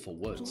loss for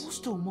どう words. し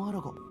てお前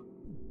らが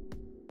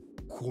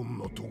こん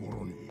なとこ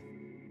ろに。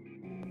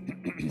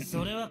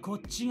それはこ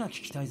っちが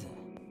聞きたいぜ。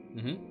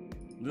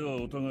では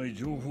お互い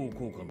情報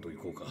交換とい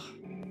こうか。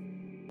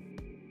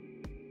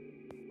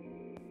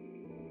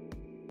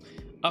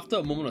After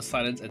a moment of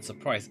silence and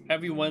surprise,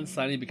 everyone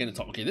suddenly began to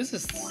talk. Okay, this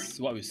is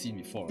what we've seen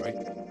before, right?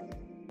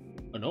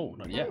 Oh no,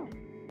 not yet.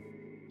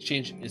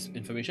 Exchange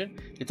information.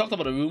 They talked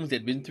about the rooms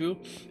they'd been through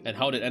and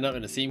how they'd end up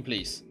in the same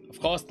place.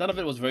 Of course, none of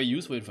it was very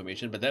useful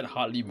information, but that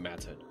hardly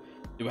mattered.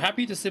 They were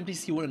happy to simply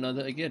see one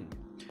another again.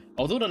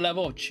 Although the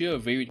level of cheer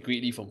varied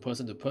greatly from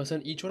person to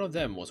person, each one of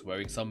them was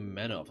wearing some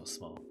manner of a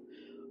smile.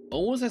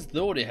 Almost as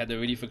though they had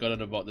already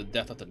forgotten about the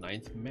death of the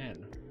 9th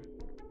man.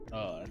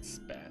 Oh, that's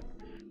bad.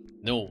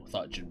 No,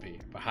 thought Junpei.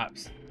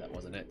 Perhaps that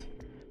wasn't it.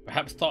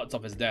 Perhaps thoughts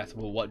of his death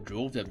were what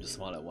drove them to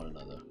smile at one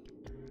another.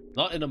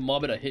 Not in a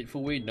morbid or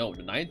hateful way, no,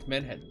 the 9th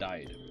man had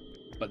died.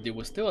 But they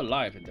were still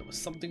alive and there was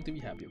something to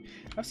be happy with.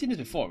 I've seen this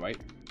before, right?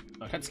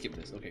 I can't skip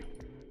this, okay.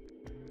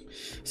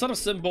 Sort of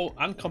simple,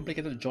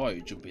 uncomplicated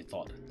joy, Junpei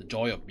thought. The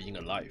joy of being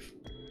alive.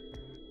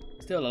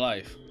 Still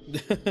alive.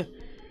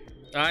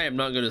 I am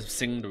not going to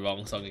sing the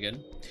wrong song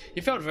again.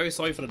 He felt very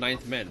sorry for the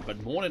 9th man,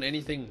 but more than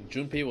anything,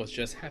 Junpei was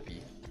just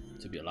happy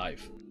to be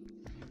alive.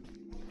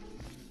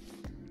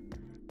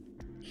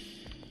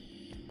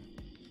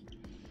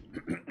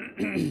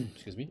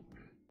 Excuse me.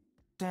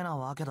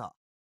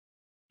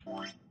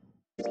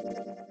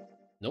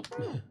 Nope.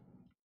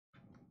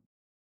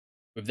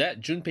 With that,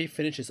 Junpei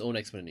finished his own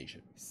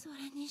explanation.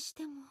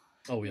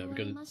 Oh yeah, we're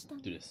gonna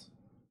do this.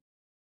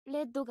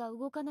 レッドが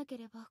動かなけ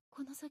れば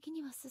この先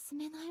には進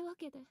めないわ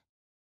けで。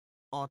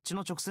あっち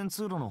の直線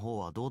通路の方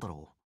はどうだ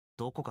ろう。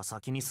どこか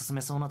先に進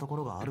めそうなとこ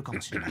ろがあるか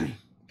もしれない。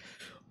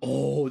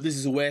Oh, this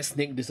is where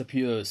Snake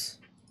disappears.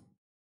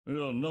 い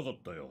や、なかっ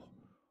たよ。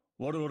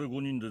我々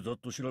5人でざっ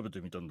と調べ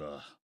てみたんだ。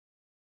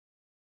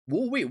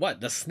Whoa, wait, what?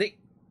 Does Snake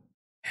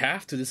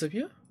have to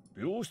disappear?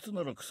 病室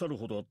なら腐る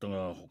ほどあった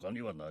が、他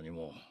には何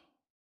も。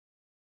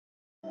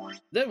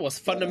That was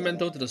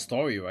fundamental to the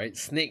story, right?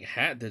 Snake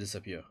had to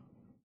disappear.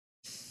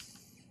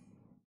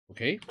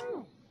 Okay.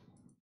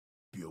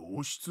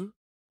 病室?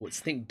 Would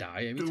Snake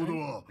die every ってこと time?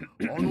 は、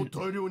あの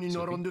大量に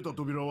並んでた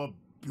扉は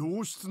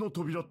病室の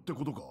扉って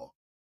ことか?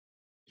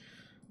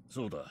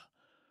 そうだ。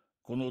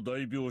この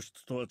大病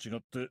室とは違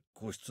って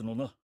個室の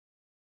な。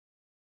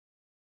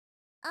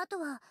あと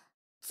は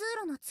通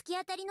路の突き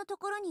当たりのと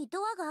ころにド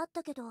アがあっ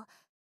たけど、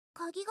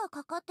鍵が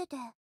かかってて。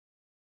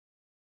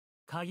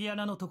鍵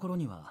穴のところ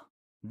には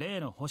例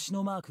の星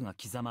のマークが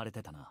刻まれ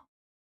てたな。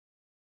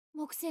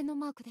木星の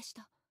マークでし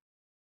た。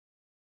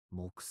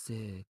木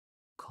星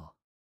か。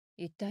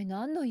一体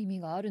何の意味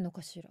があるの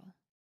かしら。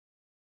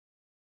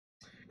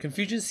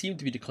Confusion seemed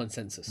to be the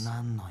consensus.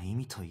 何の意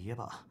味といえ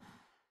ば、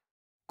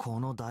こ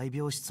の大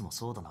病室も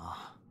そうだ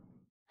な。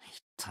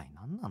一体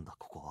何なんだ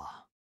ここ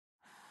は。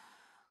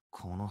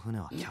この船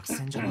は客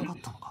船じゃなかっ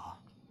たのか。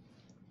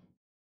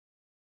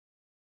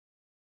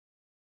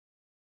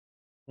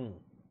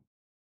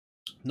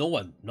No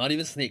one, not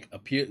even Snake,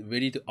 appeared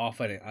ready to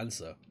offer an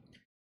answer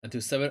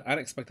until Seven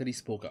unexpectedly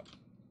spoke up.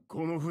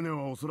 この船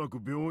はおそらく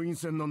病院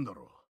船なんだ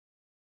ろう。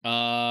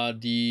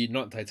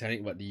Not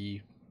Titanic, but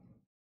the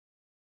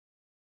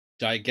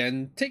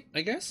Gigantic,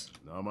 I guess?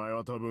 名前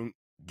は多分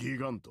ギ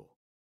ガント。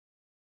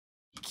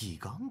ギ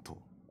ガン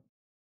ト?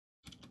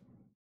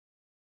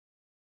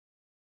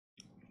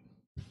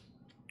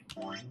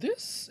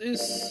 This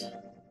is...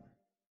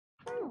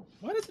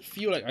 Why does it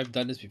feel like I've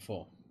done this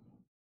before?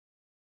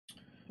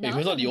 Wait,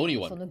 he's not the only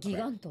one. そのギ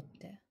ガントっ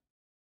て。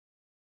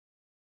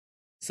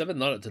Seven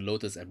nodded to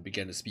Lotus and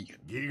began to speak.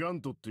 ギガ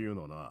ントっていう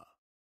のはな、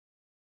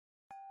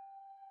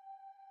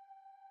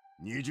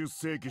20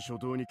世紀初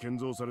頭に建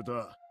造され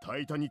たタ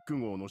イタニック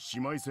号の姉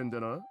妹船で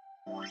な、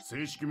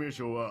正式名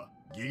称は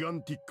ギガ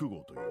ンティック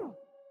号という。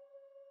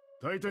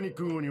タイタニッ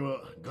ク号には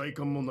外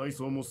観も内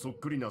装もそっ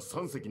くりな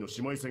3隻の姉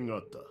妹船があ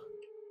った。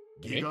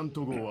ギガン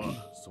ト号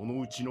はその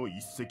うちの1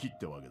隻っ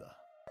てわけだ。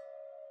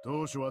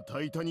当初は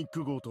タイタニッ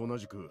ク号と同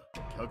じく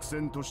客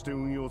船として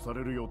運用さ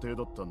れる予定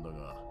だったんだ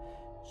が、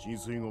浸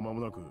水後間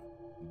もなく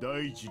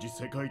第一次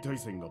世界大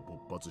戦が勃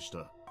発し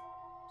た。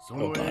そ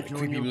の影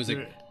響によっ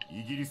て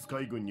イギリス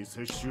海軍に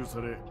接収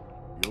され、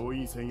病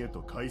院船へ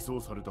と改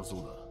装されたそう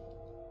だ。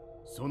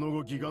その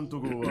後ギガント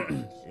号は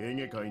エー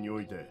ゲ海に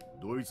おいて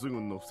ドイツ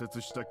軍の敷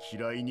設した機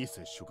雷に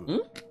接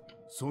触。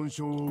損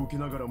傷を受け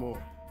ながらも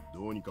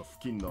どうにか付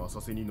近の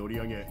浅瀬に乗り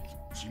上げ、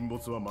沈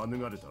没は免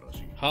れたらし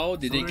い。How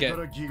did it それか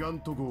らギガン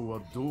ト号は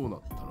どうな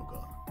ったの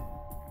か。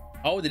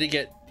How did it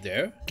get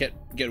there? Get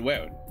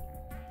where?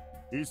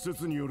 一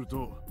説による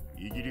と、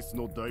イギリス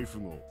の大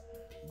富豪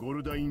ゴ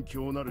ルダイン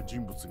卿なる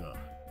人物が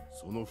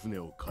その船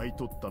を買い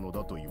取ったの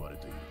だと言われ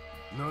ている。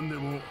何で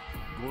も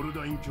ゴル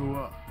ダイン卿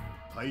は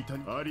タイタ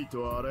ニあり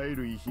とあらゆ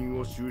る遺品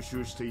を収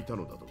集していた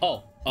のだと。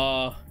Oh,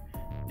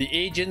 the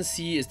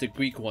agency is the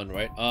Greek one,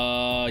 right?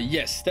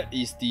 Yes, that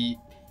is the...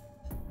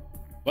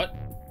 What?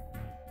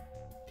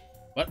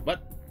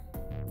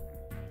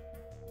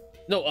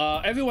 No,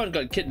 everyone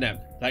got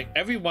kidnapped. Like,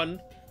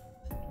 everyone...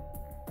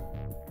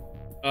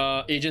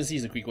 agency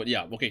is the Greek one.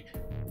 Yeah, okay.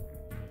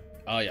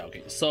 Yeah,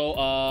 okay. So,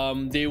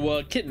 they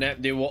were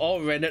kidnapped. They were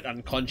all rendered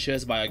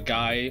unconscious by a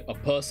guy, a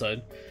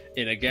person,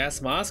 in a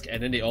gas mask,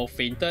 and then they all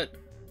fainted.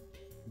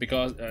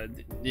 Because,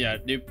 yeah,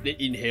 they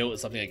inhaled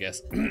something, I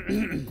guess.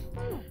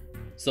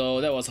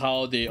 So that was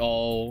how they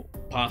all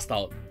passed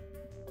out.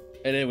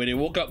 And then when they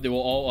woke up, they were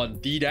all on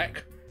D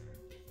deck.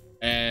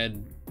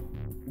 And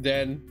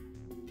then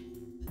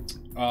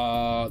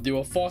they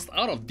were forced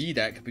out of D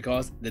deck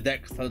because the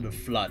deck started to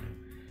flood.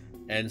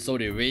 And so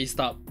they raised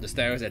up the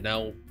stairs and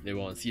now they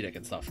were on C deck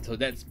and stuff. So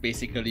that's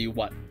basically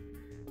what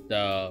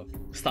the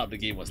start of the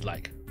game was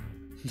like.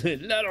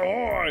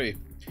 Leroy!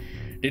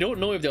 They don't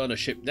know if they're on a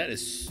ship. That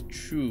is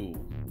true.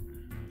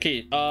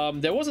 Okay,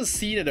 there was a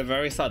scene at the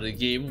very start of the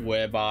game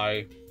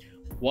whereby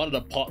one of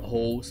the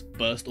potholes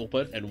burst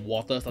open and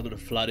water started to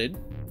flood in.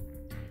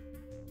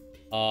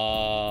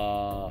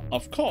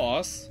 Of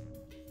course,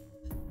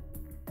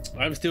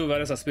 I'm still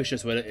very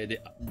suspicious whether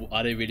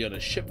are they really on a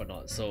ship or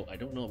not, so I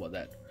don't know about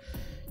that.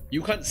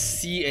 You can't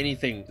see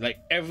anything. Like,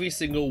 every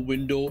single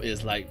window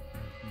is like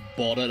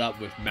boarded up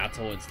with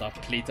metal and stuff,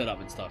 plated up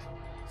and stuff.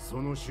 So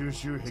I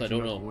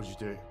don't know.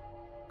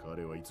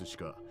 彼はいつし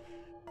か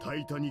タ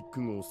イタニッ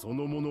ク号そ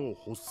のものを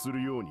欲す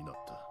るようになっ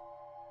た。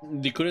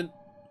They couldn't.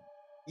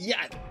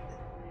 Yeah,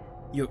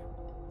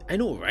 I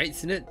know, right?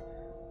 Isn't it?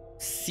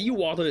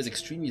 Seawater is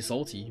extremely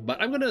salty, but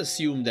I'm gonna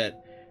assume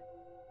that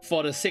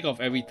for the sake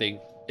of everything,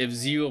 if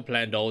Zero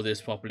planned all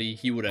this properly,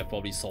 he would have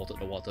probably salted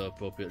the water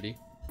appropriately.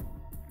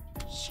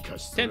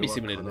 Can be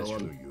simulated, that's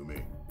true.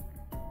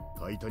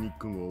 タイタニッ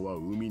ク号は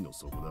海の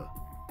底だ。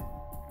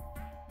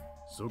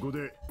そこ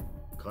で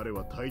彼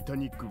はタイタ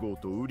ニック号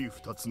とウリ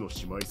二つの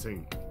姉妹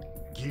船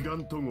ギガ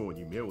ント号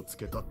に目をつ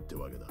けたって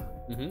わけだ。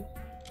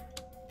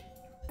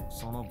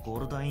そのボ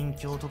ルダイン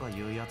卿とか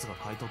いうやつが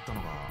買い取った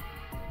のが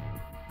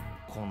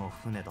この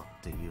船だっ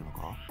ていうの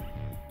か？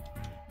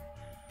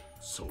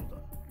そうだ。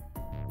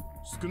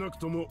少なく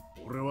とも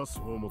俺は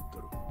そう思って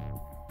る。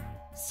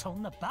そ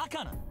んなバ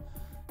カな。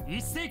1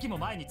世紀も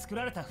前に作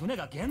られた船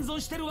が現存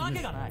してるわ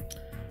けがない。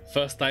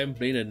First time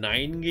playing the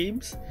 9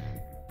 games?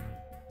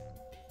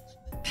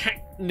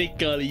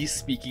 Technically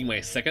speaking,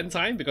 my second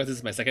time because this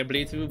is my second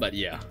playthrough, but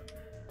yeah.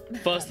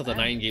 First of the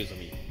 9 games for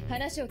me.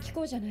 話を聞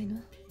こうじゃないの。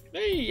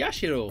Hey,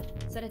 Yashiro!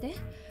 それで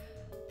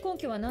根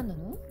拠は何な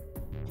の？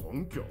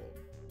根拠？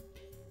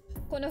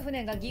この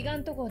船がギガ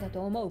ント号だ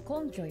と思う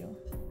根拠よ。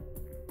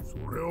そ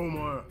れはお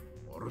前、あ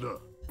れだ。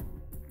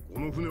こ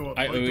の船は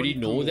I already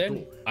know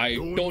then? I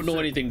don't know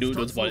anything, dude.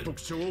 Don't spoil it.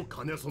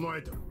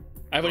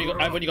 I've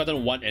only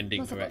gotten one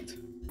ending, correct?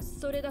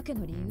 それだけ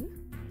の理由？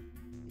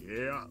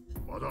いや、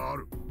まだあ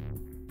る。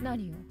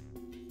何よ？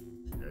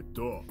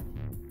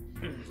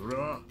それ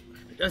は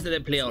Just let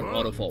it play on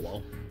auto for a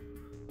while.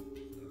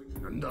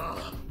 なん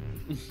だ。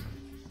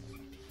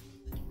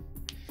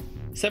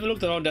Seven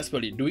looked around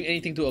desperately, doing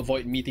anything to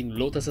avoid meeting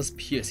Lotus's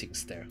piercing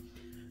stare.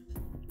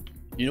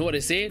 You know what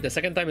they say? The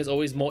second time is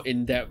always more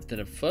in-depth than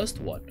the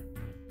first one.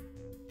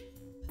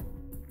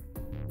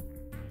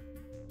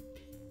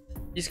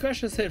 He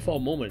scratched his head for a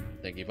moment,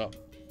 then gave up.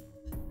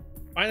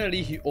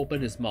 Finally, he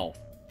opened his mouth.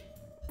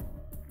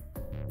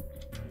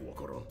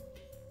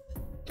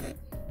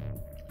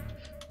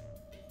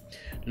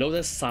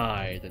 Lotus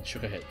sighed and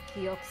shook her head.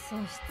 記憶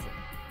喪失。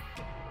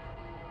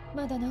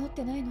まだ治っ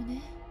てないの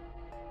ね。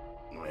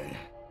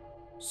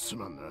す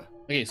まんな。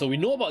 Okay, so we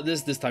know about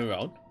this time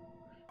around.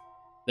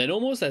 Then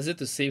almost as if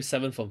to save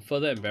Seven from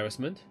further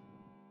embarrassment,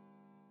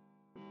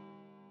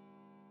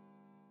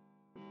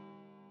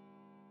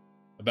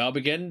 a bell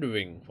began to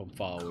ring from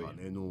far away.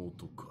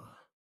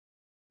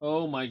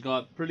 Oh my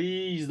god,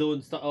 please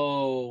don't stop.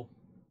 Oh.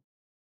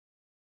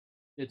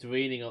 It's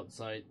raining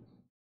outside.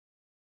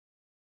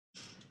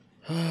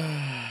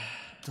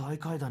 大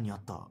階段にあ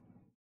った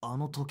あ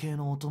の時計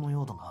の音の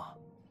ようだな。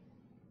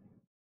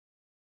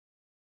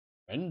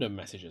Random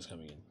messages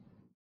coming in.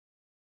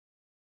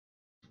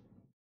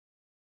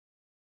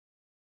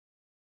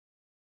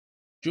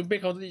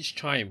 Junpei counted each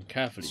chime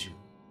carefully.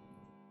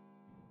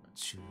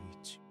 11、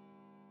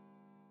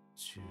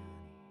12、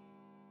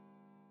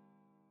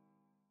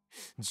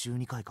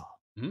12回か。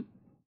Hmm?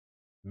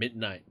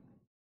 Midnight.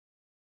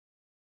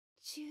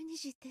 12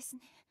時です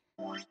ね。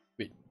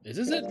 Wait, is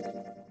this it?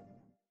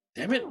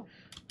 Damn it!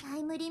 タ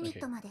イムリミッ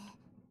トまで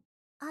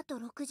あと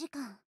6時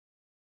間。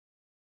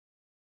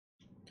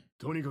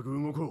とにかく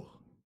動こ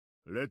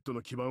う。レッド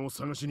の基盤を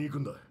探しに行く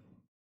んだ。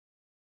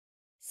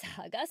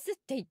探すっ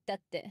て言った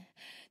って、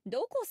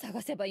どこを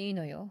探せばいい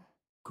のよ。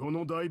こ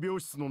の大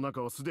病室の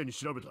中はすでに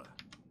調べた。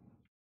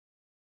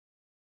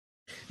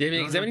They've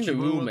been examining the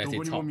room as they ど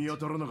こにも見 talked.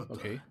 当たらなかった。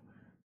Okay.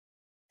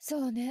 そ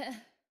う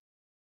ね。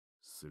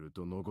する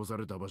と残さ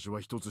れた場所は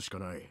一つしか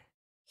ない。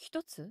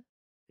一つ？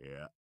い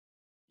や、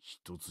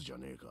一つじゃ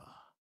ねえ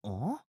か。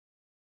あ？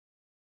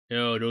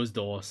 Yo, those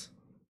doors.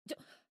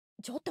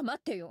 ちょっと待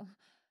ってよ。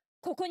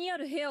ここにあ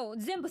る部屋を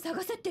全部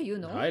探せって言う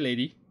の？ Hi,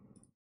 lady.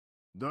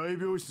 大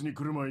病室に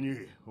来る前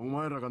にお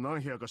前らが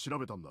何部屋か調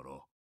べたんだ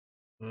ろ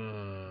う。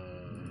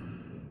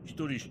一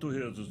人一部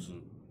屋ずつ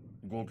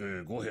合計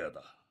5部屋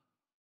だ。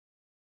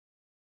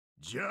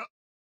じゃあ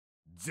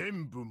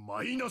全部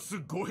マイナス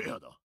5部屋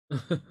だ。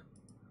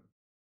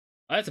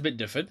That's a bit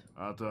different.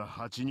 あと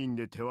8人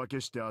で手分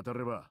けして当た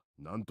れば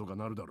なんとか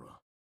なるだろう。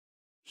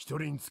1人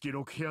につき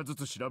6部屋ず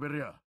つ調べ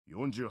りゃ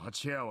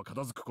48部屋は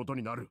片付くこと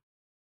になる。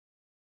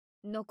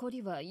残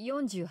りは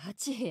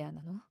48部屋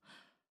なの？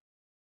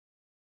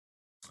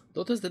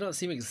 Daughters did not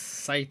seem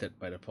excited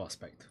by the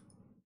prospect.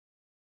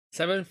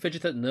 Seven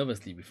fidgeted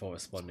nervously before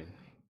responding.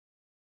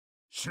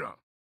 知らん。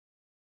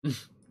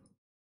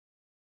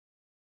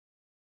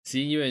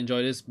 Seeing you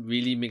enjoy this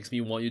really makes me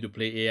want you to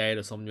play AI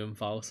the Somnium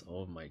Files.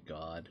 Oh my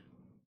god.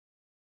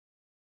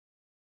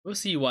 We'll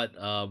see what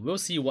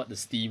the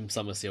Steam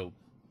summer sale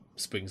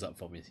springs up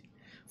for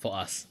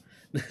us.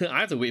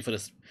 I have to wait for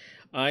this.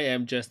 I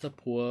am just a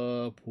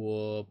poor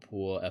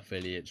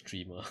affiliate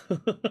streamer.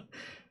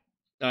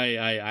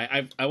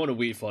 I want to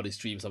wait for the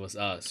Steam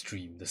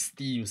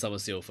summer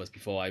sale first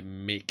before I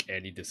make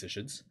any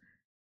decisions.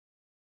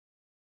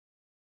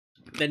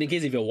 And in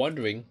case if you're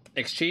wondering,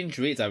 exchange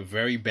rates are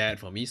very bad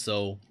for me,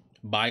 so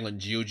buying on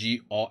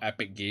GOG or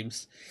Epic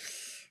Games,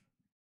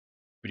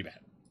 pretty bad.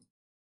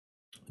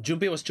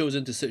 Junpei was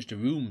chosen to search the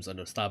rooms on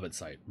the starboard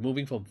side,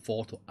 moving from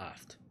fore to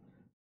aft.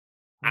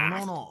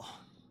 のの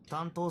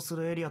担当す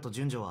るエリアと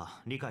順序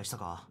は理解した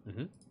か？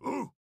 Mm-hmm.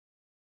 おう。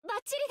バ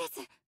ッチリで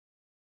す。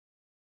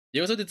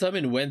 They also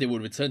determined when they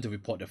would return to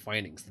report their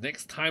findings, the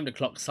next time the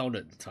clock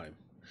sounded the time.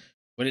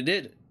 When it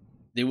did,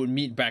 they would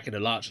meet back in a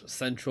large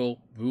central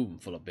room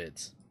full of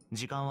beds.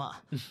 時間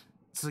は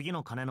次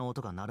の鐘の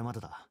音が鳴るまで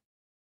だ。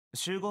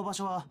集合場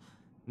所は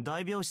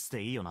大病室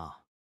でいいよな。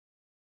あ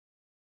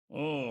あ、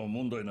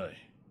問題な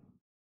い。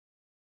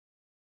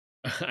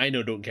I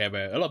know, don't care,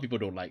 but a lot of people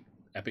don't like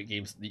Epic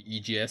Games, the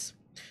EGS.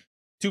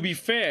 To be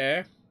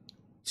fair,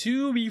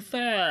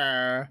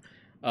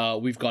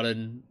 we've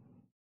gotten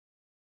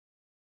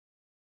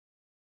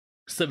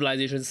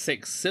Civilization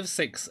 6, Civ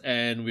 6,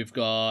 and we've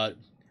got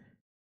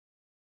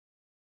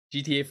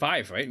GTA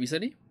 5, right,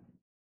 recently?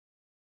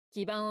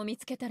 基盤を見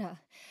つけた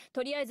ら、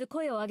とりあえず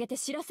声を上げて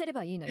知らせれ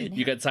ばいいのよ You ね。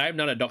 got time?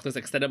 Now that doctors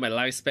extended my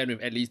lifespan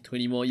with at least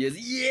 20 more years.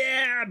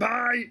 Yeah,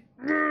 bye!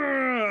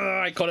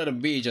 I call it a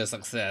major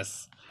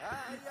success.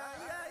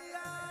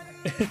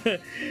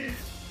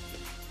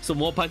 So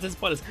more puns and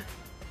spoilers.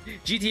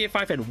 GTA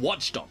 5 and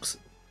Watch Dogs.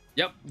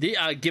 Yep, they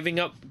are giving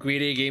up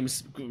grade A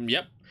games.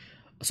 Yep.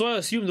 So I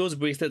assume those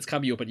bracelets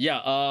can't be opened.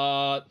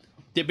 Yeah,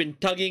 they've been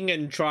tugging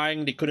and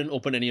trying. They couldn't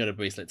open any of the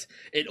bracelets.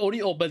 It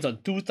only opens on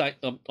two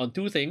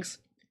things.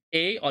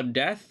 A, on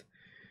death.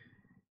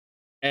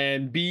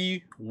 And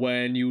B,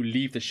 when you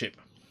leave the ship.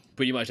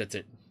 Pretty much that's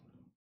it.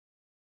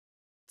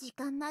 時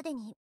間まで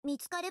に見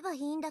つかればい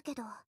いんだけ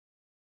ど。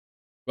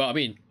 Well, I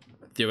mean,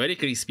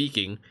 theoretically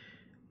speaking,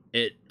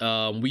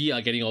 we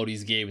are getting all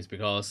these games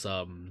because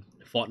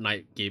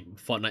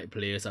Fortnite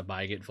players are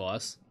buying it for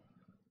us.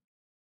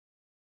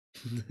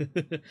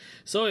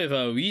 So if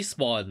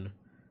Respawn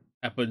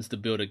happens to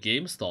build a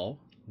game store,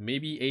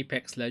 maybe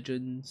Apex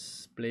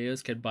Legends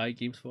players can buy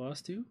games for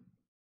us too?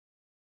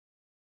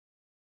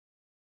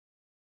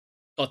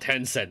 Or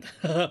Tencent.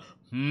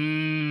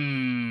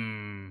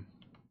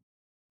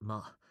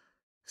 まあ、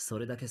そ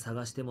れだけ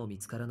探しても見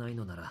つからない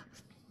のなら、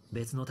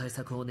別の対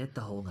策を練っ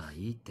た方が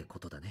いいってこ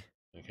とだね。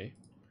Okay.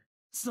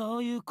 そ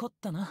ういうこっ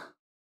たな。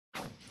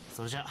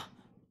それじゃ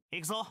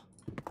行くぞ。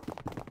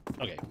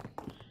 Okay.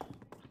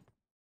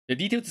 The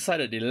details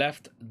decided they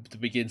left to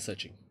begin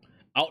searching.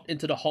 Out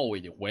into the hallway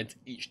they went,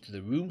 each to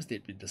the rooms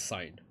they'd been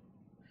assigned.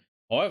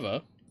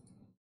 However...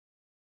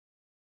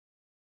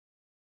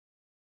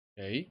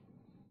 Okay.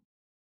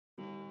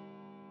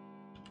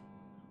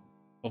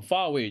 From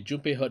far away,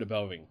 Junpei heard the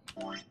bell ring.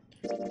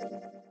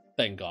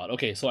 Thank God.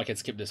 Okay, so I can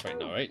skip this right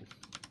now, right?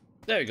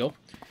 There we go.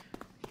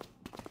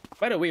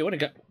 By the way, I want to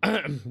get...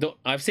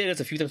 I've said this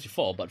a few times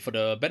before, but for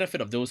the benefit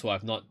of those who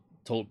have not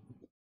told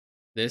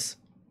this,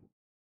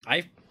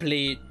 I've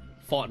played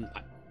Fortnite,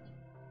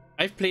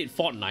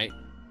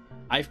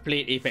 I've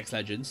played Apex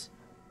Legends,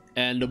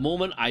 and the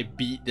moment I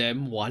beat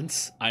them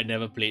once, I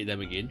never played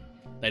them again.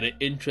 Like, the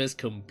interest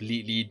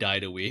completely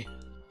died away.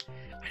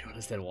 I don't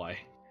understand why.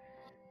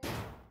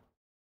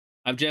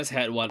 I've just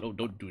had one. Oh,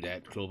 don't do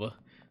that, Clover.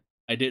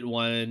 I did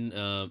one.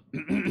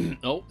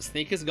 Oh,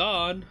 Snake is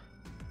gone.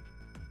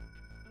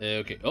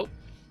 Okay. Oh.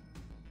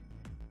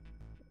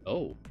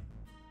 Oh.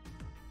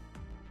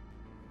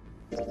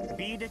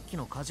 B デッキ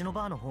のカジノ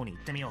バーの方に行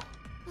ってみよ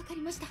う。わか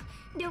りました。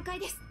了解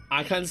です。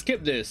 I can't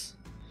skip this.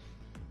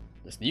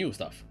 This new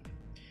stuff.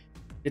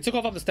 They took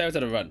off up the stairs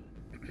at a run.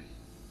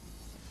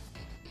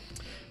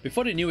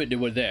 Before they knew it, they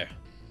were there.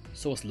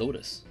 So was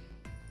Lotus.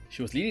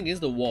 She was leaning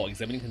against the wall,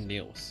 examining her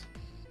nails.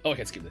 Oh, I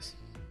can skip this.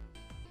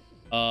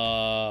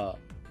 Oh.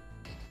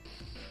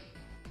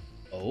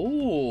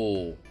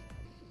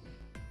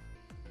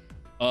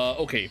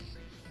 Okay.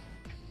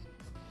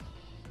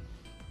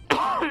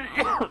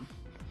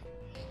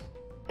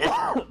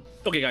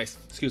 Okay, guys,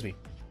 excuse me.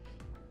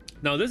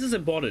 Now, this is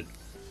important.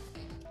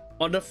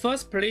 On the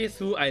first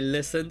playthrough, I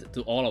listened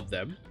to all of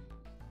them.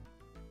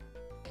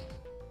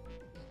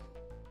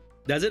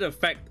 Does it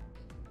affect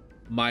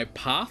my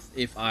path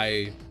if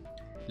I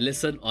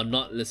listen or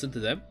not listen to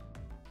them?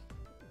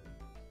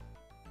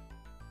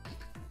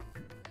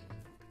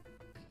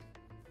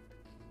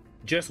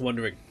 Just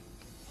wondering.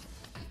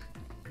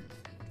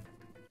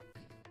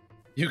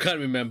 You can't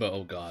remember,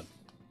 oh god.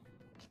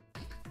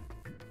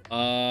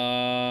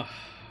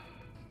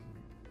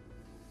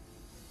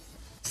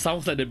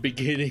 Sounds like the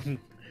beginning.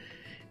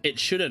 It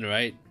shouldn't,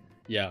 right?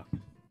 Yeah.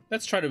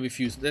 Let's try to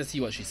refuse. Let's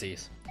see what she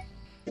says.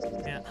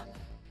 いや、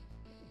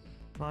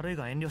悪い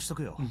が遠慮しと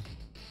くよ。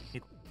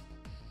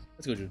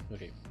Let's go, June.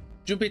 Okay.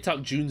 Junpei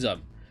tucked June's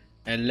arm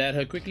and led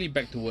her quickly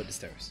back toward the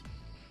stairs.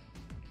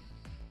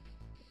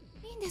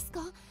 いいんです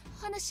か？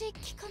話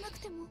聞かなく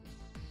ても。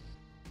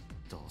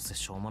どうせ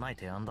しょうもない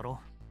提案だろ。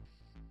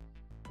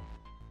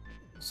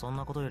そん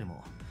なことより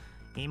も、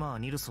今は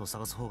ニルスを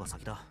探す方が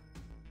先だ。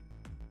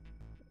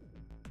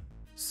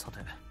さて、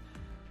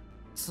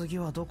次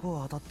はど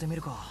こを当たってみ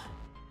るか。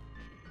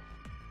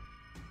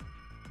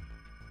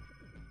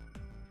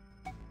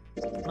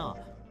なあ、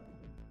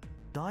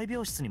大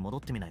病室に戻っ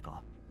てみない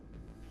か。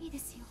いいで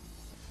すよ。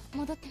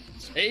戻ってみま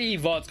しょう。 Hey,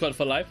 Vod Squad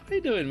for life. How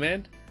you doing,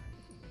 man?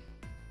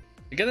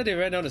 Together they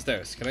ran down the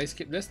stairs. Can I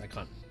skip this? I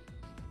can't.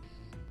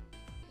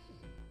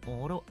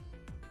 俺は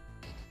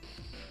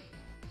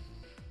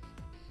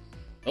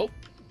Oh.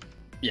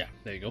 Yeah,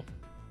 there you go.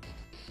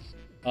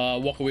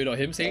 Walk away without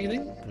him saying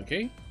anything?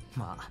 Okay.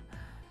 まあ、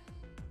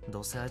ど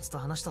うせあいつと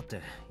話したっ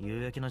て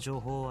有益な情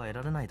報は得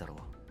られないだろう。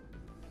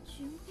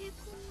純平君。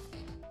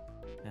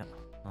いや、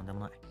なんでも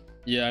ない。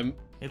Yeah,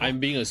 I'm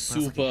being a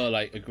super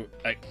like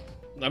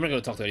I'm not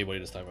gonna talk to anybody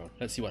this time around.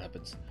 Let's see what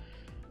happens.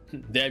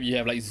 Damn, you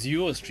have like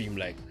 0 stream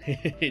lag.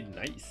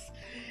 Nice.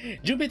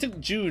 Junpei took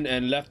June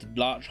and left the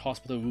large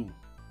hospital room.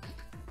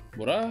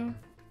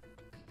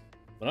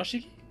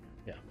 Murashiki?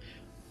 Yeah.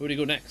 Where do you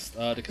go next?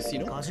 The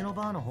casino? カジノ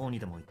バーの方に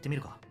でも行ってみ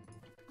るか。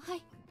は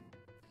い。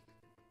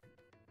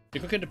 They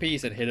quickened the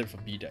pace and headed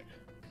for B deck.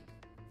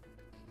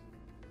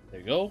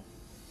 There you go.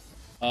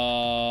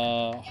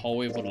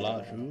 Hallway for the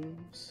large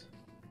rooms.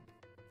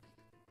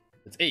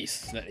 It's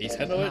Ace. Let Ace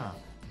handle it. なあ、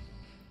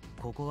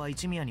ここは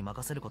一宮に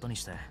任せることに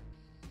して、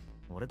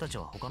俺たち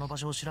は他の場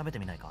所を調べて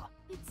みないか。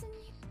別に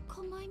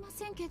構いま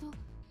せんけど、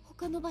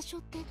他の場所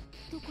って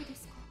どこで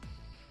すか？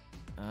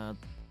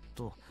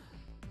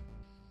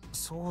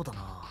そうだ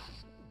な。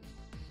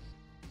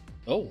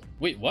Oh,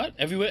 wait, what?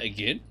 Everywhere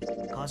again?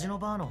 カジノ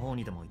バーの方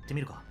にでも行ってみ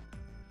るか。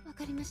わ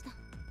かりました。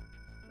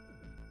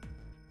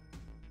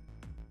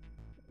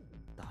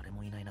誰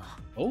もいないな。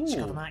Oh. 仕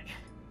方ない。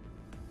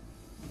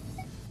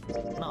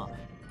なあ。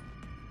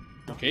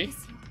Okay. で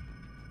すよ。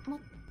も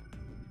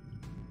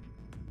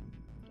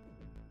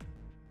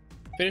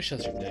Finish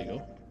that stream. There you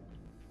go.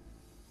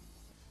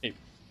 Hey.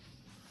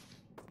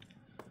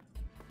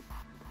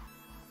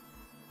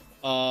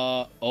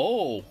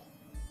 Oh.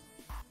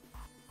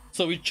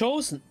 So we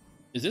chose.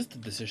 Is this the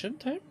decision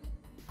time?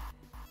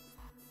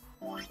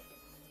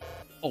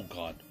 Oh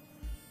god.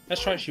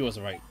 Let's try she was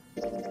right.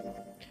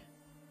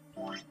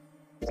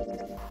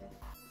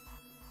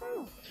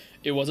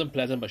 It wasn't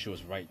pleasant, but she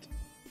was right.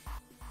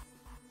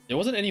 There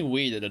wasn't any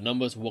way that the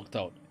numbers worked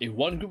out. If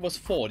one group was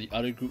 4, the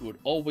other group would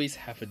always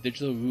have a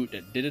digital route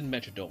that didn't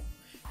match a door.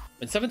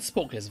 When Seven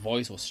spoke, his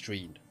voice was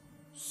strained.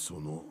 そ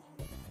の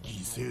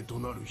犠牲と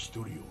なる一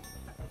人を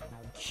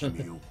決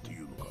めようって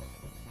いうのか。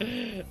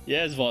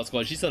Yes, Vault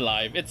Squad, she's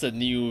alive. It's a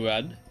new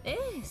run. え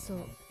え、そう。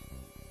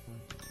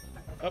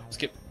 Oh,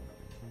 skip.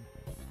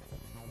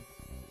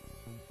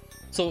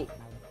 So,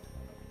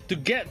 to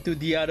get to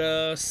the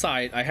other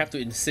side, I have to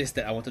insist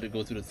that I wanted to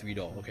go through the 3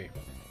 door. Okay.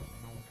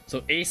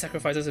 So A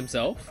sacrifices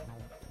himself.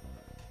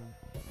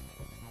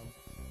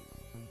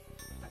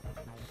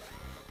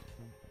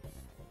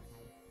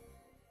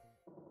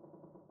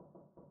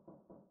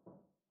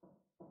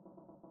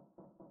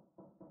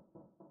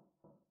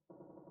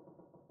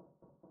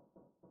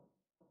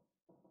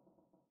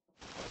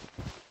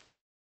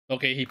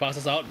 Okay, he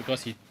passes out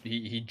because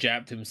he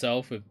jabbed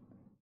himself with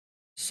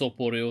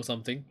Sopore or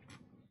something.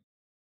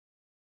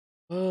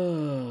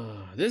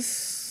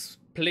 This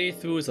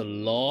playthrough is a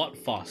lot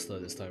faster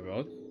this time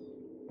around.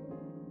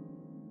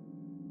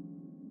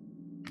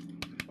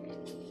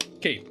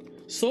 Okay,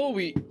 so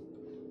we...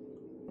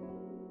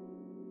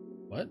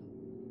 What?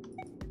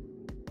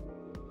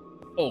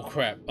 Oh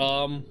crap,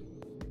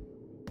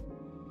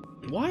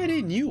 why are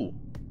they new?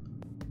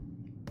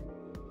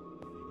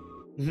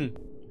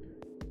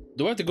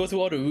 Do I have to go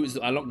through all the routes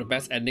to unlock the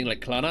best ending like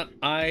Clanat?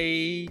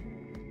 I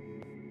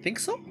think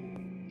so?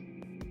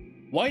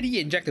 Why did he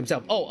inject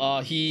himself?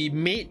 Oh, he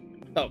made...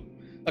 Oh,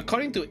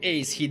 according to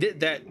Ace, he did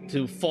that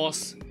to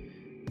force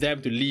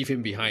them to leave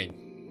him behind.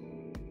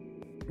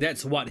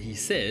 That's what he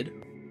said.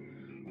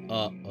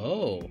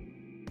 Oh.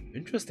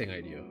 Interesting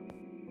idea.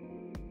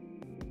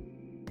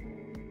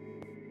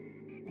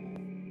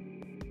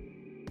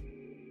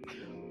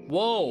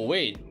 Whoa,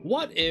 wait.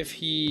 What if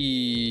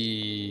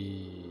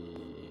he...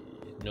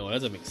 No, it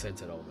doesn't make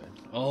sense at all, man.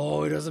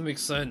 Oh, it doesn't make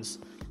sense.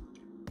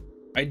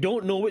 I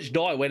don't know which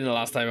door I went in the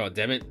last time out,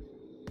 damn it.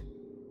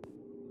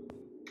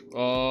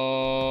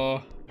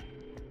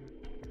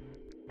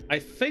 I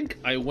think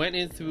I went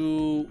in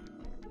through...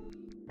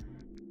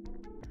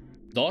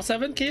 Door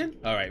 7, Kian?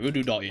 Alright, we'll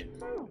do door 8.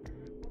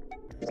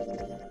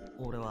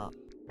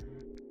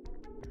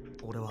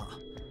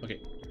 Okay.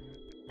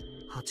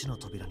 8の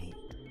扉に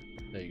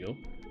There you go.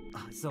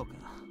 あ、そうか。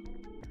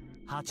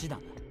8だ。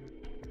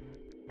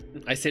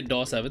I said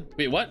door 7.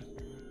 Wait, what?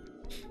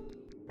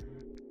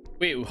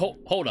 Wait,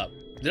 hold up.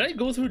 Did I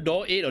go through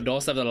door 8 or door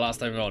 7 the last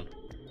time around?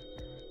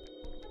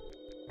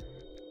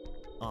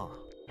 ああ、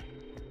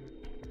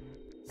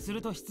す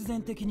ると必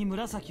然的に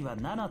紫は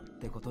7っ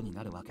てことに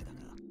なるわけだが。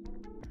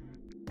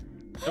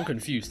 I'm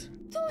confused.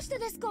 どうして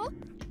ですか？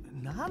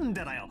なん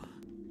でだよ。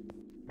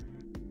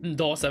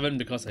 Door 7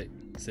 because I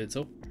said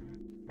so.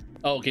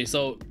 Oh, okay,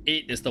 so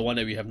 8 is the one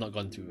that we have not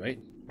gone through, right?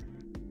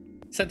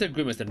 Santa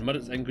grimaced and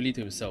muttered angrily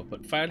to himself,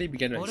 but finally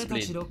began to 俺た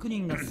ち explain. 6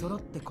人が揃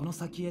ってこの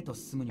先へと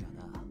進むには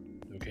な。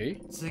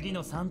 Okay. 次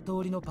の3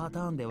通りのパ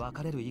ターンで分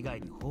かれる以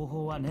外に方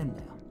法はねえん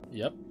だ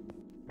よ。 Yep.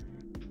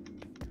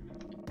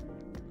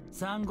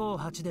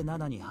 358で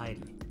7に入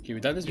り、 Okay,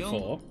 we've done this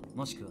before.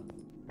 もしくは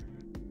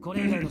こ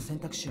れ以外の選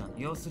択肢は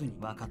要するに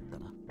分かった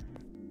な。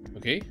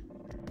 Okay.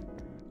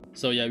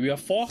 So yeah, we are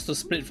forced to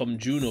split from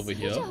June over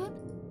here.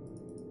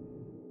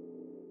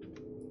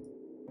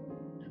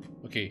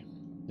 Okay,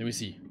 let me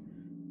see.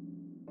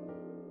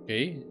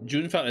 Okay,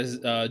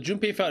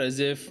 Junpei felt as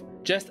if,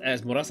 just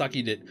as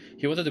Murasaki did,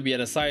 he wanted to be at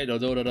the side,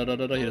 although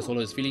he had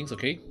swallowed his feelings.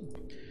 Okay.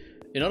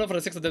 In order for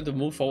the six of them to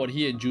move forward,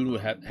 he and June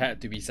would have had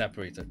to be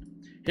separated.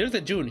 He looked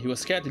at June. He was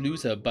scared to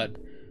lose her, but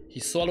he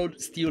swallowed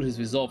steel his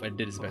resolve and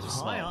did his best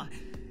to おい smile. おい、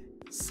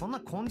そんな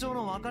根性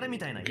の別れみ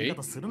たいな言い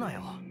方するな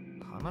よ。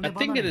 I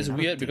think it is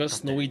weird because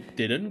Snowy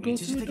didn't go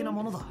一時 through 的な it.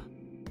 ものだ。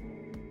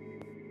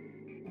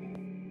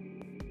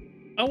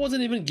 I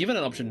wasn't even given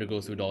an option to go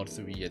through door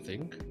 3, I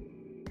think.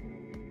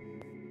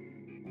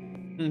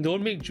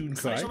 Don't make June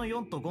最 cry. 初の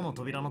4と5の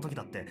扉の時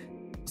だって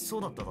そ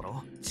うだっただ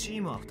ろ。チ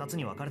ームは2つ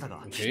に分かれた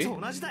が、 Okay. きっと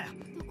同じだよ。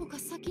どこか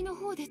先の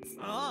方で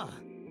あ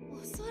あ、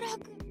おそら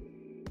く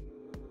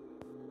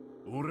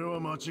俺は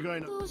間違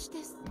いなどうし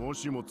てすも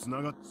しも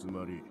繋がっつ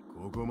まり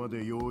ここま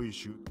で用意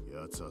し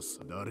やつは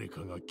誰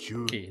かが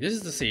急 Okay, this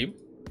is the same.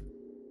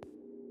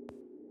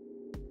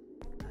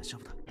 大丈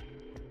夫だ。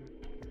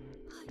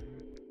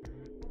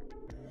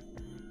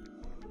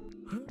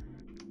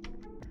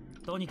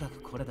とにかく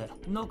これで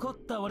残っ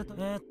た俺と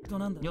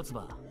なんだ四つ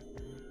葉。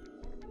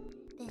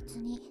別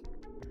に。よ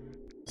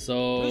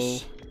So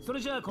し、そ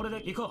れじゃあこれで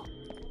行こう。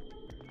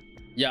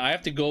 yeah, I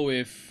have to go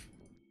with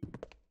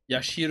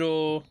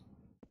Yashiro.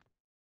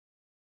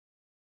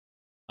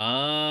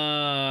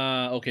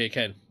 Ah, okay,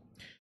 Ken.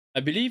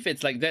 I believe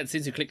it's like that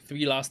since you clicked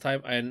 3 last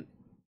time and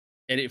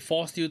it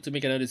forced you to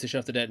make another decision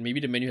after that. Maybe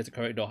the menu has the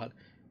correct door.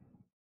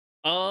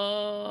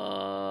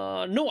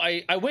 No,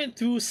 I went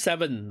through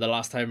 7 the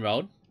last time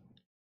round.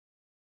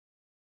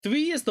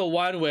 3 is the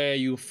one where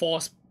you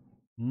force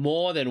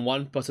more than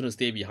one person to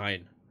stay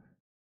behind.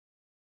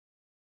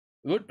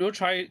 We'll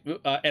try,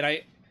 and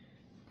I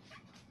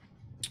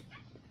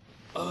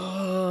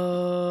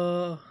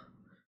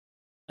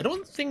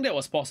don't think that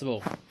was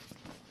possible.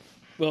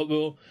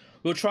 We'll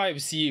try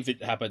and see if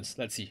it happens.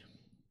 Let's see.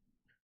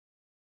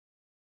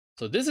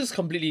 So this is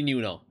completely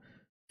new now.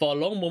 For a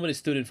long moment, it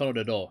stood in front of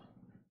the door.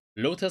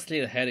 Lotus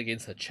laid her head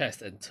against her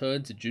chest and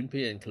turned to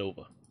Junpei and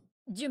Clover.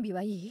 準備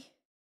はいい？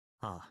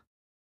あ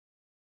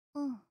あ、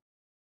うん。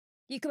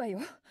行くわよ。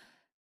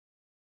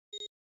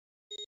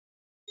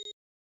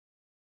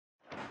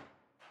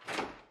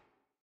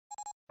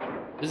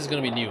This is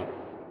gonna be new.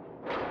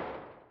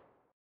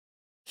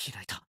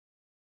 開いた。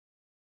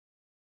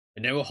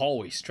 A narrow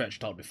hallway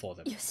stretched out before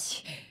them. よ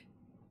し。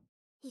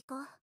行こ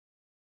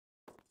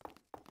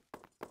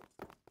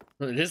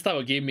う。 This type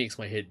of game makes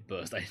my head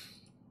burst.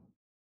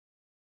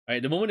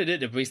 Alright, the moment it did,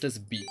 the bracelets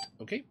beeped.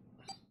 Okay.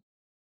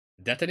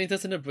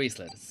 Detonators in the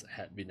bracelets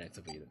had been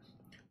activated.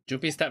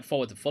 Junpei stepped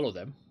forward to follow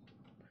them,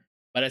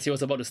 but as he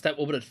was about to step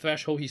over the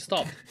threshold, he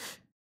stopped.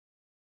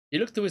 He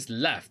looked to his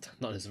left,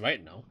 not his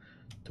right now,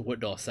 toward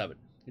door 7.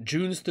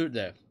 June stood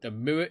there, the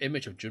mirror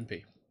image of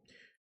Junpei.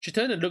 She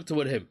turned and looked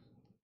toward him.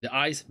 Their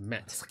eyes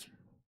met.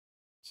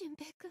 純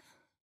平くん。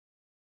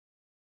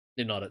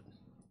 They nodded.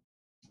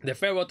 Their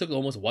farewell took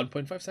almost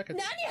 1.5 seconds.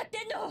 何やっ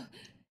てんの？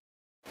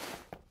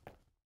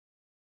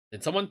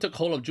 Then someone took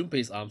hold of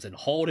Junpei's arms and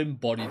hauled him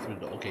body through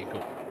the door. Okay,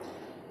 go.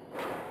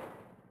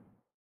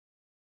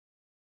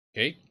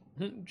 Okay.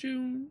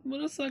 June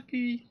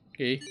Murasaki.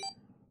 Okay.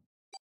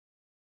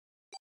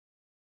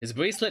 His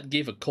bracelet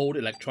gave a cold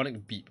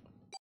electronic beep.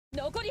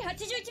 残り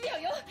81秒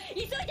よ。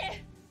急い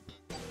で。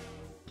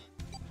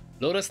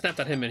 Lotus snapped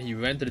at him and he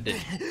ran to the den.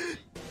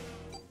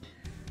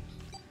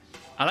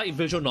 I like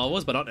visual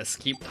novels, but not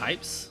escape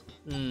types.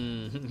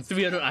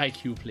 300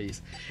 IQ,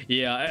 please.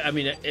 Yeah, I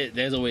mean,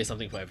 there's always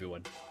something for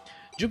everyone.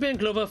 Junpei and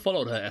Clover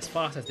followed her as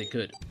fast as they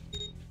could.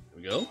 Here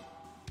we go.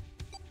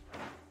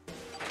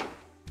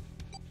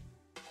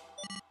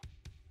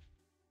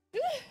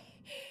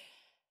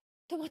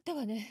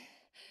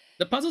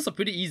 The puzzles are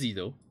pretty easy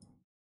though.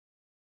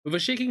 With a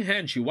shaking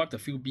hand, she wiped a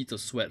few beads of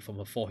sweat from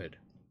her forehead.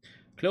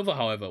 Clover,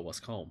 however, was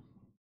calm.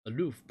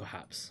 Aloof,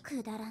 perhaps.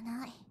 くだら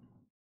ない。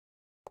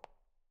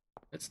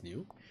 That's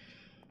new.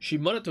 She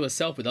muttered to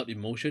herself without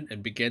emotion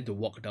and began to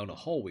walk down the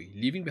hallway,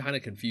 leaving behind a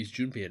confused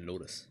Junpei and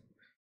Lotus.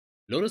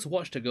 Lotus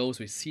watched the girls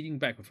receding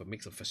back with a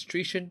mix of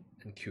frustration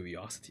and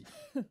curiosity.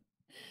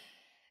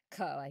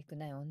 可愛く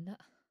ない女。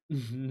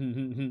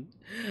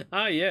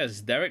Ah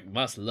yes, Derek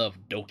must love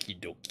Doki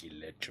Doki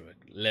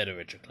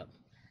Literature Club.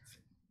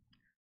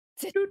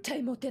 絶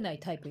対モテない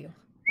タイプよ、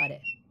あ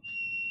れ。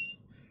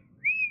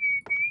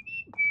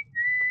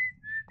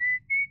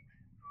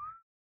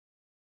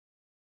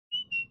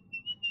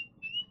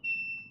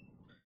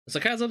The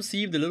sarcasm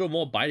seemed a little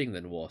more biting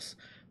than was,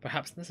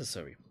 perhaps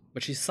necessary,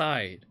 but she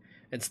sighed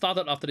and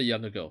started after the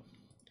younger girl.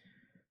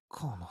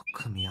 この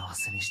組み合わ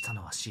せにした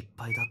のは失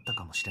敗だった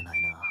かもしれな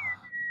いな。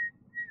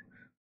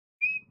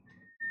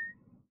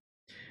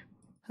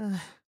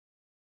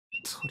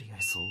とりあえ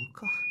ず追う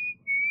か。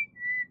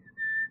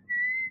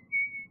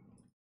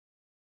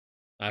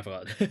I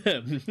forgot.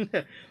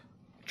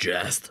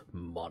 Just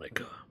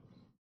Monica.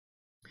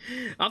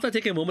 After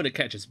taking a moment to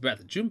catch his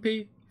breath,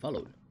 Junpei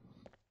followed.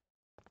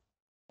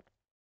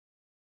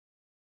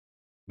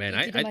 Man,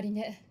 行き止まり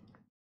ね。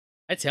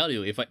 I tell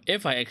you, if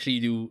I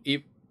actually do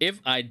if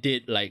I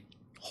did like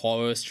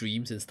horror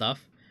streams and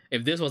stuff,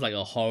 if this was like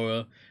a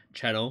horror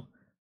channel,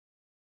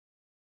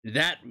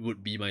 that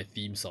would be my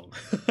theme song.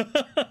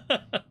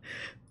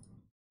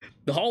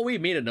 The hallway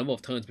made a number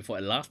of turns before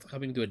at last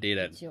coming to a dead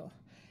end. 一応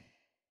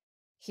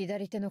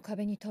左手の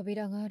壁に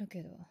扉がある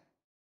けど。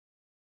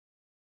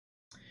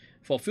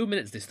 For a few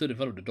minutes, they stood in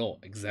front of the door,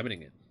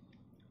 examining it.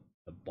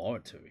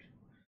 Laboratory.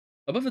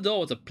 Above the door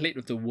was a plate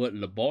with the word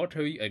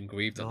laboratory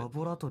engraved ラ on it.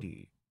 ボラト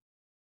リ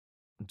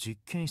ー、実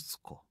験室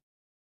か。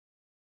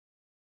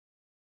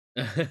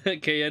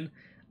Kayan,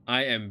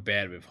 I am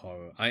bad with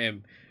horror.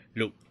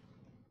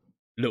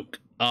 Look,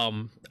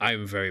 I'm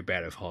very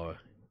bad with horror.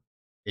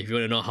 If you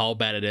want to know how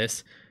bad it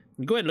is,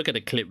 go and look at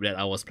the clip that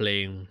I was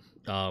playing,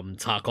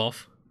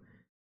 Tarkov.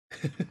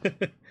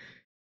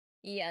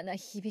 嫌な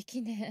響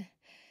きね。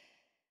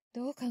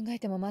どう考え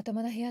てもまと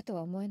もな部屋と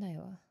は思えない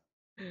わ。っ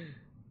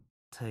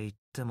て言っ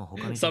ても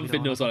他に Some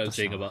扉 Fin は knows な what かっ I'm た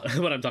し saying な。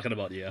 about, what I'm talking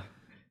about, yeah.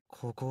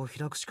 ここを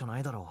開くしかな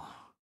いだろ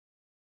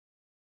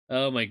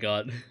Oh my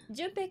god.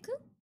 順平くん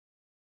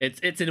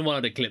It's in one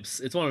of the clips.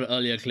 It's one of the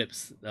earlier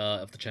clips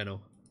of the channel.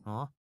 う。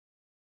あ、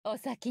お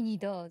先に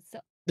どうぞ。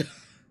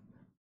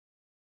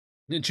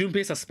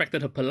 Junpei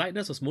suspected her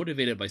politeness was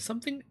motivated by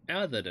something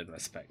other than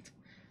respect.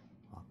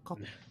 わかっ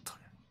たよ。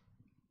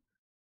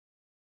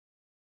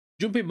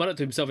 Junpei muttered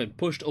to himself and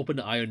pushed open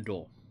the iron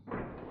door.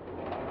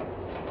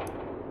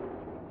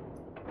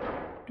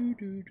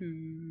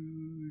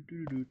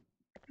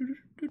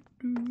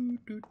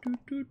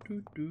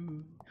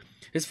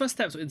 His first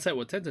steps inside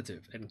were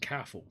tentative and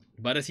careful,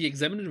 but as he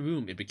examined the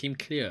room, it became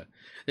clear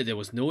that there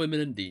was no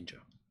imminent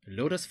danger.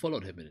 Lotus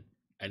followed him in,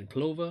 and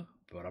Clover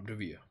brought up the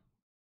rear.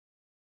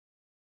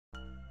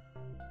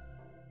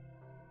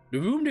 The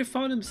room they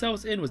found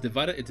themselves in was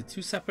divided into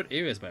two separate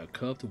areas by a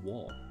curved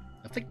wall.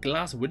 A thick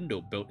glass window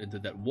built into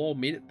that wall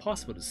made it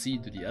possible to see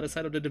into the other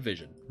side of the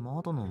division.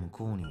 窓の向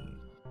こうに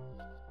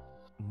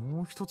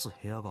もう一つ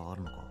部屋があ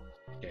るのか。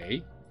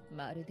 Okay.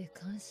 まるで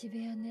監視部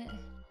屋ね。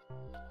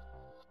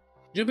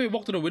 Junpei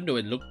walked to the window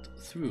and looked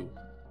through.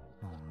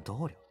 なんだ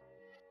ありゃ。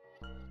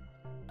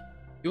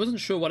 He wasn't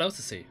sure what else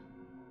to say.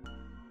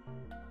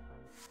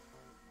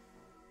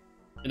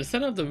 In the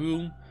center of a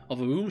room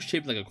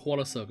shaped like a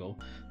quarter circle,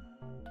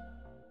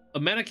 a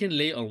mannequin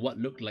lay on what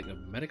looked like a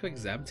medical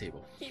exam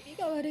table. 気味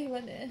が悪いわ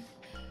ね。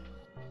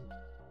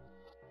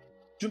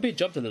 Junpei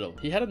jumped a little.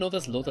 He hadn't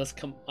noticed Lotus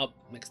come up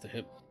next to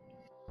him.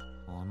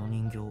 あの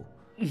人形、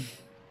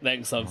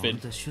 Thanks, まる something.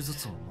 で手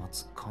術を待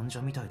つ患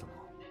者みたいだな。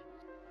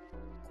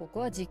こ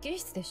こは実験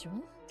室でしょ。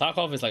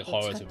 Tarkov is like ど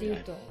っち horror か to っていう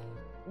me. と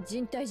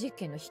人体実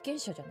験の被験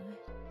者じゃない。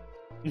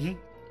 Mhm.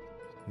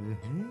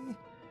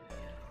 え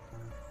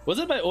Was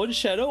it my own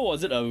shadow or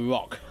was it a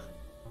rock?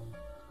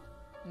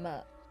 ま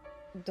あ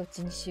どっ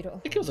ちにしろ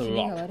think it was a 気味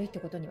rock. が悪いって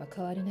ことには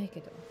変わりないけ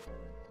ど、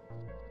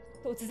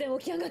突然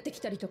起き上がってき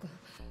たりとか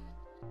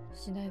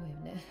しないわよ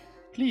ね。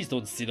 Please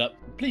don't sit up.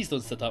 Please don't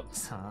sit up.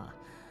 さあ、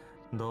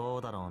ど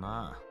うだろう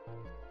な。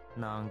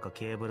なんか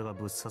ケーブルが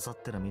ぶっ刺さ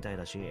ってるみたい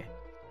だし、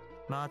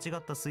間違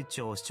ったスイッ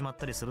チを押しちまっ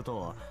たりする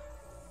と。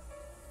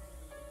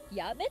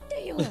やめ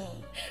てよ。考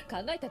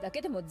えただ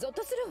けでもゾッ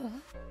とするわ。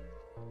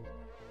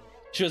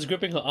 She was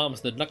gripping her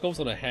arms, the knuckles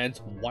on her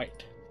hands white.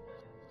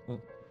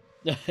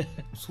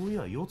 そうい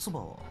や、四つ葉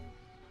は。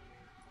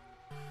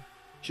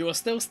 She was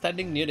still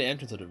standing near the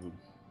entrance of the room.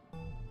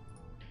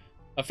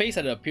 Her face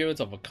had the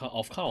appearance of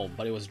calm,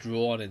 but it was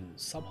drawn and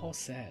somehow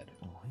sad.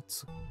 あい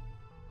つ。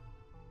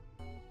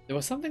 There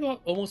was something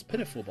almost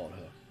pitiful about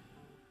her.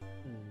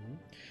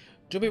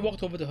 Junpei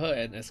walked over to her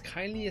and, as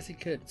kindly as he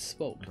could,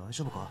 spoke. 大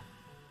丈夫か。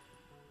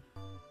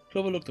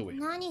 Clover looked away.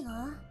 何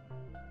が？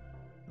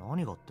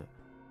何がって。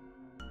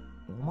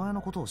お前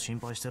のことを心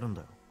配してるん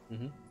だよ。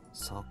 Mhm.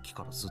 さっき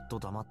からずっと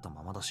黙った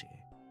ままだし。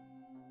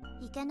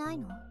いけない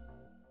の？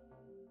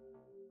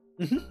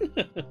い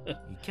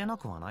けな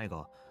くはない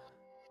が。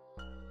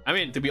 I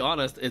mean, to be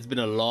honest, it's been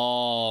a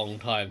long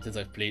time since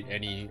I've played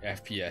any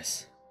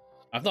FPS.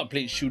 I've not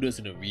played shooters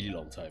in a really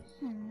long time.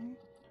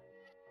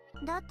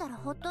 だったら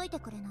ほっといて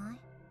くれない？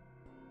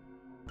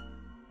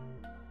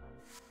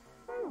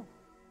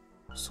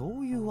そ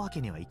ういうわ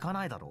けにはいか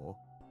ないだろ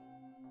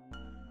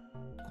こ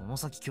の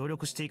先協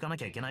力していかな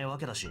きゃいけないわ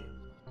けだし。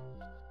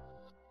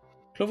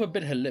 Clover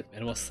bit her lip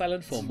and was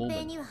silent for a 平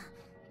moment. には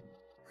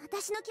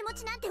私の気持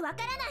ちなんてわ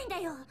からないんだ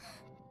よ。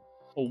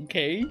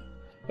 Okay.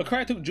 Her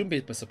cry took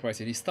Junpei by surprise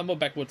and he stumbled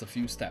backwards a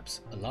few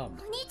steps,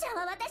 alarmed. お兄ちゃん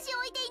は私を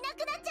置いていなく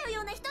なっちゃう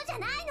ような人じゃ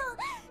ないの。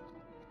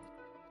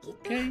きっ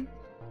と Okay.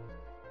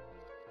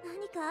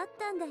 何かあっ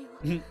たんだよ。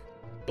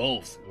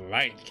 Both.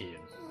 Right, Kian.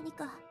 何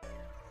か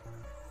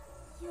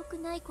良く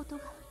ないこと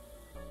が。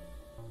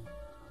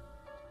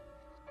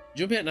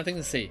 Junpei had nothing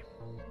to say.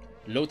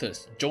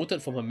 Lotus,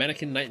 jolted from her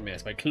mannequin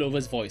nightmares by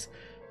Clover's voice,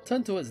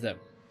 turned towards them.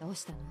 どう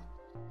したの？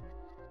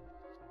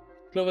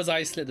 Clover's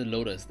eyes slid to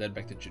Lotus, then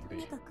back to と Junpei.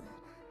 にかく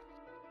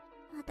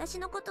私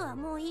のことは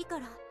もういいか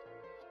ら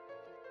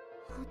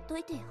ほっと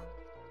いてよ。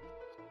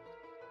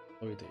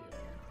 Oh, wait, okay.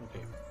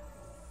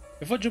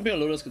 Before Junpei or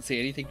Lotus could say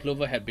anything,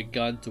 Clover had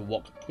begun to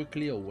walk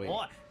quickly away.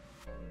 おい、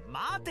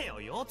待てよ、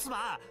四つ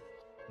葉。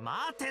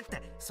待てっ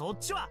て、そっ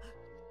ちは。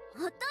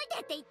ほっといて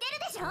って言ってる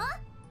でしょ。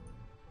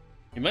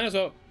 You might as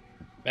well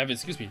have,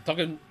 excuse me,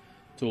 talking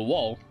to a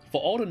wall for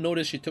all the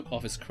notice she took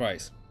of his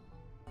cries.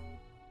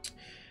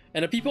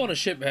 And the people on the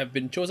ship have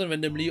been chosen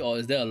randomly, or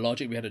is there a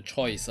logic behind the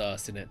choice,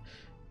 Sinet?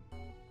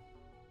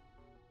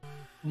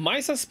 My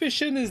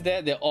suspicion is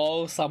that they're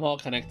all somehow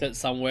connected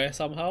somewhere,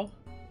 somehow.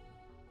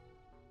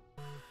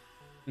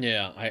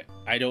 Yeah,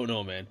 I don't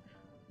know, man.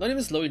 Not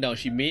even slowing down,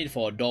 she made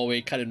for a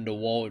doorway cut in the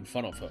wall in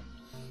front of her.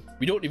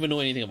 We don't even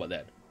know anything about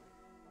that.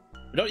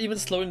 Without even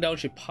slowing down,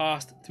 she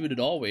passed through the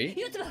doorway.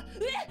 四つ葉、上！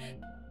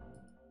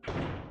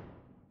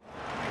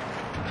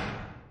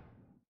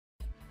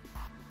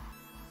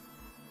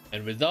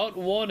 And without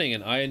warning,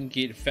 an iron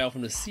gate fell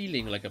from the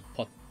ceiling like a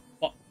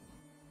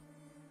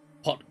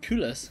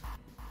potculus.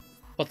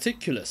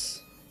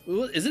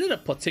 Isn't it a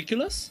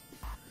potculus?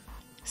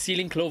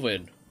 Sealing Clover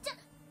in.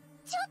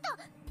 ちょっと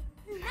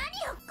何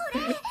よ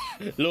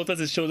これ。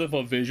 Lotus is chosen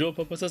for visual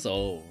purposes.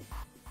 Oh,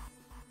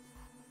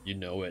 you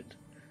know it.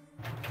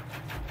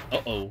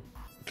 Uh-oh.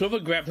 Clover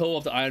grabbed hold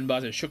of the iron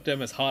bars and shook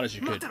them as hard as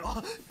she 待 could. って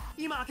ろ。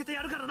今開けて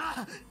やるから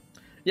な。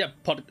 Yeah,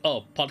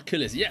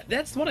 potculus. Yeah,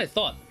 that's what I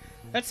thought.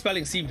 That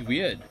spelling seemed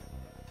weird.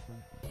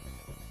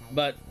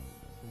 But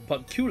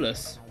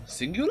potculus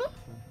singular?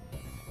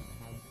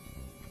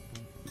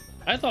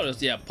 I thought it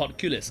was, yeah,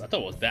 potculus. I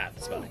thought it was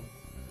that spelling.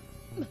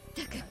 まっ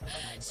たく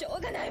しょ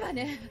うがないわ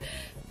ね。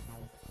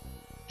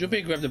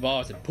 Junpei grabbed the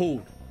bars and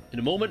pulled. In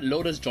a moment,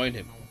 Lotus joined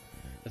him.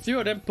 The three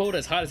of them pulled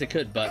as hard as they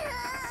could, but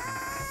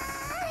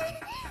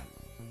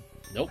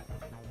nope.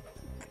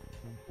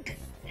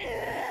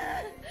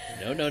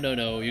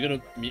 No. You're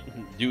gonna,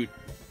 dude,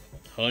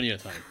 hernia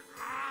time.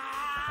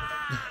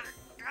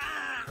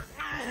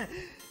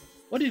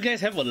 What do you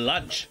guys have for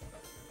lunch?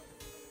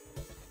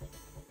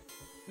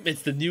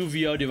 It's the new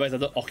VR device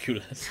under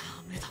Oculus.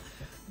 ダメだ。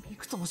び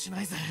くともし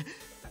ないぜ。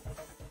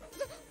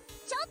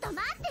ちょっと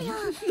待ってよ。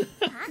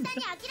簡単に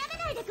諦め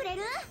ないでくれ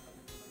る。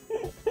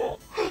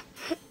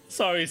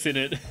 Sorry,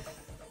 Sinet.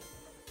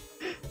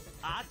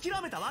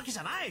 諦めたわけじ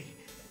ゃない。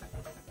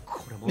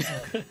これもおそら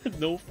く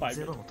No ゼ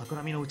fight. ロの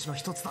企みのうちの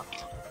一つだ。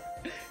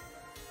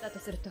だと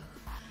すると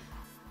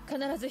必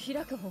ず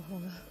開く方法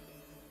が。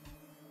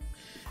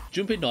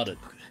 Junpei nodded.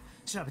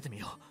 調べてみ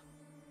よう。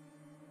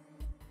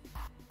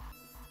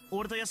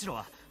俺とヤシロ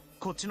は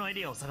こっちのエ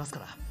リアを探すか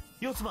ら、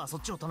四つ葉はそ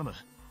っちを頼む。わ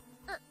か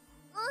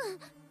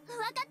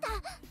っ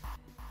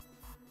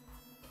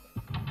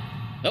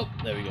た。 Oh,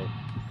 there we go.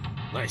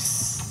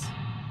 Nice.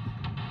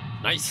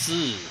 Nice.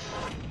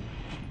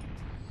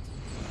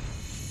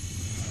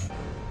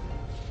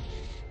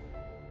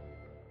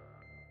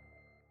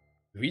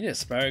 Green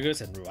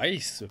asparagus and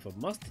rice with a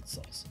mustard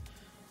sauce.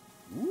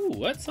 Ooh,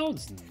 that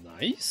sounds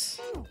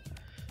nice.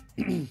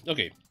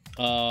 Okay.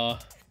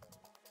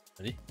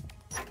 Ready?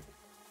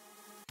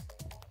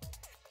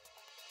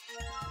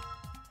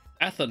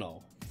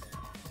 Ethanol.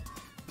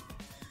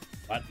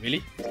 What?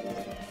 Really?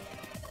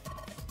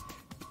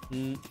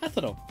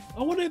 Ethanol.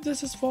 I wonder if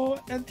this is for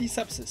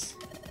antisepsis.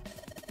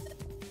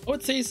 Oh,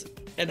 it says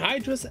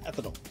anhydrous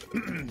ethanol.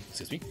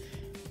 Excuse me.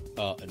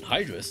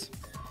 Anhydrous?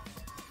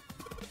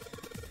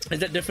 Is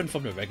that different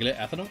from the regular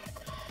ethanol?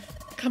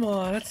 Come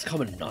on, that's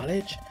common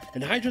knowledge.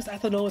 Anhydrous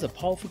ethanol is a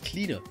powerful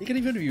cleaner. It can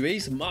even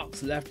erase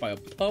marks left by a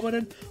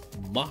permanent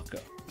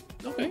marker.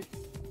 Okay.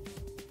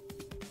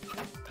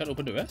 Can't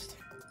open the rest.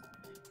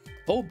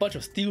 Whole bunch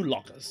of steel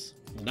lockers.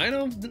 The nine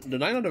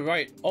on the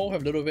right all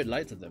have little red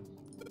lights on them.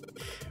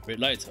 Red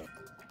lights, huh?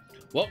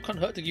 Well, can't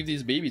hurt to give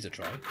these babies a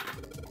try.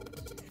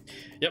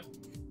 Yep,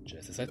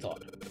 just as I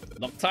thought.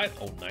 Loctite,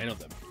 all 9 of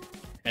them.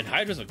 And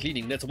hydras for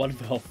cleaning, that's one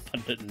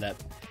well-funded lab.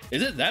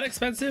 Is it that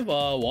expensive,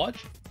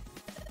 watch?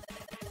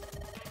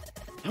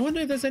 I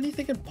wonder if there's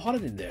anything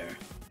important in there.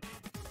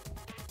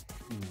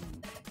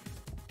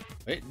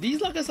 Wait, these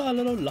lockers are a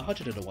little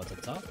larger than the ones on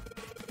top.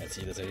 Let's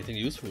see if there's anything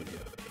useful in here.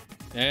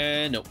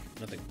 And no,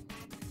 nothing.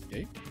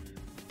 Okay.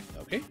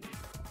 Okay.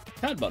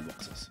 Cardboard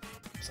boxes.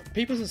 Some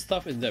papers and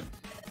stuff in them.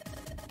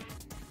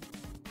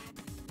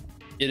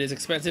 It is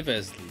expensive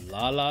as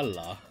la la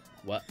la.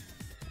 What?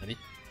 Honey?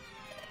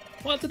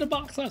 What's in the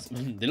boxes?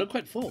 They look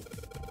quite full.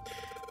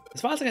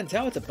 far as I can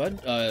tell, it's a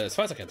bunch. As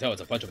far as I can tell,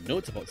 it's a bunch of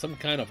notes about some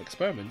kind of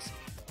experiments,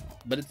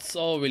 but it's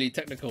all really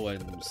technical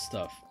and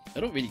stuff. I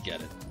don't really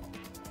get it.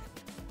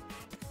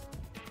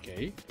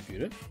 Okay,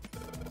 computer.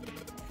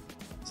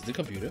 This is the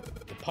computer.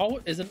 The power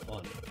isn't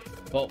on.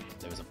 Well,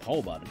 there is a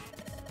power button.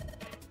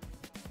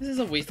 This is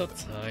a waste of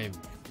time.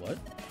 What?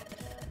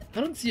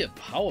 I don't see a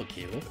power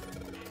cable.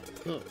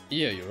 Oh,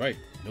 yeah, you're right.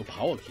 No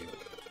power cable.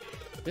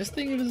 This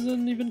thing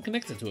isn't even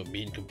connected to a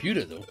main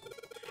computer though.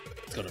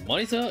 It's got a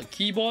monitor, a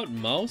keyboard,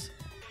 mouse,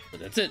 but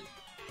that's it.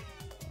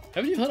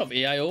 Haven't you heard of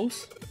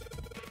AIOs?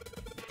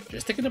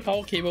 Just sticking the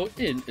power cable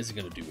in isn't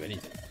gonna do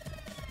anything.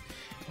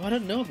 Oh, I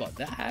don't know about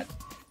that.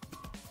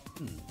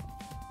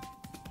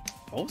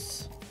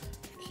 Mouse,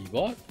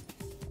 keyboard,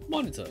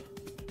 monitor,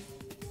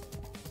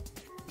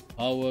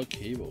 power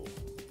cable.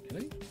 Can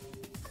I?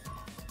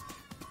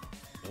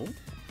 No.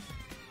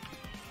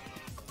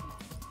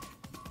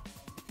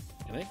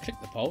 Can I click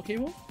the power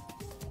cable?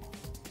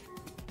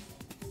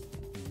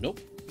 Nope.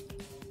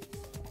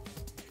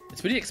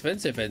 It's pretty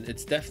expensive, and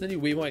it's definitely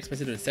way more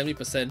expensive than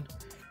 70%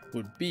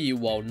 would be,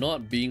 while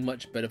not being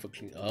much better for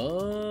clean.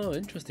 Oh,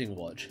 interesting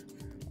watch.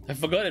 I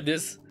forgot if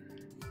this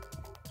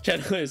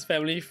channel is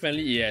family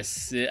friendly.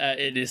 Yes,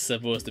 it is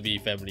supposed to be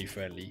family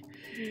friendly.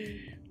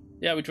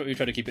 Yeah, we try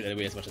to keep it that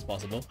way as much as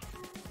possible.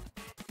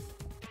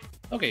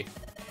 Okay.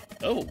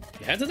 Oh,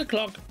 the hands on the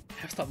clock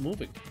have stopped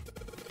moving.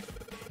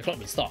 The clock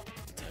will stop.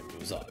 Time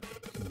goes on.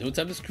 No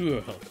time to screw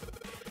around.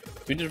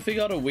 We need to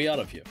figure out a way out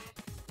of here.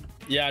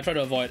 Yeah, I try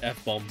to avoid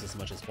F-bombs as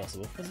much as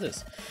possible. What's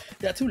this?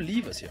 There are two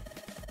levers here.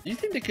 Do you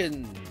think they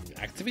can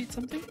activate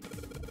something?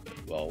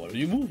 Well, why don't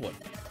you move one?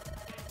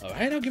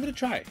 Alright, I'll give it a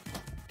try.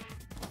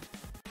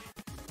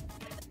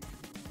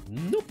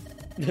 Nope.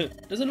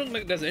 Doesn't look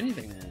like there's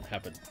anything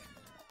happened.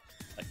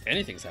 Like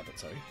anything's happened,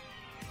 sorry.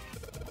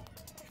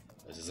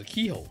 This is a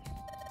keyhole.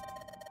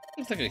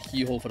 Looks like a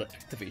keyhole for the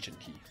activation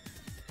key.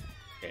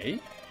 Okay.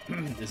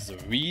 This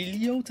is a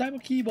really old type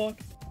of keyboard.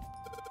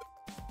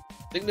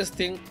 I think this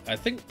thing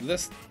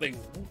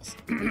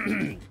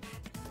is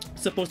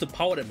supposed to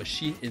power that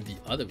machine in the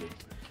other room.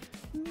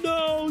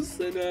 No,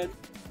 Sinan!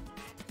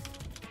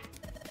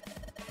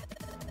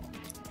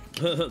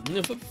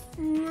 For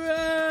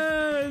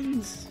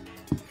friends!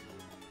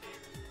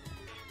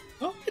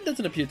 Oh, it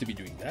doesn't appear to be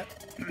doing that.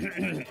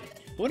 I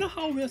wonder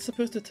how we're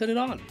supposed to turn it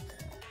on.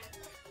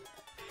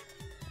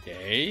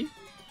 Okay.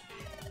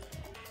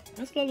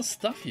 There's a lot of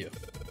stuff here.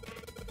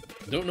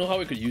 Don't know how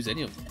we could use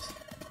any of these.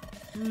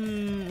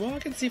 Well, I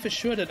can say for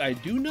sure that I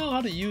do know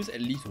how to use at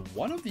least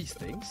one of these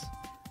things.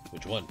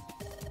 Which one?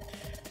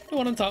 The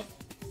one on top.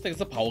 I think it's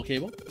the power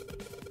cable.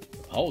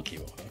 The power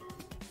cable, huh?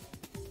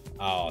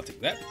 I'll take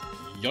that.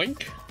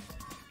 Yoink!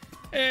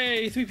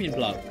 Hey, 3-pin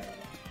plug.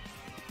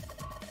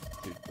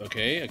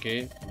 Okay,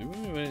 okay.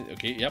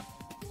 Okay, yep.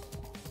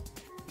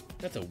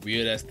 That's a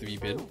weird ass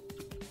 3-pin.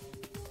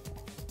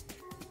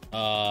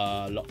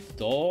 Locked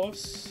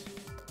doors.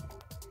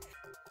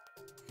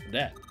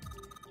 That.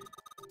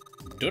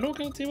 Don't know what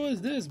kind of table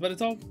is this, but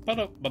it's all part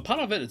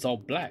of it, it's all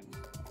black.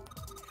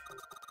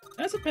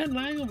 There's a pen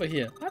lying over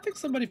here. I think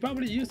somebody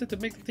probably used it to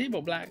make the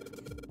table black.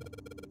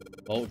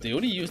 Oh, they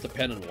only used the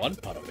pen on one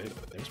part of it.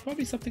 There's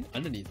probably something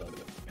underneath on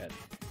the pen.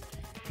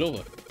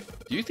 Clover,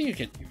 do you think you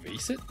can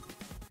erase it?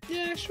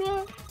 Yeah,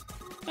 sure.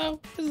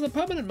 Oh, this is a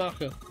permanent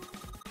marker.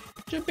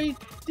 Junpei,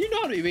 do you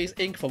know how to erase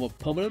ink from a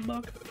permanent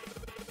marker?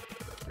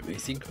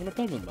 Erase ink from a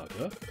permanent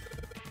marker?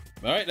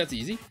 Alright, that's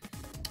easy.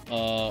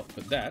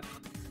 With that.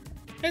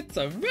 It's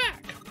a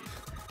rack!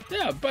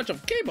 There are a bunch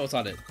of cables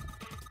on it.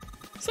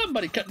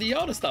 Somebody cut the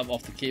other stuff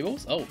off the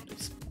cables. Oh,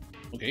 it's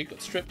okay,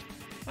 got stripped.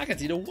 I can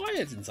see the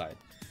wires inside.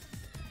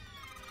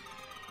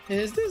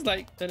 Is this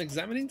like an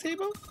examining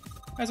table?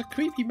 There's a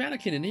creepy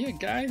mannequin in here,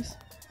 guys.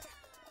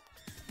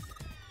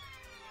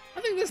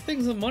 I think this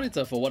thing's a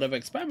monitor for whatever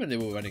experiment they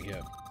were running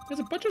here. There's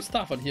a bunch of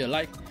stuff on here,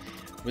 like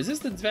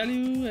resistance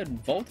value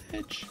and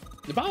voltage.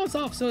 The power's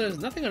off, so there's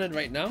nothing on it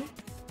right now.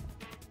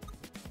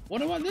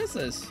 Wonder what this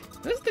is.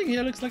 This thing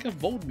here looks like a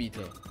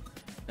voltmeter.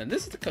 And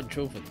this is the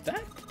control for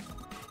that?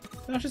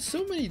 There's just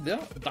so many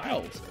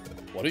dials.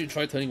 Why don't you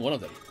try turning one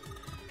of them?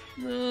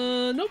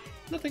 Nope,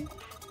 nothing.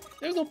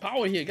 There's no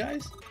power here,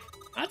 guys.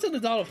 I turned the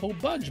dial a whole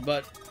bunch,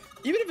 but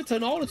even if I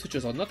turn all the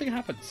switches on, nothing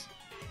happens.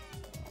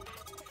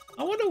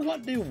 I wonder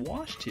what they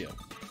washed here.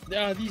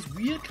 There are these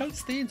weird colored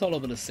stains all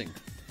over the sink.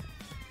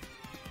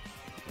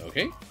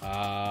 Okay,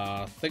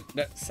 I think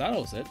that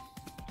settles it.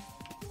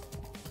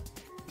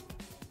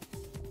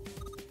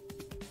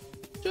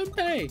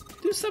 Junpei,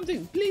 do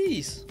something,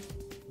 please!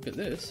 Look at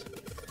this.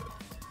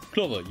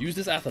 Clover, use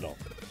this ethanol.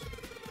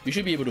 You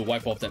should be able to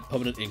wipe off that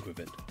permanent ink with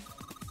it.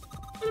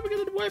 What am I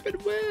gonna wipe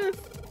it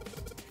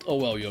with? Oh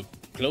well, your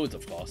clothes,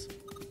 of course.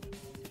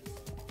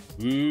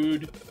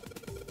 Rude.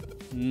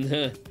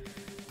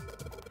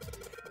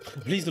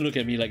 Please don't look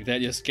at me like that,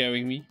 you're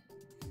scaring me.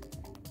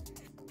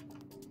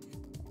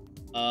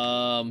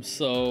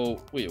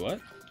 So... Wait, what?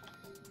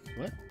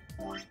 What?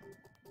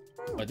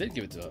 Oh, I did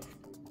give it to her.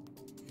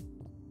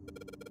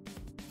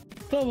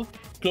 Clover!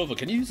 Clover,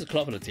 can you use the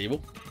cloth on the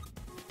table?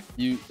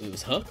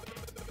 Huh?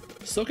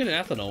 soak it in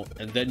ethanol,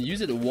 and then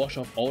use it to wash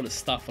off all the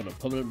stuff on a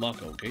permanent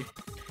marker, okay?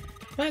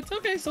 Right,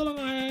 okay, so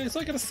I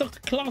gotta soak the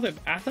cloth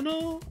with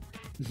ethanol?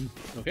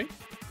 Okay.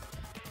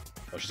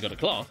 Well, she's got a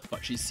cloth,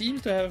 but she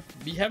seems to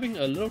be having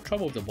a little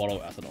trouble with the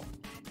bottle of ethanol.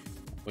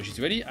 When she's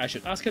ready, I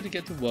should ask her to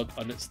get to work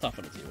on the stuff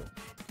on the table.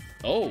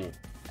 Oh.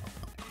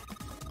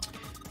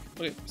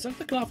 Okay, soak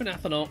the cloth in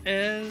ethanol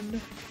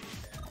and...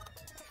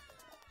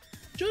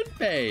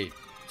 Junpei!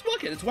 It's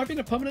working, it's wiping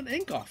the permanent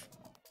ink off.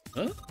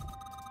 Huh?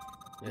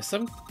 There's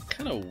some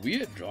kind of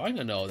weird drawing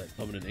under all that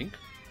permanent ink.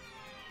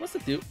 What's the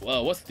deal?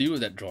 Well, what's the deal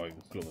with that drawing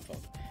Clover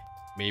found?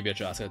 Maybe I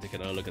should ask her to take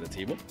another look at the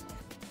table.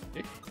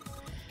 Okay.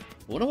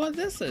 Wonder what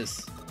this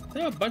is.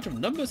 There are a bunch of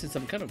numbers in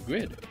some kind of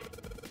grid.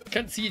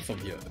 Can't see it from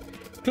here.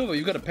 Clover,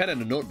 you got a pen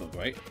and a notebook,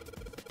 right?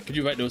 Could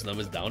you write those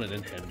numbers down and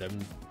then hand them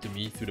to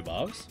me through the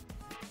bars?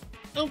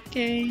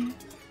 Okay.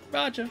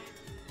 Roger.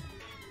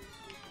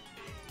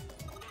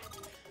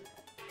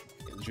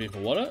 Drain for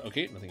water.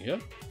 Okay, nothing here.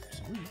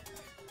 Sorry.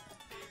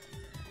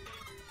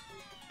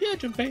 Yeah,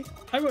 Junpei.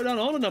 I wrote down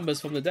all the numbers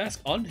from the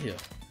desk on here.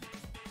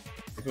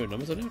 You wrote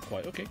numbers on it?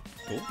 Quite okay.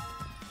 Cool.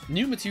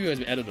 New material has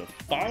been added to the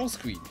file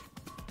screen.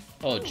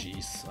 Oh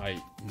jeez.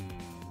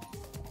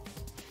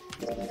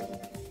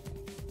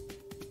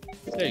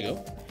 There you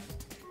go.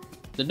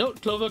 The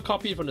note Clover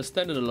copied from the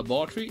stand in the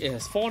laboratory. It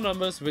has 4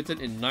 numbers written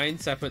in 9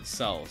 separate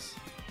cells.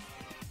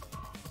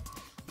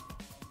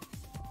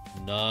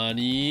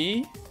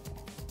 Nani?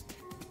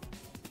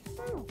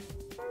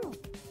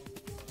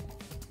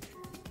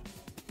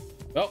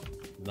 Well,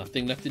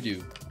 nothing left to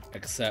do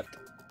except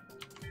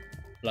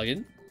plug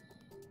in.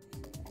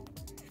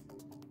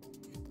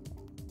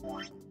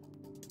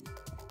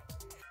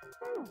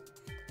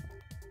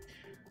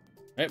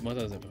 Right,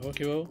 monitor has a power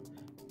cable.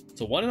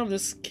 So one end of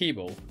this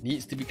cable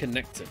needs to be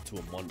connected to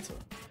a monitor.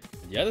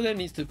 And the other end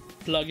needs to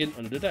plug in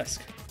under the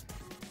desk.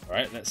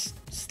 Alright, let's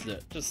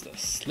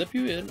slip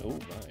you in. Oh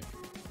my.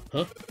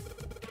 Huh?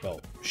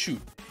 Well,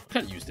 shoot.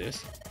 Can't use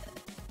this.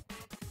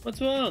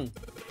 What's wrong?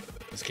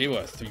 This cable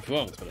has 3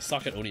 prongs, but the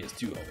socket only has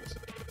 2 holes.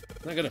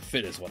 It's not gonna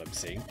fit is what I'm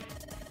saying.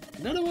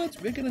 In other words,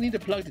 we're gonna need a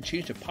plug to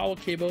change the power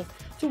cable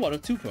to one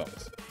of 2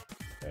 prongs.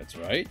 That's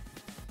right.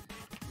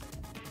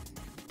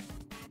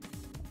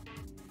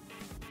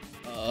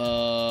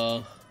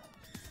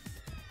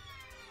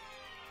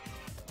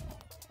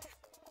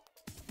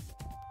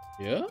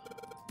 Yeah?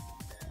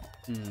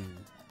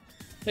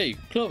 Hey,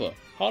 Clover,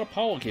 how are the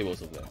power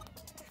cables over there?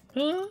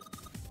 Huh?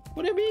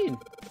 What do you mean?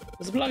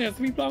 Does the plug have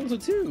 3 prongs or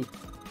 2?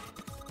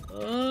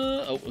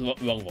 Oh,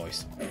 wrong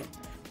voice.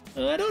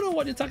 I don't know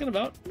what you're talking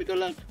about. Let me go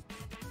look.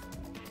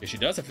 Yeah, she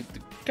does have to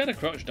kind of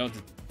crouch down to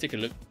take a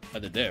look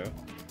under there.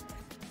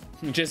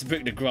 Just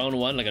break the ground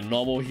one like a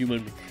normal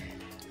human.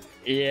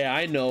 Yeah,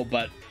 I know,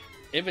 but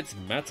if it's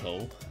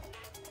metal...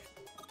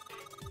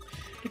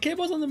 The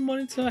cables on the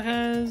monitor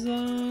has,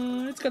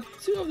 it's got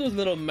 2 of those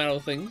little metal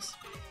things.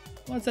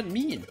 What does that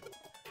mean?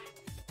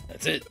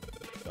 That's it.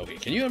 Okay,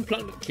 can you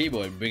unplug the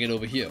cable and bring it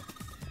over here?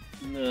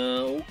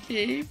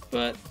 Okay,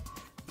 but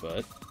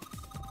well,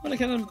 I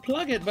can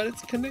unplug it, but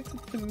it's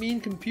connected to the main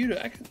computer.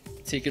 I can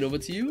take it over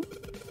to you.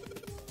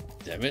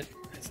 Damn it,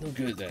 that's no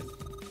good then.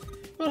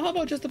 Well, how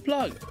about just the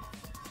plug?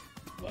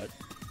 What?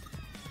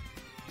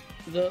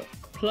 The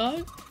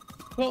plug?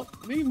 Well,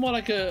 maybe more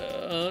like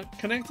a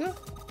connector?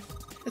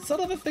 It's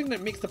sort of the thing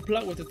that makes the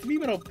plug with the 3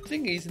 metal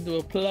thingies into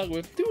a plug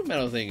with 2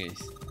 metal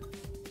thingies.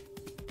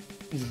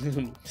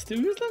 Still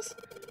useless?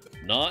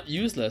 Not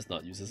useless,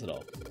 not useless at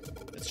all.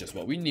 That's just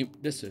what we need.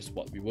 This is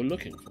what we were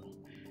looking for.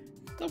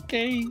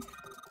 Okay.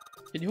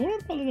 Can you hold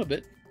on for a little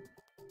bit?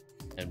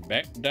 And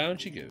back down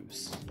she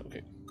goes.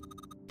 Okay.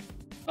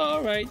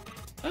 Alright.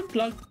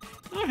 Unplug.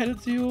 I'll head it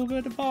to you over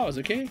at the bars,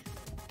 okay?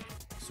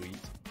 Sweet.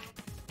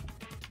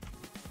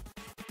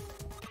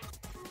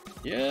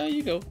 Yeah,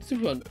 you go.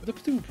 The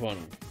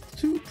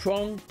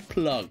two-prong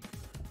plug.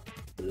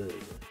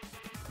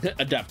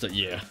 Adapter,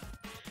 yeah.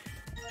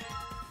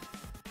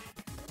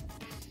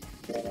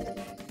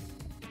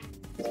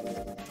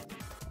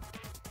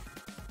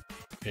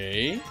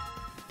 Okay.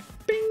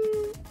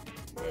 Bing!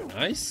 Very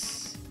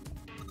nice.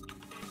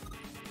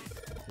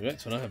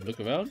 Alright, so now have a look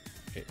around.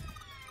 Okay.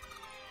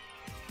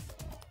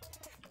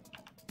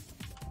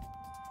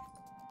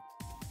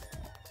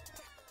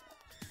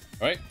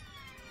 Alright.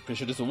 Pretty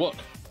sure this will work.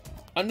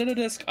 Under the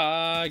desk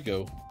I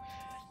go.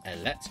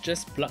 And let's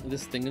just plug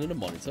this thing into the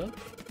monitor.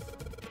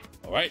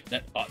 Alright,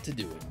 that ought to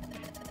do it.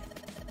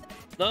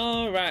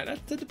 Alright,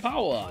 let's set the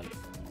power on.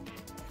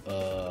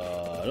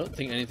 I don't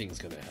think anything's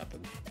gonna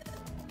happen.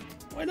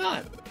 Why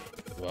not?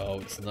 Well,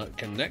 it's not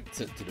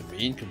connected to the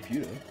main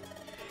computer.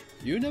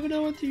 You never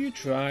know until you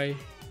try.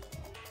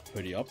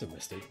 Pretty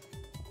optimistic.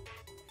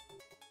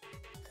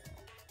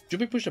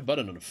 Junpei pushed a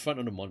button on the front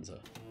of the monitor.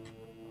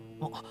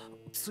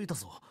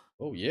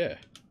 Oh yeah.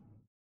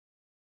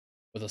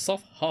 With a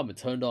soft hum, it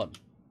turned on.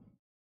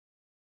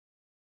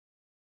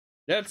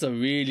 That's a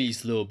really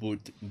slow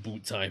boot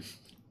time.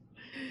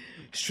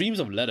 Streams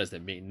of letters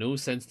that made no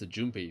sense to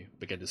Junpei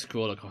began to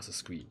scroll across the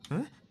screen.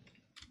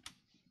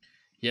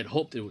 He had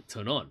hoped it would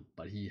turn on,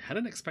 but he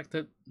hadn't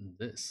expected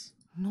this.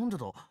 なんで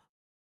だ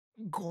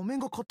画面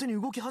が勝手に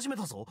動き始め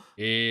たぞ。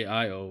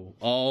 AIO,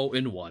 all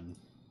in one.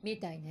 み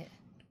たいね。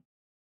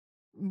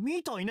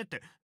みたいねっ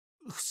て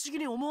不思議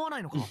に思わな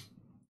いのか？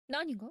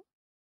何が？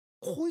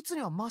こいつ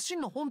にはマシ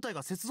ンの本体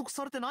が接続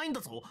されてないん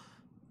だぞ。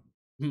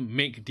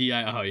 Make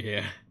DIR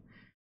here.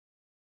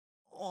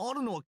 あ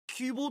るのは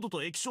キーボード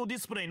と液晶ディ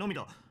スプレイのみ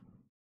だ。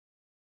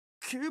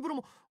ケーブル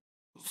も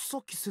さ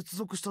っき接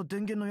続した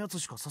電源のやつ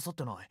しか刺さっ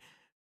てない。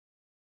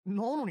な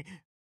のに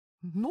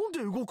なん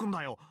で動くん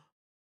だよ。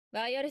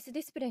ワイヤレスデ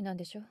ィスプレイなん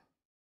でしょ？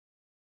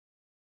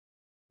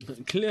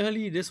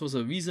 Clearly, this was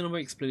a reasonable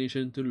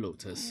explanation to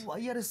Lotus. ワ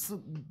イヤレス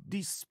デ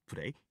ィスプ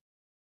レイ？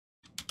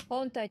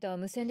本体とは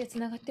無線でつ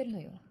ながってる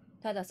のよ。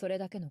ただそれ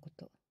だけのこ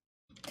と。っ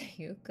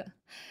ていうか、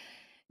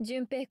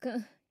淳平く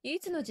ん、い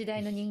つの時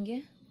代の人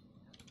間？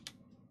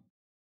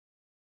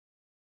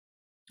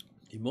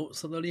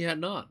 Emotionally had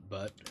not,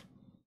 but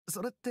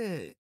それっ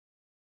て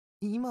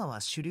今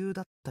は主流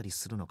だったり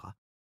するのか？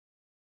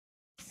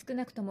少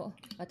なくとも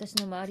私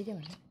の周りでは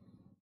ね。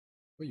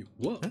wait,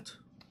 what?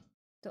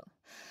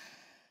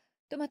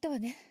 止まったわ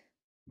ね。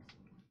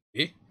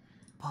え？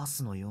パ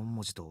スの4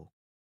文字と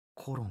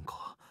コロン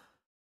か。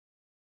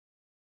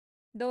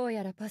どう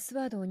やらパス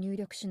ワードを入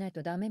力しない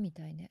とダメみ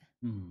たいね。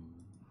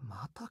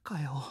また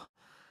かよ。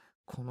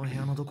この部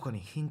屋のどこかに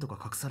ヒントが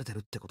隠されてる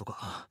ってこと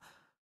か。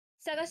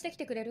探してき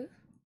てくれる？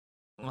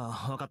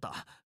あ、わかった。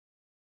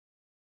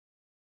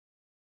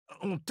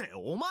って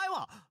お前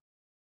は？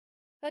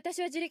私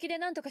は自力で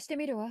何とかして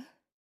みるわ。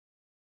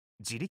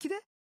自力で？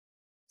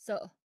そ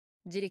う、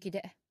自力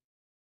で。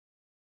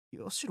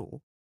ヤシ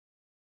ロ？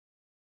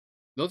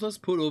 Lotus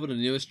pulled over the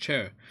nearest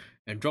chair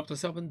and dropped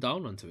herself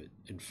down onto it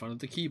in front of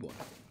the keyboard.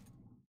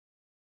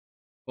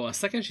 For a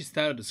second, she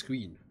stared at the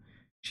screen.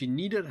 She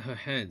kneaded her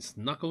hands,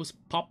 knuckles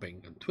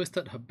popping, and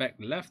twisted her back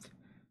left,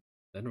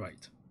 then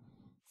right.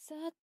 さ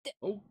て。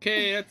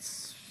 Okay,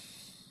 that's...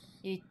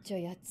 一丁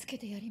やっつけ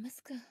てやりま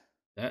すか。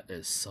 That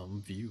is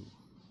some view.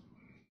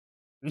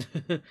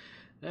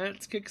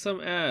 Let's kick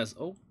some ass.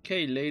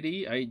 Okay,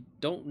 lady. I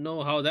don't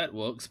know how that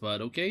works,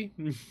 but okay.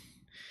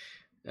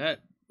 That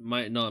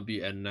might not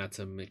be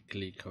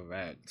anatomically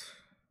correct.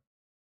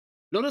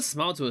 Lotus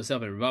smiled to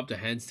herself and rubbed her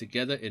hands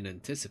together in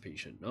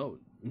anticipation. Oh.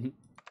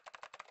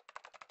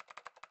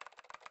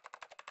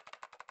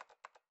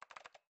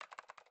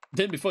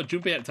 Then, before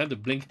Junpei had time to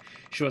blink,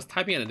 she was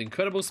typing at an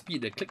incredible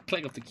speed, the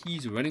click-clack of the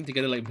keys running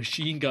together like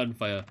machine gun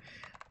fire.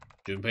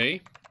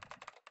 Junpei?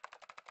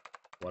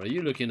 What are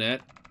you looking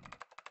at?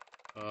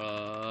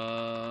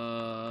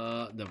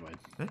 Never mind.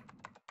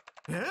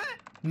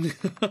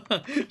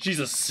 She's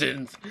a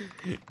synth.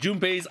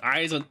 Junpei's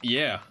eyes on...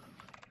 Yeah.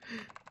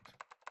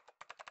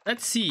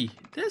 Let's see.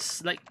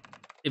 This, like...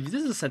 If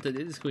this is a center, it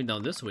is going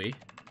down this way.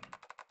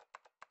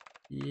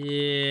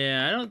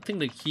 Yeah, I don't think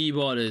the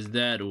keyboard is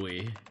that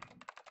way.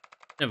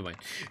 Never mind.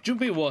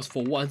 Junpei was,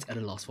 for once, at a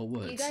loss for 意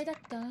words. 外だっ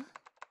た？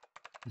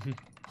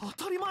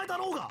当たり前だ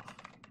ろうが。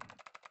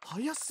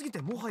早すぎて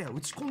もはや打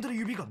ち込んでる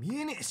指が見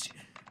えねえし。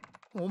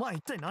お前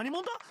一体何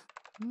者だ？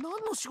何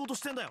の仕事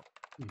してんだよ。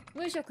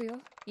無職よ、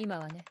今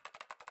はね。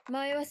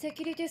前はセ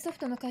キュリティソフ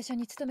トの会社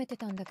に勤めて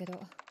たんだけど、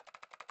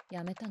辞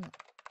めたの。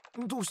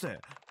どうして？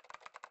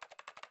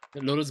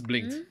 Lotus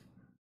blinked.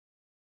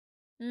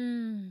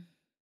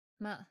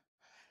 まあ、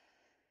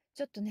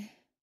ちょっとね。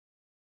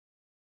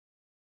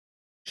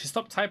 She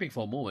stopped typing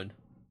for a moment,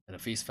 and her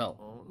face fell.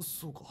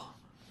 そうか。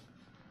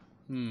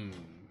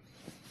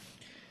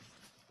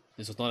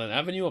This was not an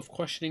avenue of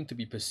questioning to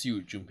be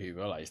pursued, Junpei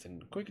realized,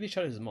 and quickly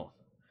shut his mouth.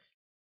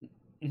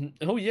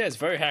 Oh yes,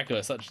 very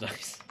hacker, such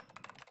nice.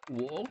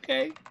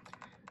 Okay.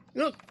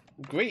 Look,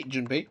 great,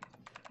 Junpei.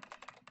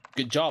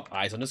 Good job,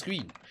 eyes on the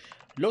screen.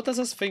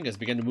 Lotus's fingers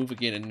began to move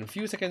again, and in a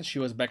few seconds she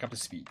was back up to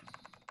speed.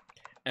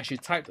 As she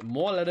typed,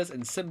 more letters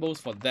and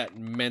symbols for that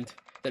meant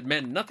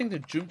nothing to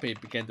Junpei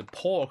began to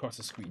pour across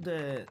the screen.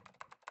 で、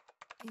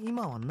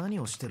今は何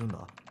をしてるん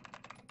だ？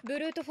ブ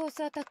ルートフォー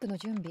スアタックの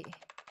準備。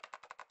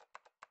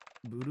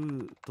ブ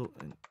ルーと、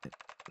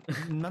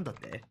なんだっ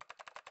て？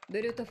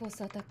ブルートフォー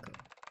スアタック。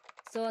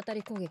総当た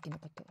り攻撃の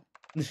こと。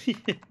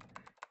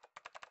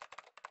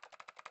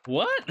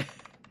What?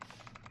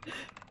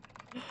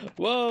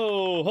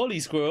 Whoa, holy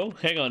squirrel.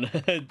 Hang on.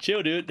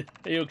 Chill, dude.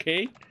 Are you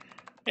okay?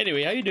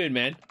 Anyway, how you doing,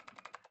 man?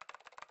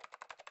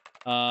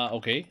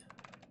 Okay.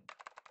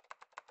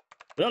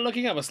 Without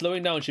looking up or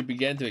slowing down, she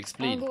began to 暗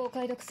explain. 号を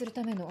解読する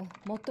ための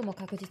最も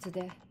確実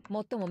で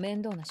最も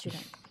面倒な手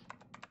段。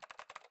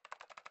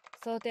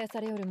想定さ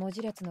れよる文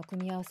字列の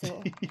組み合わせ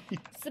を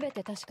すべ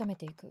て確かめ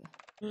ていく。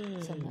そ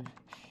んな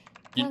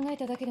考え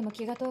ただけでも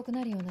気が遠く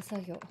なるような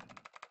作業。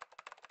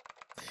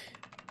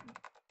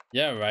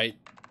Yeah, right.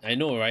 I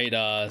know, right?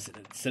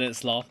 Senate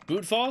Sloth.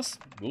 Brute Force?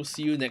 We'll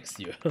see you next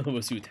year.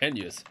 We'll see you 10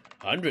 years.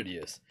 100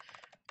 years.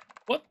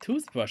 What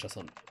toothbrush or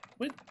something?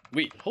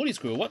 Wait, holy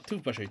squirrel, what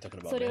toothbrush are you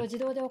talking about, それを man? 自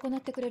動で行っ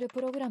てくれる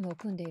プログラムを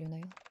組んでいるの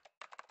よ。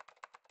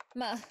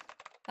まあ、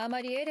あま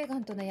りエレガ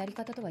ントなやり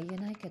方とは言え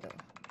ないけど、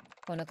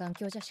この環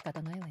境じゃ仕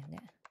方ないわよね。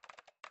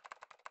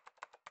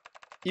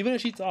Even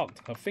as she talked,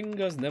 her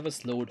fingers never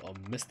slowed or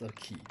missed a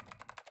key.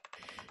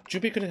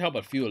 Junpei couldn't help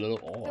but feel a little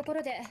と awed. こ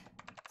ろで、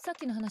さっ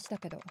きの話だ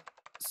けど、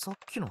さっ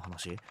きの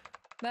話？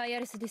ワイヤ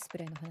レスディスプ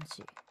レイの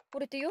話。こ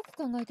れってよく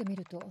考えてみ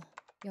ると、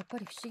やっぱ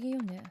り不思議よ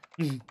ね。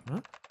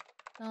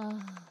あ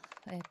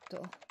あ、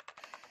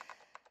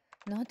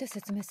なんて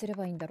説明すれ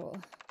ばいいんだろ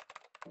う。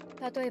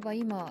例えば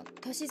今、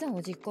足し算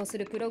を実行す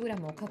るプログラ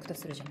ムを書くと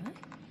するじゃない？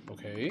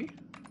 Okay.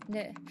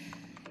 で、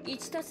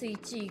1たす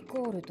1イ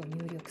コールと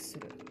入力す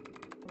る。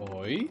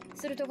Oi.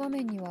 すると画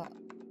面には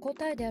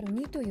答えである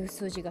2という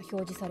数字が表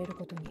示される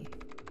ことに。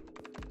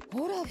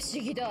ほら不思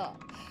議だ。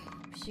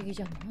不思議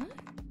じゃない？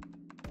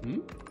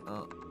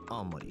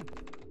 あんまり。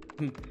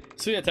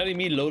So you're telling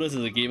me Lotus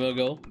is a gamer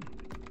girl?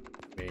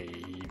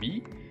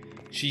 Maybe.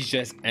 She's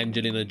just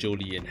Angelina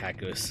Jolie in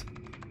Hackers.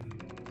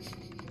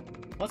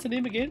 What's her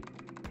name again?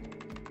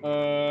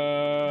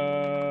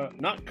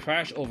 Not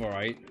Crash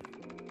Override.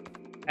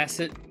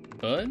 Acid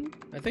Burn,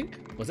 I think?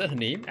 Was that her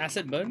name?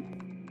 Acid Burn?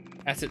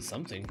 Acid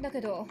something. だ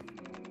けど、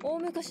大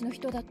昔の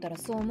人だったら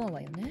そう思う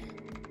わよね。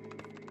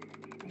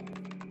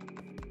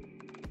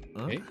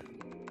Okay.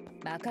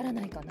 わから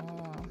ないかな。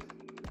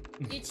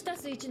1た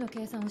す1の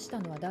計算をした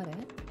のは誰？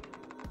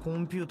コ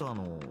ンピューター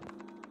の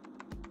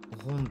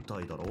本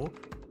体だろ？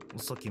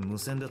さっき無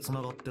線で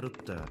繋がってるっ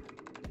て。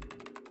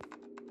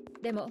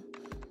でも、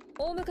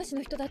大昔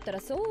の人だったら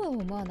そうは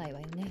思わないわ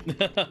よね。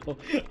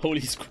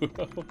Holy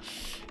squirrel.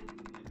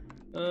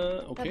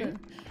 多 Okay. 分、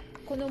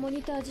このモ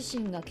ニター自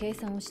身が計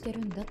算をしてる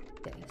んだっ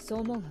てそう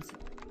思うはず。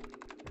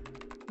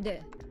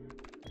で、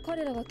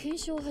彼らは検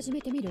証を始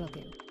めてみるわけ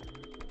よ。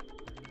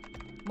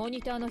モ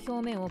ニターの表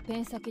面をペ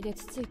ン先で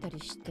つついたり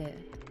して、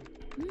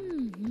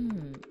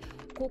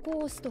ここを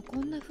押すとこ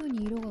んな風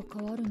に色が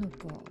変わるのか。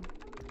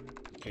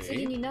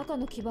次 Okay. に中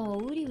の基板を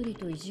ウリウリ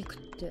といじくっ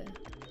て、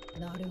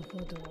なるほ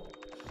ど。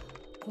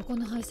ここ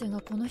の配線が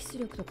この出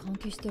力と関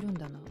係してるん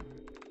だな。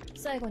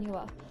最後に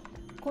は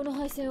この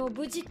配線を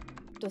無事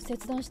と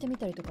切断してみ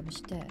たりとかも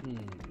して、や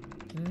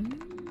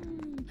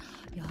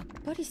っ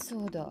ぱり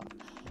そうだ。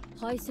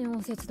配線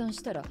を切断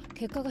したら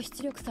結果が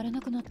出力されな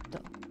くなった。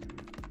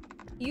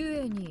ゆ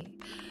えに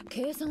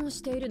計算を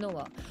しているの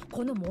は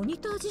このモニ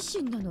ター自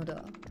身なの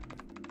だ。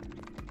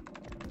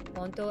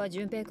本当は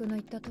順平くんの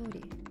言った通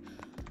り、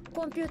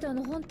コンピューター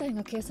の本体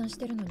が計算し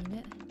てるのに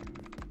ね。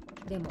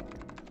でも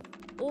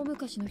大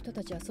昔の人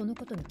たちはその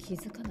ことに気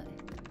づかない。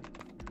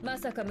ま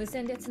さか無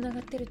線でつなが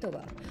ってると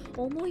は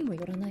思いも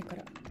よらないか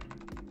ら。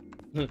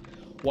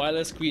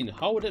Wireless screen,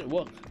 how would it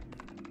work?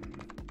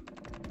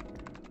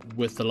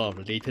 With a lot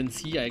of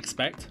latency, I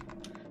expect.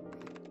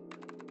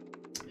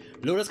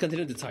 Lotus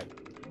continued to type.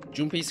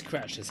 Junpei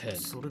scratched his head.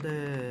 それ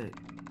で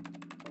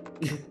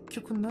結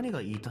局何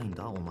が言いたいん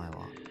だお前は。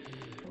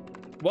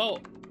Well,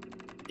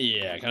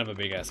 yeah, kind of a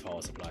big ass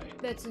power supply.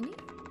 別に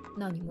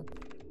何も。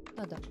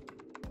ただ、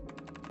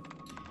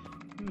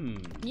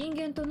人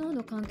間と脳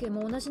の関係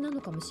も同じな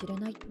のかもしれ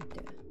ないって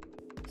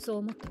そう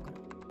思ったか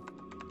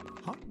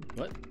ら。は？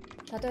 What?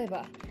 例え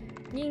ば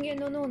人間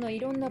の脳のい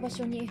ろんな場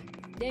所に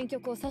電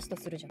極を刺すと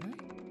するじゃない？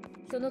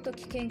その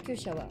時研究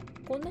者は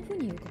こんな風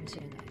に言うかもし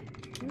れない。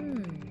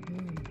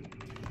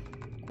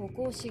こ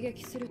こを刺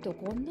激すると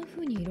こんな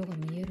風に色が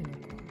見えるのか。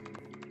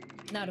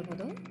なるほ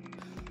ど。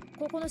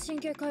ここの神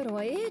経回路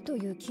は A と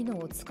いう機能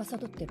を司っ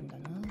てるんだ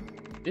な。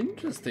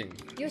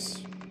Interesting. よ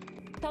し、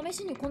試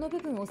しにこの部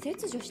分を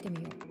切除して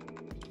みよ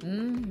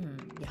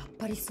う。やっ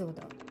ぱりそう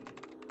だ。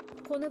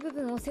この部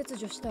分を切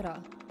除した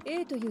ら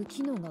A という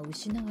機能が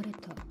失われ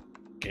た。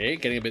Okay,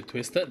 getting a bit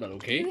twisted, but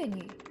okay. 故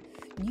に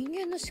人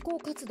間の思考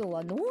活動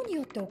は脳に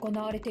よって行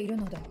われている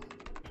のだ。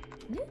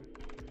ね？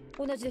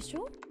同じでし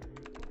ょ？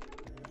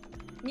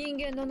人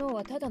間の脳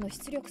はただの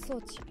出力装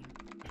置、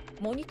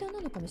モニターな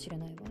のかもしれ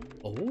ないわ。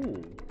Oh.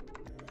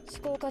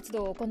 思考活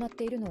動を行っ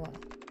ているのは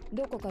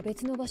どこか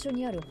別の場所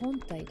にある本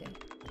体で。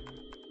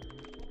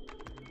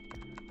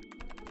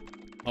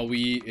Are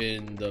we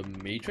in the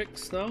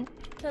Matrix now?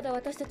 ただ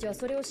私たちは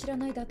それを知ら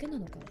ないだけな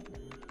のか。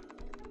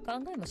考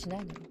えもしない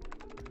のよ。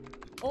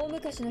大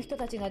昔の人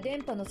たちが電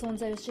波の存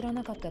在を知ら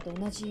なかったと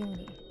同じよう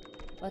に、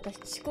思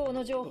考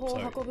の情報を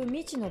運ぶ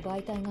未知の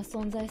媒体が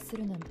存在す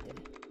るなんて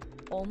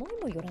思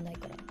いもよらない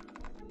から。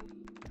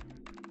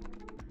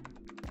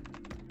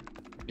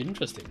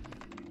Interesting.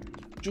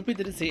 Junpei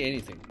didn't say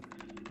anything.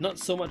 Not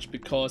so much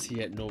because he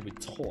had no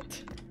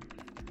retort.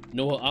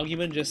 No, her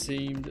argument just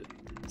seemed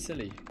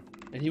silly.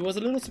 And he was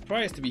a little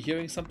surprised to be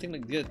hearing something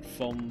like that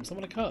from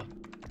someone like her.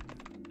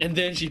 And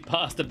then she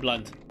passed the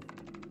blunt.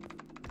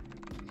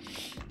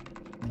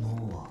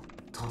 脳は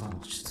ただ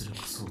の出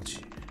力装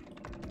置。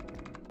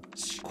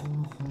思考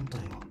の本体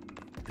は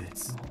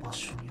別の場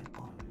所にあ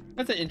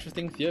る。That's an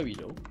interesting theory,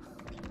 though.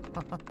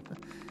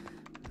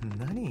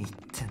 何言っ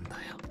てんだ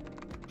よ。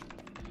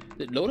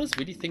Did Lotus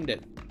really think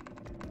that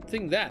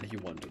he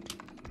wanted?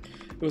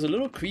 It was a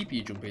little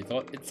creepy, Junpei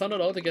thought. It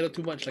sounded altogether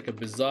too much like a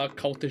bizarre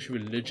cultish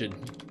religion.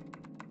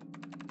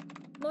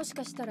 もし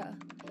かしたら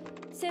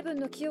セブン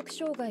の記憶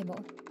障害も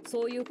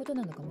そういうこと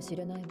なのかもし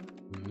れないわ。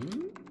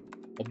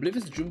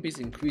Oblivious to Junpei's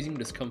increasing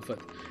discomfort,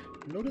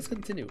 Lotus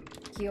continued.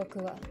 記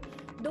憶は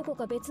どこ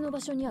か別の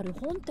場所にある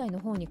本体の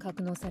方に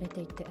格納され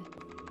ていて、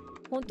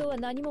本当は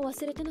何も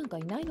忘れてなんか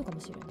いないのかも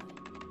しれない。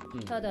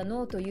ただ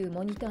脳という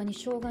モニターに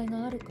障害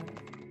があるから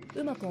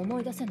うまく思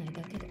い出せない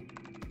だけで。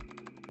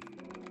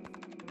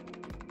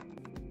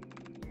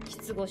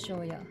失語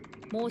症や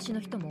孟子の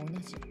人も同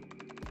じ。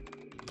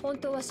本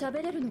当は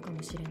喋れるのか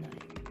もしれない。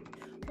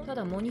た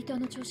だモニター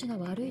の調子が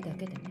悪いだ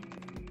けでね。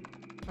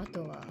あ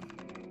とは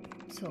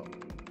そう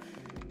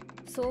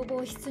総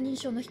合失認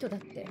症の人だっ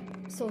て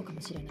そうかも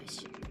しれない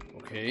し。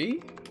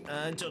 Okay.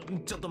 ちょ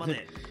っと待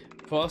て。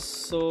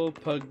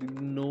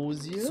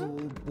 Prosopagnosia? 総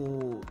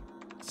合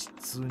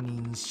失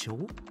認症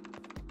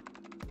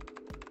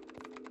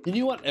You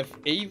knew what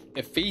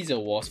aphasia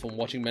was from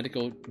watching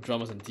medical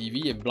dramas on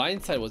TV, and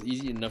Blindside was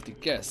easy enough to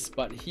guess,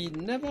 but he'd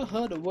never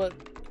heard the word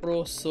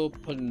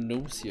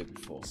prosopagnosia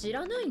before. 知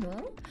らない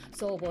の？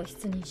総合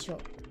失認症。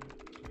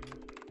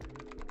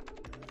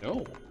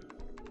 No.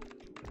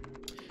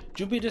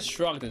 Junpei just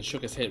shrugged and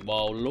shook his head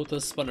while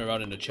Lotus spun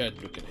around in the chair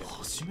to look at him.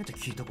 初めて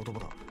聞いた言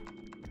葉だ。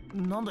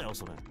なんだよ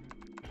それ。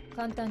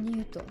簡単に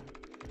言うと、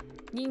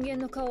人間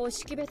の顔を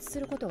識別す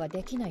ることが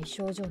できない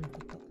症状のこ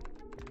と。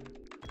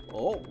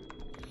 Oh.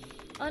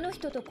 あの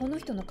人とこの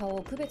人の顔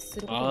を区別す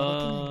ること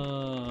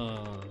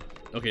が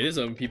できない。Okay, this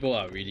is when people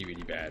are really,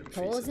 really bad with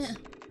当然 faces.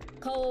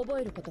 顔を覚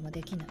えることも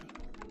できない。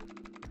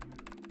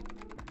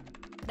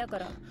だか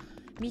ら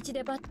道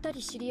でばった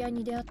り知り合い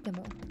に出会って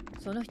も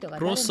その人が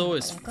誰なのか Proso わ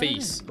is からない。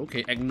 face.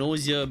 Okay,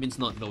 agnosia means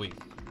not knowing.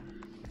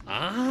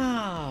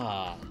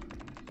 Ah.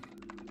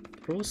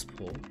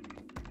 Prospo.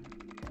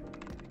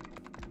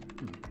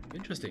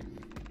 Interesting.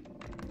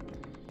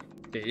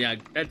 Okay, yeah,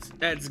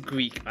 that's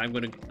Greek. I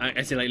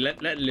say like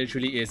that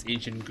literally is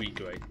ancient Greek,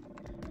 right?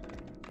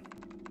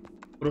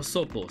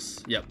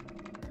 Prosopos. Yep.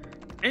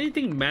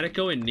 Anything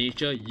medical in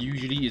nature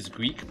usually is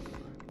Greek.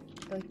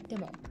 と言って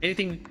も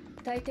Anything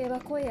大抵は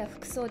声や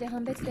服装で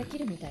判別でき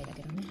るみたいだ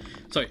けどね。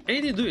 Sorry,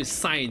 anything to do with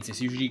science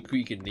is usually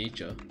Greek in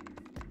nature.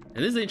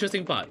 And this is the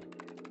interesting part.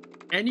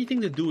 Anything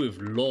to do with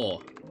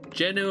law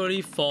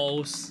generally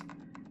falls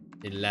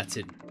in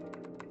Latin.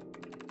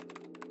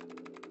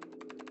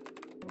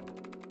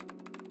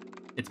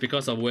 It's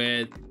because of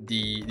where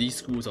these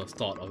schools of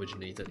thought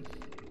originated.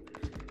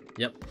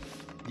 Yep.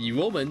 The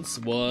Romans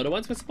were the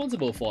ones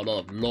responsible for a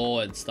lot of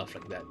law and stuff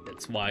like that.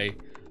 That's why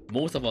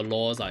most of our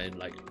laws are in,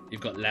 like,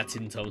 you've got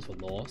Latin terms for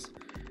laws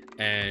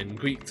and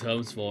Greek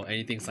terms for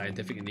anything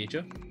scientific in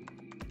nature.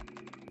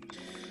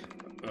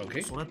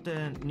 Okay. それっ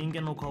て人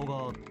間の顔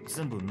が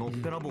全部のっ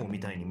ぺらぼうみ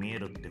たいに見え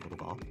るってこと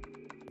か？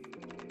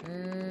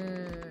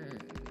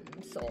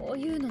そう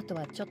いうのと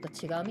はちょっと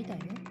違うみたい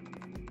よ。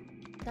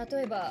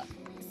例えば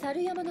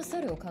猿山の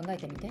猿を考え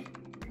てみて。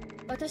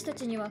私た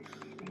ちには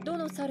ど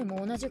の猿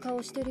も同じ顔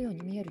をしてるよう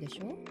に見えるでし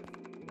ょ。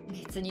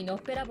別にのっ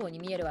ぺらぼうに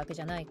見えるわけ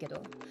じゃないけ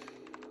ど、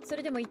そ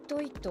れでも一頭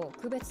一頭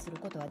区別する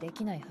ことはで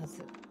きないは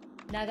ず。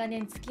長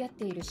年付き合っ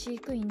ている飼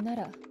育員な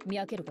ら見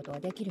分けることは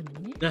できるの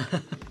にね。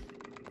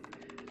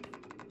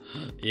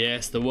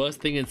Yes, the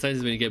worst thing in science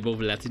is when you get both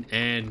Latin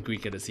and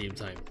Greek at the same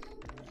time.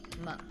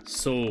 まあ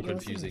So 要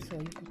するに confusing. そう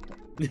いうこと。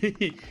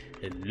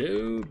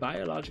 Hello,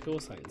 biological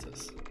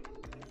sciences.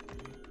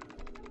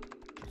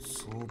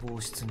 総合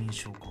失認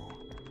症か。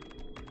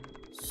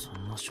そ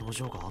んな症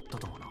状があった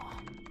とはな。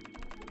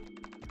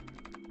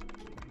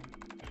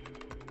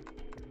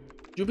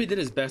Junpei did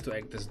his best to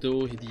act as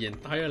though the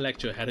entire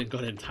lecture hadn't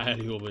gone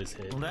entirely over his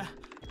head. で、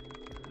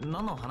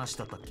何の話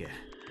だったっけ？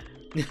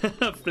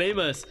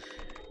 Flamers,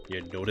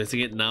 you're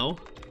noticing it now?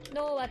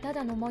 脳はた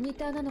だのモニ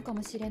ターなのか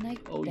もしれないっ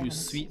て Oh,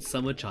 話。 you sweet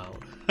summer child.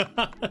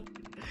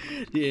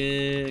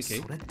 Yeah,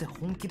 okay. それって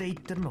本気で言っ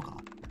てるのか？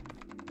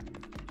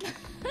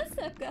ま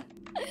さか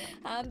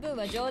半分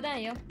は冗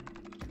談よ。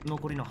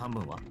残りの半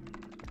分は？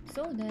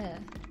そうね、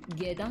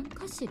下段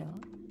かしら。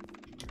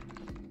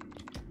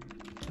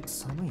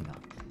寒いな。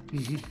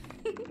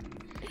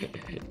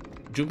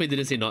Junpei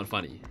didn't say not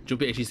funny.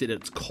 Junpei actually said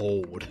it's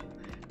cold.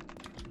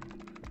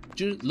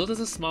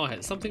 Lotus's smile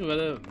had something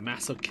rather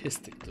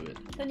masochistic to it.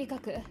 とにか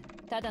く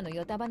ただの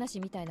ヨタ話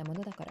みたいなも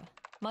のだから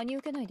真に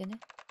受けないでね。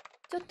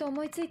ちょっと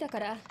思いついたか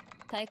ら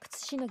退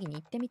屈しのぎに行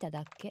ってみた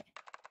だけ。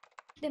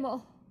で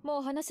もも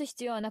う話す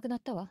必要はなくなっ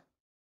たわ。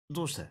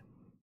どうして？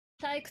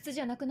退屈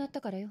じゃなくなっ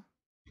たからよ。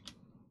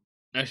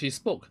As she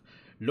spoke,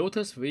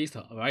 Lotus raised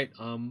her right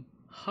arm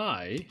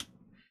high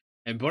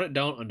and brought it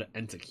down on the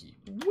enter key.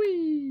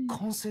 Whee!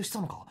 完成した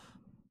のか？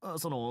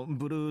その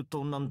ブルー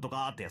となんと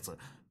かってやつ。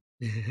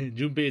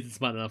Junpei isn't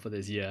smart enough for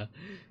this, yeah.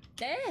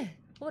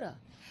 ほら、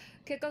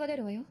結果が出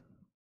るわよ。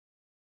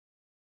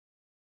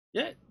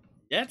Yeah,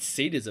 that's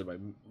sadism, right?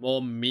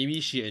 Or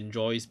maybe she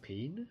enjoys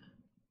pain?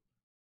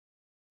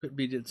 Could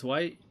be that's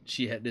why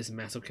she had this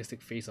masochistic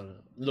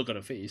look on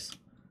her face.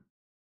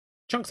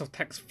 Chunks of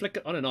text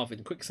flickered on and off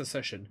in quick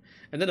succession,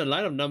 and then a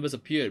line of numbers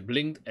appeared,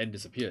 blinked, and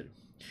disappeared.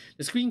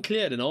 The screen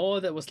cleared, and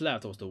all that was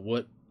left was the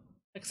word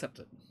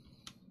accepted.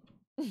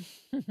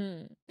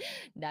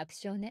 楽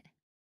勝ね。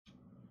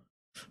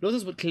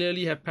 Lotus would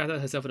clearly have patted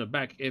herself on the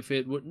back if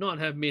it would not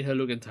have made her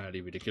look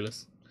entirely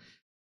ridiculous.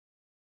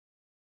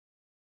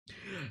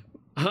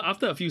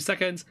 After a few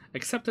seconds,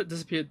 accepted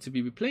disappeared to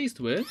be replaced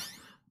with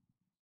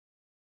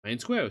 9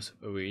 squares,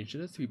 arranged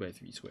in a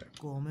 3x3 square.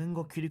 画面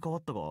が切り替わ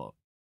ったが、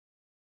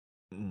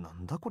な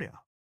んだこりゃ。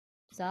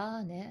さ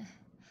あね。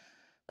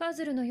パ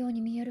ズルのよう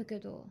に見えるけ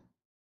ど。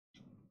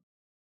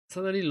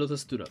Suddenly,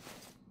 Lotus stood up.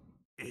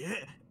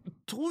 解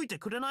いて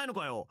くれないの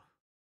かよ。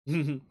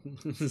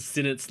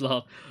Sinet's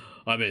laugh.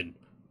 I'm in.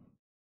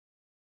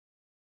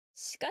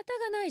 仕方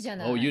がないじゃ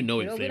ない。 Oh, you know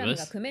プ it, ログラム famous.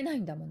 が組めない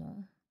んだも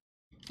の。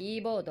キ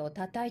ーボードを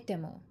叩いて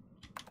も。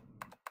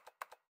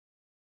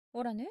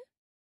ほらね。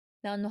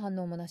何の反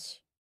応もな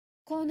し。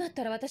こうなっ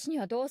たら私に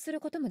はどうする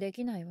こともで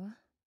きないわ。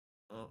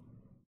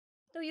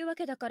というわ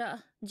けだか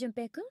ら、淳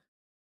平くん。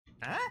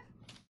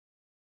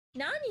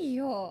何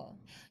よ。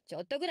ち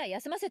ょっとぐらい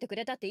休ませてく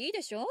れたっていい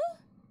でしょ。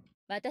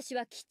私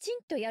はきち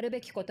んとやる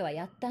べきことは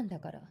やったんだ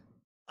から。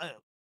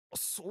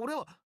それ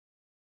は。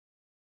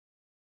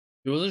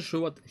He wasn't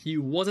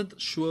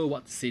sure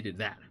what to say to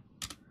that.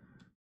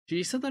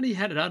 She certainly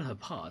had done her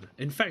part.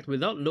 In fact,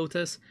 without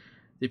Lotus,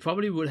 they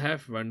probably would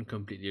have run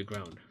completely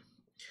aground.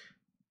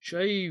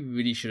 Sure, he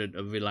really shouldn't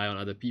rely on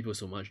other people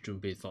so much,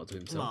 Junpei thought to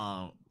himself.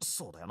 まあ、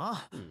そうだよ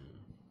な。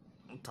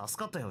助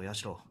かったよ、ヤ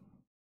シロ。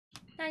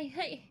はい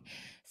はい。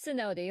素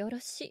直でよろ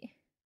しい。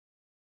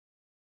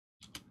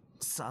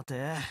さ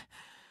て、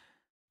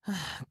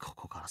こ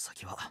こから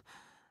先は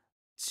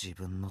自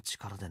分の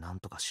力で何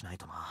とかしない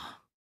と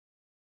な。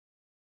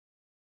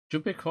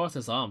Junpei crossed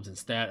his arms and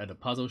stared at the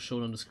puzzle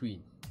shown on the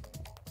screen.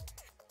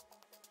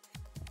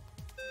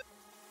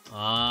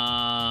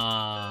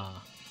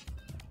 Ah.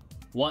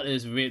 What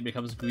is red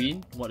becomes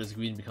green, what is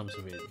green becomes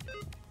red.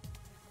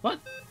 What?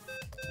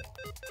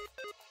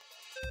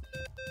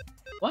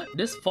 What?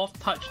 This fourth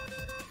touch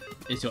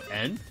is your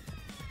end?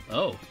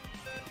 Oh.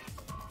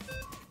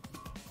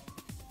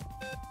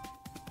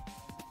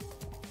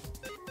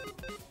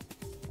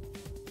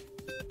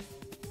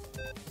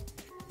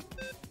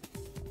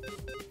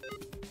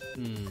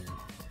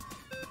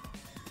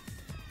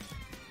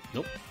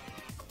 Nope.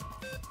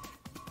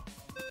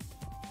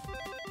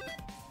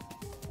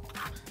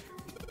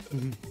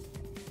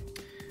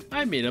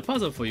 I made a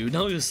puzzle for you,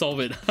 now you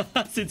solve it.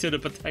 Since you're the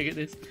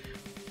protagonist.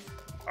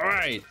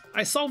 Alright,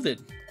 I solved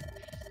it.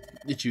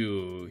 Did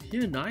you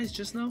hear a noise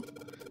just now?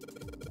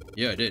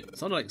 Yeah, I did.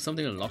 Sounded like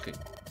something unlocking.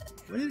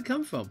 Where did it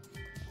come from?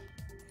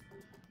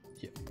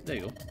 Here, there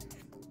you go.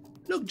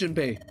 Look,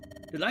 Junpei,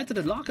 the lights of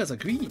the lockers are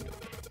green.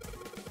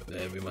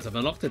 Then we must have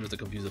unlocked it with the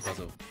computer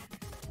puzzle.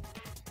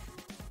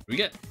 We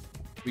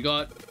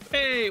got,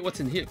 hey, what's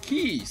in here?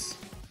 Keys.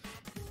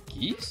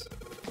 Keys?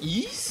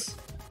 Keys?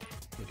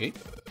 Okay.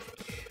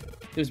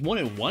 There's more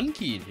than one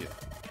key in here.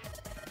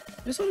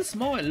 This one is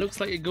small and looks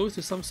like it goes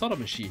to some sort of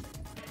machine.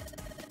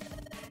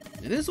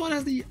 And this one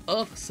has the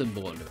Earth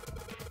symbol on it.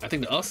 I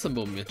think the Earth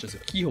symbol matches a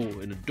keyhole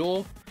in a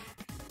door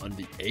on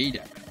the A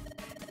deck.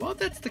 Well, if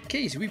that's the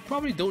case, we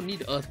probably don't need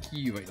the Earth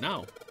key right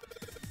now.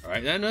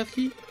 Alright then, Earth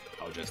key,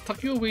 I'll just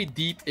tuck you away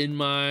deep in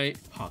my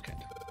pocket.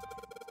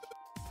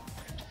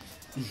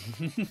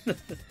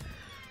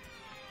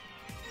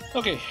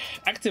 Okay,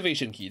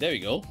 activation key, there we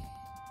go.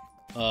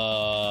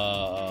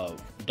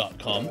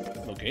 .com,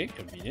 okay,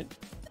 convenient.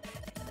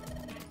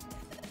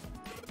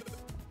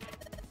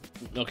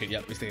 Okay,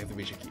 yeah, it's the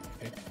activation key,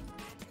 okay.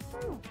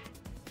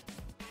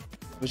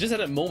 It was just at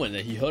that moment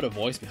that he heard a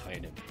voice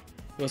behind him.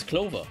 It was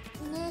Clover.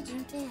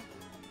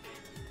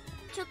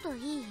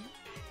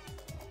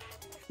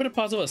 Put the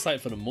puzzle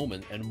aside for the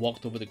moment and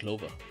walked over to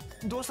Clover.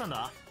 どうしたん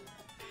だ？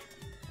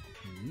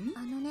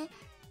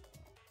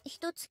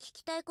一つ聞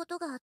きたいこと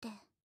があって。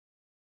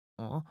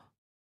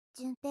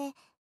順平、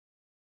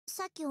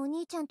さっきお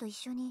兄ちゃんと一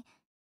緒に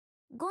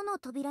5の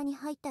扉に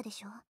入ったで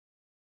しょ？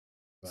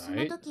そ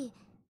の時、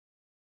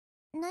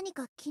何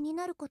か気に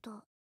なること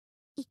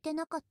言って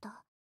なかっ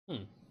た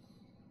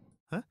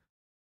？Huh?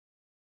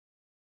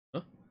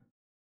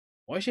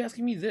 Why is she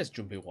asking me this?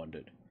 Junpei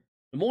wondered.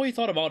 The more he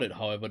thought about it,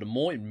 however, the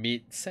more it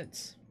made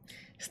sense.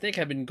 Snake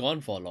had been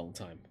gone for a long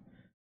time.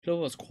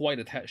 Clover was quite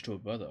attached to her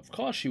brother. Of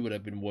course she would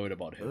have been worried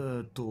about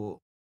him.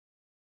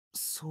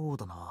 そう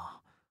だ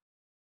な。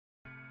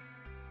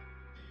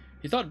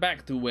He thought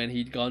back to when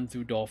he'd gone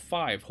through door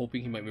 5,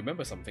 hoping he might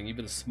remember something,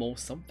 even a small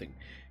something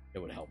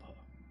that would help her.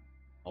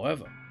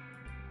 However...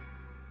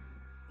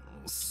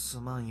 す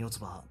まんよつ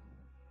ば。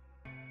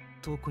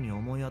特に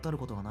思い当たる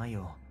ことはない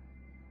よ。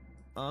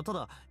た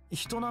だ、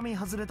人並み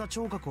外れた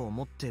聴覚を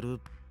持ってる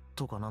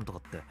とかなんとか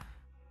って、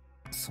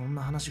そん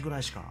な話ぐら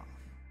いしか。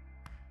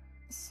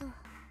そう。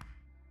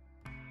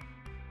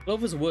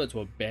Clover's words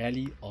were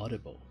barely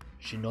audible.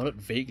 She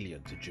nodded vaguely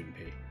onto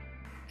Junpei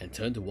and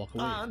turned to walk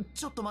away.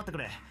 ちょっと待ってく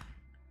れ。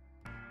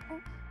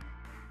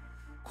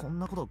こん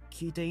なこと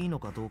聞いていいの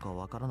かどうか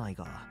わからない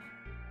が。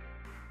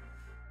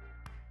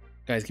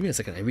Guys, give me a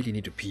second. I really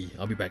need to pee.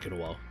 I'll be back in a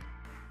while.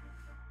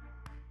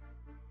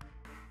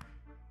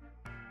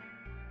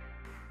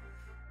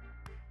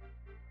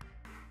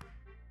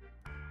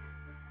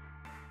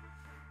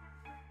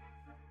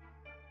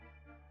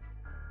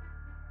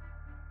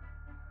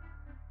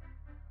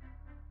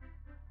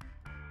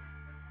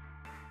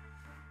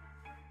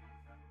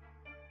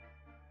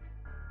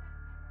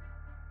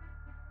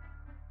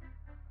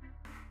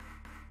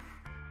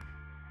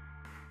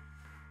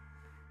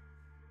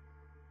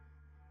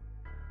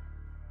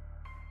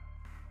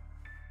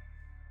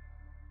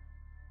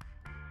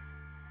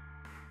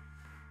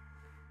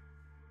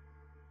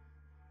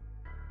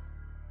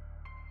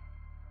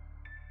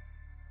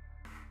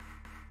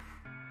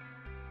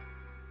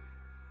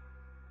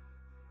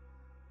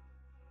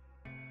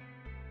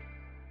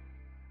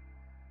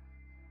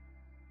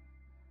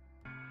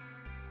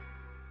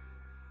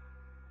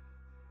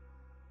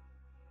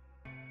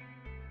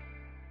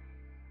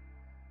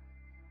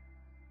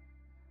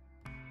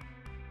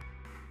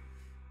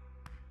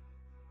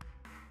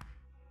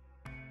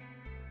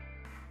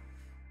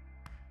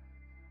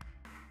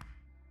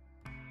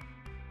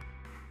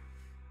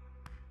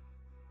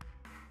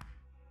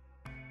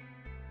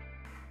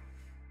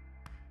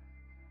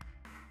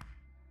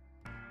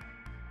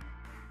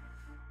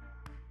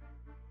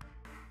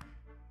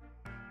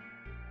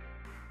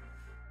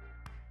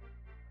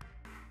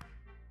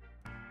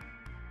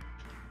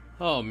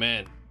 Oh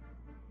man.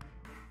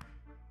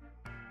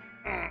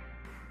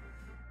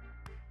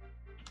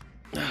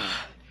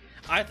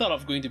 I thought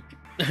of going to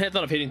I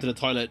thought of heading to the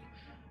toilet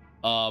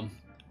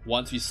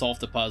once we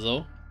solved the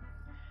puzzle.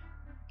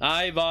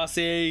 Hi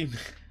bossy.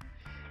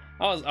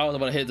 I was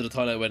about to head to the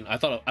toilet when I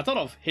thought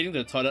of heading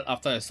to the toilet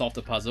after I solved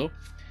the puzzle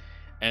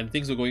and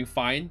things were going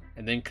fine,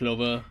 and then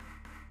Clover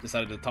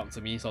decided to talk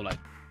to me, so like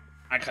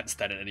I can't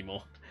stand it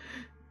anymore.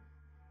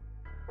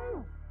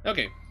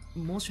 Okay.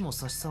 もしも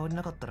差し障り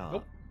なかったら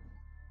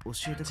教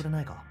えてくれ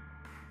ないか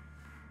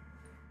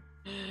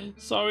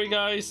Sorry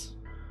guys.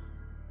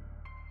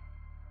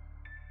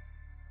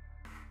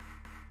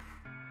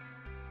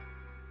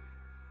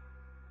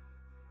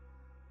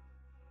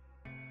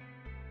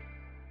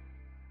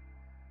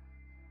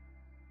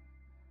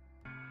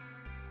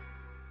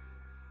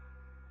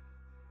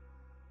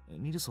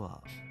 Nils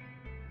は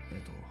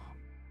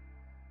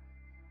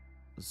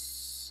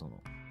その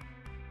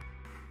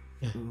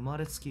生ま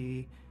れつ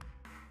き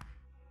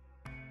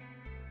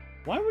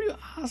Why would you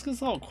ask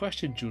us all a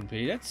question,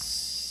 Junpei? That's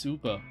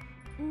super.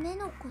 目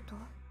のこと？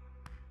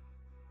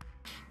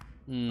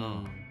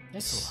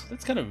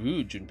 That's kind of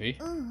rude, Junpei.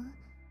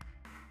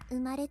 生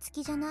まれつ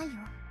きじゃないよ。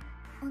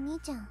お兄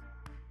ちゃん、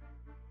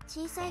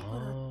小さい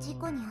頃事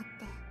故にあっ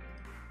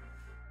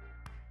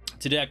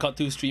て。Today I caught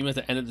 2 streamers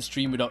that ended the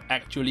stream without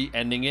actually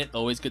ending it.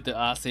 Always good to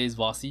ask, says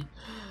Bossy.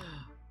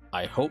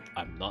 I hope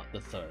I'm not the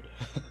third.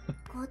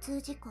 交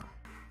通事故。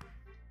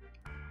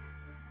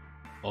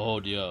 Oh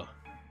dear.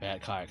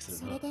 Bad car accident.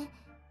 それで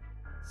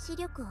視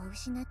力を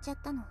失っちゃっ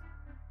たの。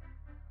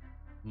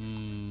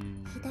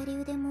左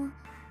腕も。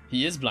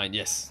 He is blind,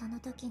 yes. その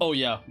時に。 Oh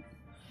yeah.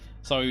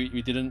 Sorry,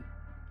 we didn't.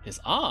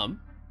 His arm?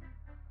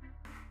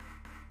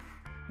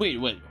 Wait.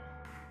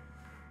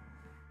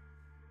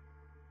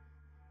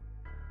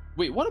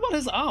 Wait, what about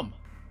his arm?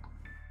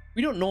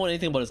 We don't know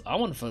anything about his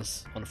arm on the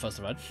first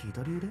run.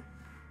 左腕？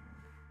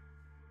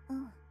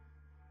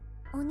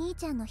お兄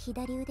ちゃんの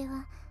左腕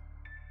は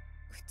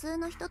普通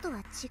の人とは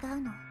違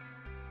うの。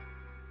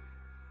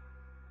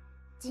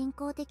人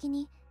工的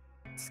に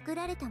作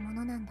られたも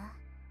のなんだ。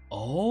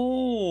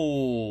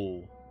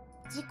Oh.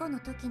 事故の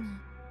時に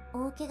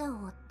大怪我を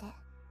負って、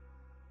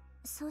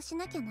そうし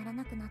なきゃなら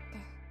なくなっ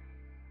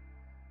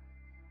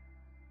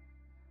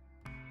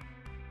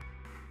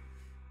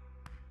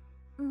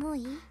て。もう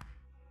いい？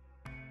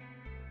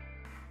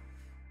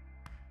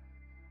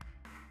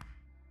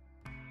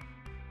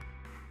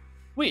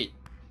 Wait.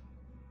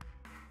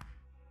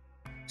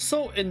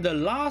 So in the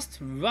last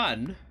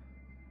run,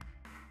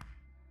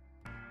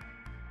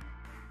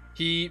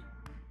 he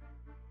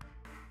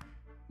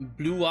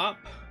blew up.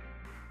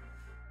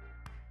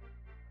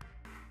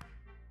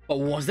 But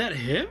was that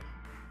him?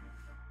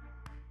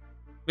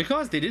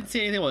 Because they didn't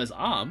say anything about his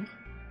arm.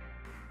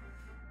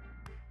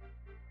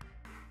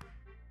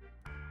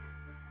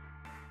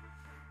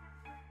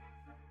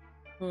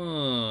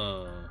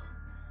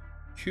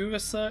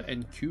 Curissa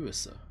and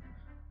Curissa.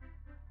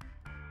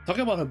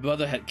 Talking about her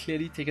brother had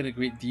clearly taken a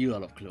great deal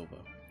out of Clover.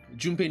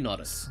 Junpei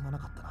nodded. すまな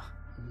かったな。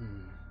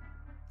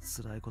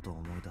辛いことを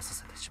思い出さ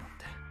せてしまっ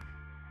て。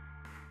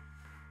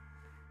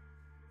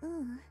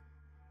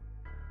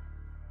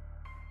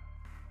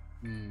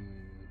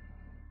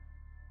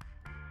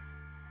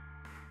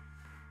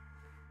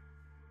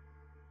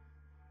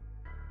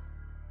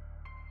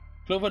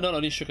Clover not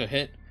only shook her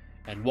head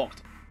and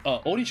walked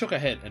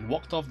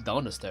off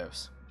down the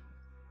stairs.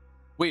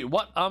 Wait,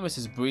 what arm is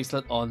his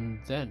bracelet on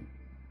then?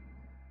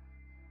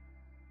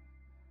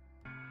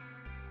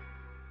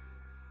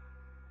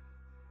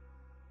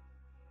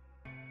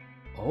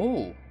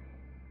 Oh.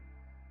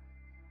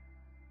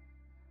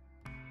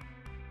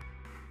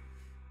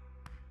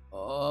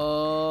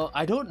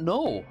 I don't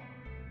know.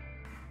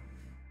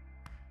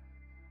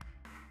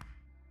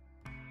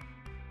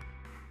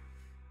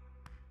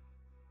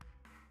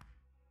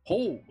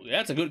 Oh,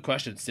 that's a good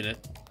question, Sinet.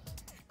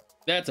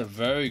 That's a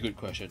very good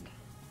question.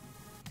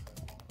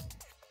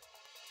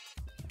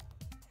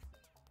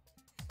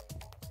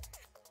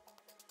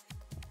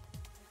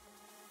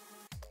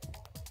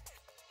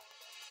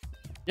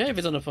 Yeah, if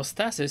it's on the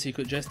prosthesis, he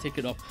could just take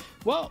it off.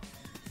 Well,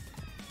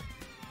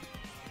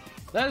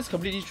 that is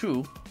completely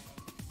true.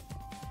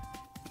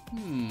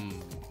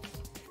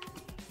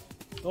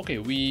 Okay,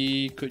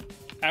 we could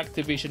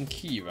activation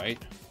key, right?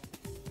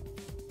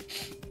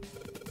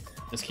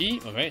 This key,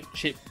 alright.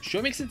 Shape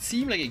sure makes it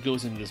seem like it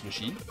goes into this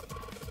machine.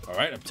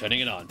 Alright, I'm turning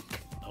it on.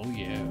 Oh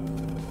yeah.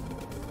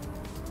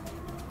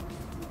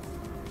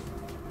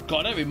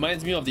 God, that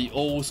reminds me of the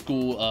old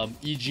school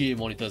EGA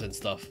monitors and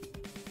stuff.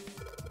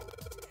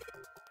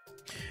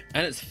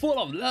 And it's full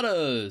of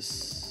letters.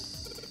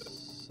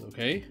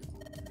 Okay.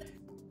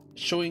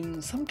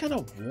 Showing some kind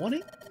of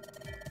warning?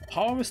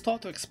 Power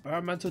restored to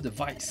experimental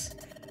device.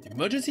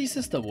 Emergency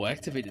system will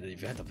activate in the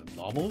event of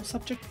abnormal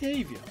subject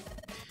behavior.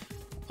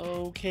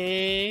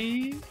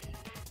 Okay.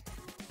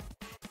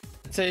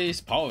 It says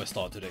power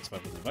restored to the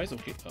experimental device.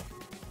 Okay.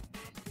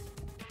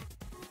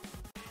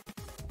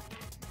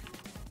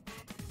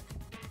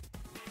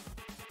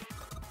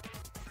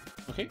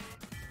 Okay.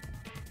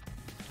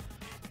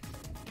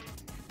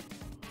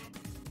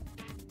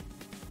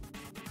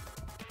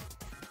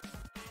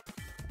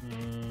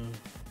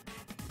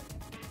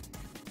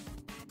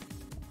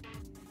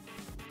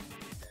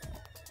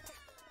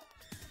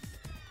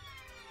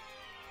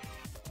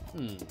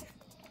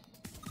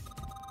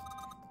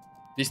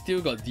 They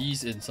still got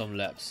these in some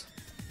labs.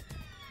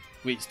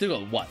 Wait, still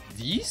got what?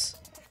 These?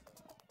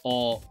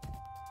 Or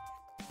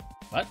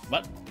what?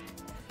 What?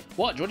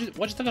 Watch? What you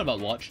talking about?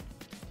 Watch?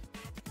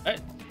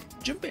 Alright,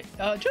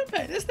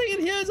 Junpei, this thing in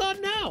here is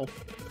on now.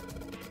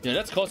 Yeah,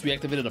 that's cause we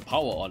activated the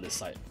power on this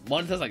side.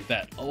 Monitors like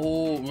that.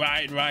 Oh,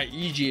 right.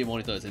 EGA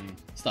monitors and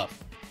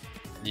stuff.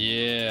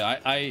 Yeah,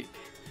 I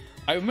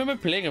remember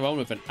playing around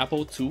with an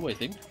Apple II, I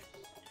think.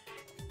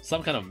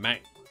 Some kind of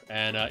Mac,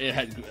 and it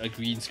had a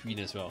green screen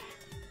as well.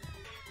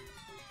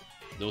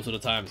 Those were the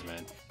times,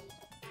 man.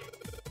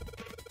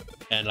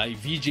 And like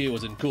VGA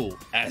wasn't cool.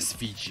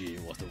 SVGA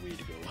was the way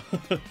to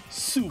go.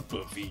 Super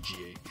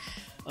VGA.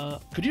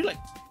 Could you like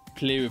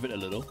play with it a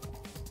little?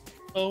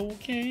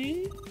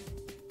 Okay.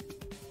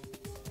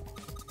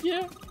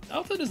 Yeah,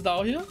 I'll turn this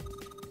down here.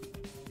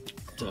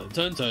 Turn.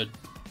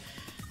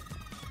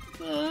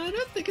 I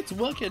don't think it's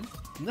working.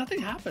 Nothing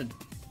happened.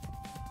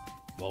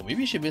 Well,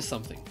 maybe she missed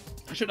something.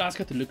 I should ask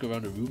her to look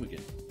around the room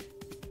again.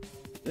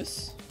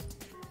 This?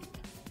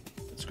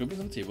 Scribbles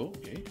on the table.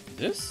 Okay.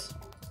 This?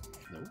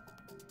 No.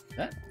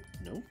 That?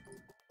 No.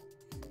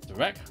 The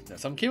rack.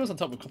 There's some cables on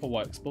top with copper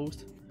wire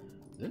exposed.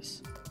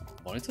 This?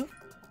 Monitor?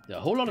 There are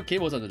a whole lot of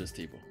cables under this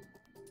table.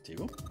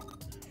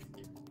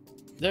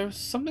 There's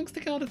something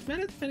sticking out of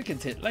the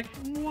mannequin's head. Like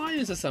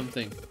wires or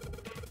something.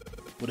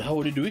 What the hell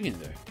are they doing in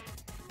there?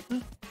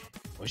 Huh?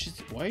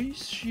 Why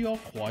is she all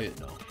quiet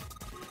now?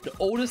 The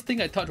oldest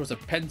thing I touched was a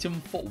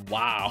Pentium 4.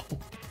 Wow.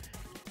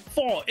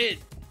 4.8.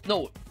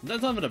 No,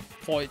 that's not even a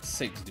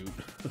 486, dude.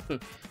 A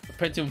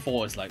Pentium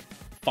 4 is like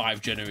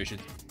 5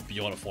 generations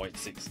beyond a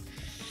 486.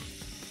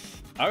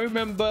 I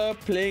remember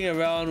playing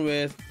around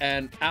with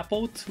an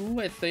Apple II,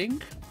 I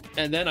think,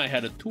 and then I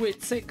had a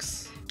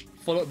 286,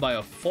 followed by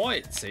a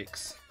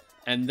 486,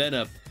 and then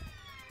a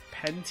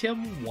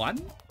Pentium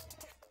 1,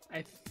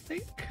 I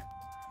think.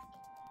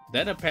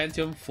 Then a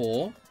Pentium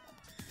 4,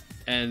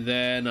 and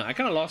then I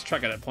kind of lost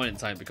track at that point in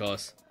time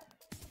because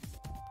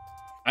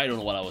I don't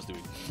know what I was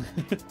doing.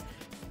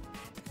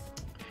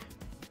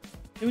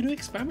 They were doing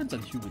experiments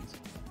on humans.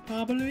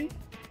 Probably.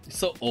 It's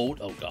so old.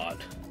 Oh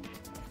god.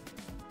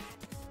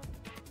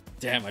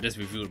 Damn, I just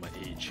revealed my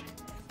age.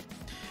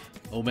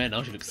 Oh man,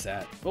 now she looks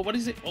sad. Oh, what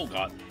is it? Oh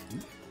god.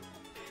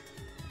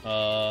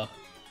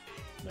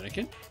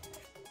 Mannequin?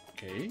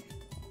 Okay.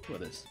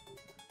 What is?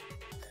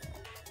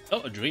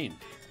 Oh, a drain.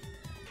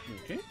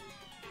 Okay.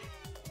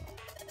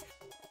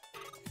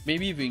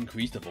 Maybe if we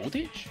increase the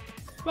voltage?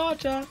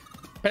 Roger.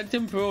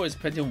 Pentium Pro is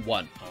Pentium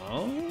 1.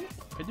 Oh,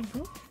 Pentium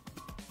Pro?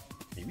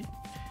 Maybe.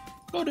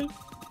 Go do.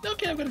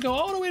 Okay, I'm gonna go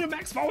all the way to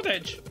max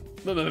voltage.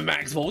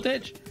 Max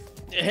voltage?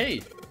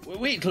 Hey,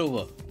 wait,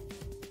 Clover.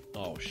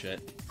 Oh shit.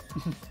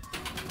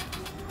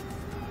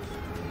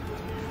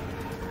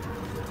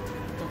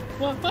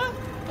 What?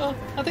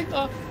 I think.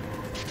 Oh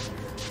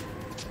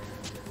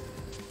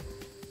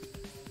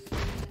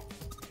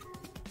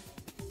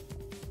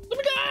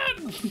my god!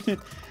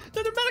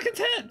 There's a mannequin's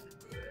head.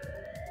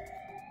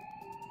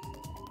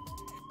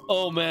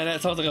 Oh man,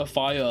 that sounds like a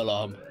fire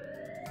alarm.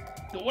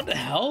 What the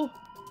hell?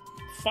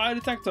 Fire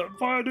detector!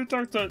 Fire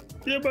detector!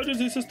 The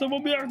emergency system will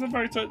be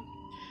activated!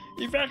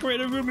 Evacuate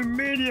the room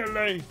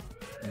immediately!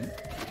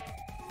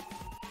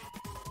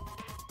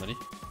 Money?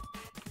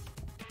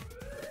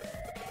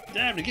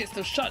 Damn, the gate's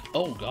still shut!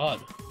 Oh god.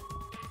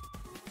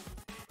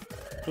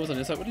 Close on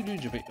this side. What are you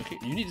doing, Junpei? Okay,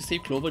 you need to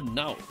save Clover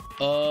now.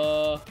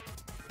 Oh!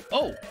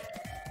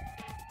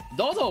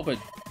 Doors open!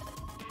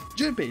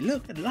 Junpei,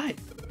 look at the light!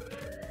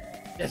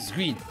 That's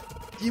green.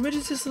 The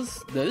emergency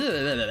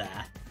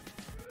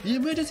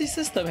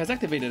system has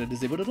activated and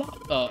disabled the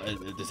lock.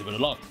 Disabled the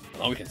lock.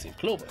 Now we can save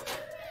Clover.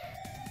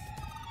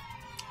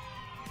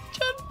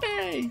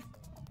 Junpei!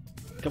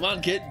 Come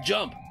on, kid,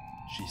 jump.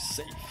 She's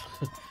safe.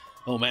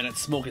 Oh man, that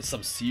smoke is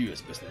some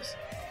serious business.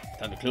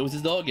 Time to close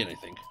this door again, I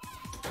think.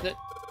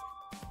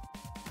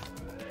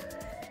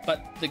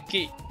 But the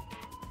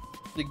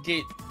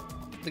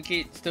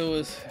gate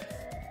still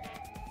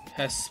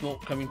has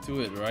smoke coming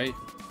through it, right?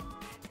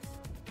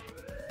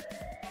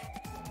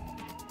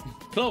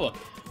 Clover,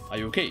 are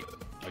you okay?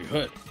 Are you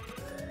hurt?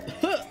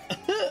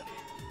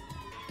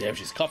 Damn,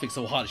 she's coughing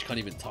so hard she can't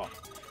even talk.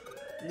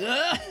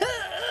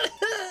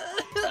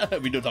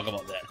 We don't talk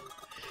about that.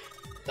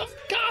 Of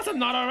course I'm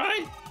not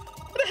alright.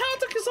 What the hell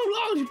took you so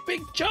long, you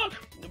big jerk?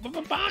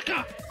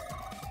 Baka!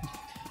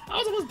 I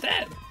was almost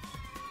dead.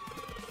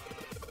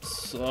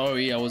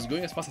 Sorry, I was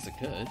going as fast as I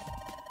could.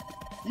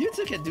 You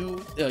two can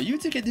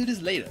do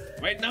this later.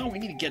 Right now, we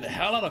need to get the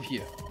hell out of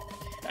here.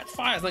 That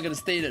fire's not gonna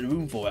stay in that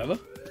room forever.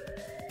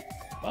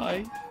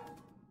 Bye.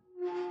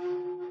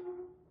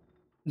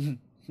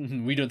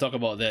 We don't talk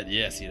about that.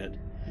 Yeah, see that?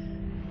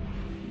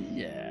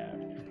 Yeah.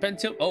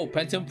 Pentium. Oh,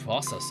 Pentium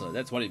processor.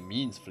 That's what it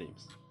means,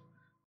 Flames.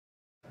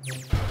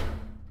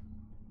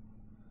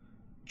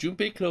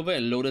 Junpei, Clover,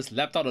 and Lotus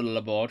leapt out of the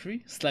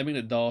laboratory, slamming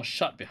the door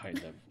shut behind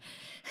them.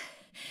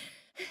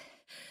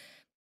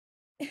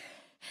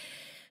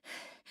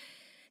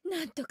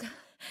 なんとか。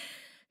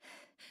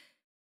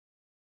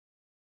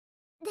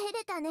出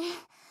れたね。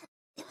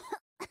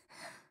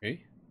Okay.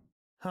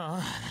 は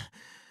あ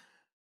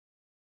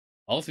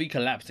All three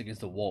collapsed against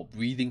the wall,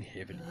 breathing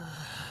heavily.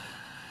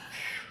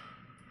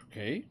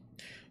 Okay.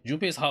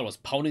 Junpei's heart was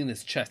pounding in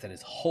his chest and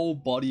his whole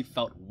body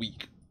felt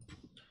weak.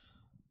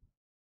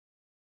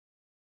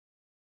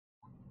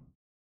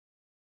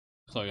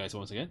 Sorry guys,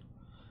 once again.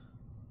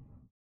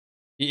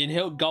 He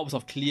inhaled gulps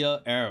of clear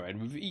air, and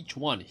with each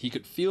one, he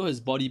could feel his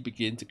body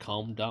begin to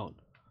calm down.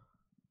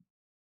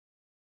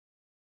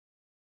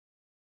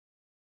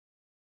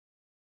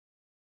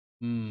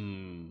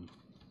 Hmm.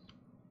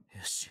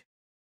 よし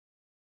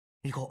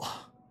行こ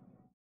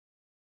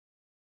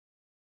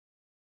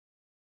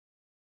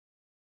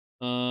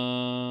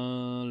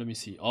Let me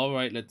see. All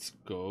right, let's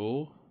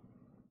go.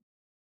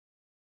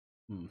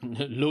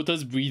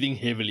 Lotus breathing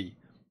heavily.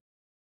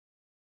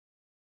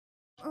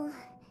 うん。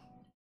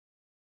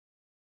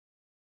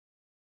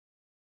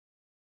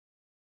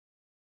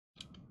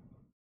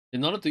 They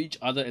nodded to each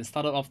other and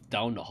started off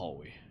down the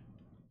hallway.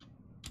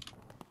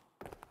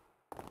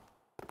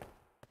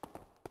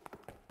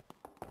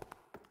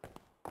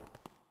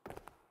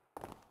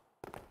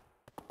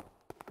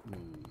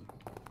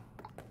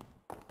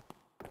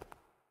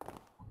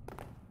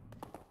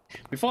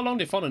 Before long,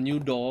 they found a new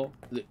door.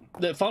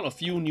 They found a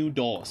few new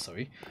doors,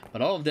 sorry,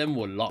 but all of them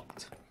were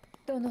locked.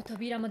 どの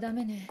扉もダ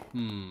メね。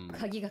 Hmm.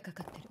 鍵がか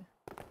かってる。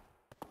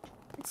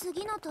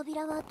次の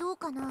扉はどう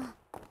かな。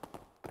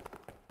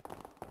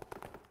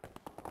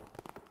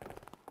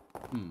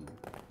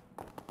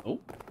 Oh.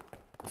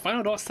 The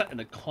final door sat in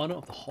the corner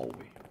of the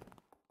hallway.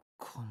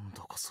 今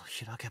度こそ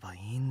開けばい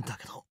いんだ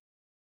けど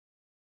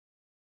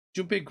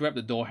Junpei grabbed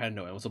the door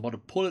handle and was about to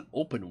pull it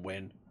open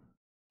when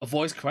a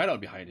voice cried out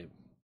behind him.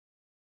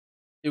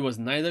 It was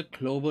neither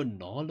Clover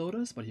nor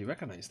Lotus, but he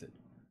recognized it.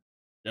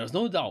 There was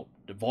no doubt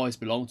the voice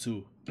belonged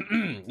to,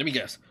 let me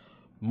guess,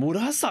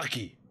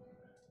 Murasaki.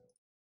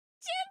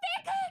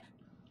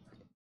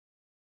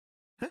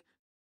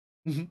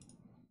 Junpei-kun!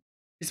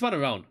 He spun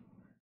around.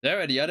 There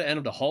at the other end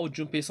of the hall,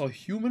 Junpei saw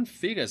human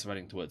figures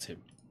running towards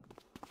him.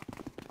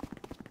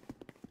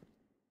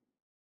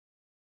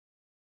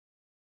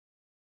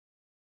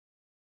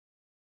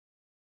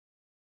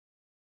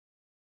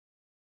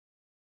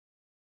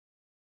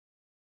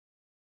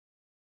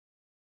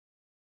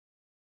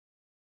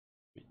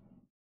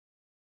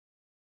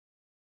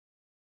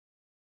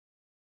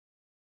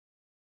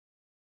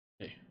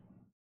 Hey.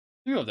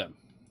 3 of them.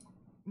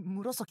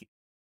 紫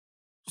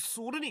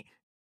それに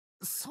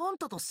サン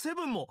タとセ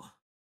ブンも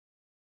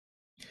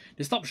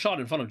They stopped short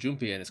in front of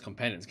Junpei and his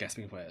companions,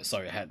 gasping for air.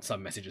 Sorry, I had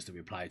some messages to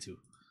reply to.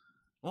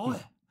 おい、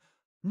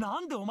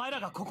なんでお前ら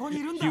がここに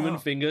いるんだ Human よ。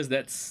 fingers,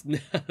 that's...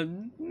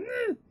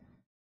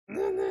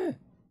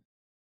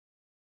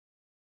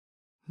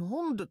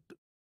 なんでって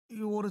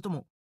言われて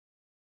も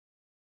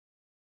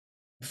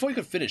Before he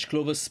could finish,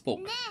 Clover spoke.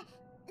 ね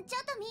え、ちょ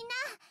っとみんな、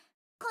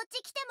こっ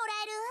ち来てもら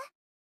える？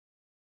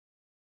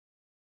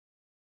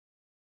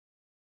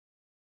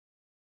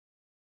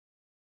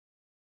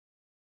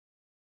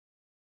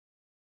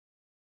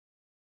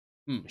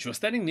 She was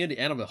standing near the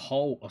end of a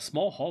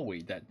small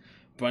hallway that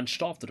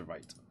branched off to the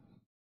right.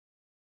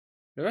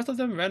 The rest of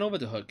them ran over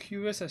to her,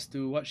 curious as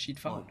to what she'd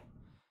おい found.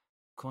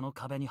 この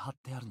壁に貼っ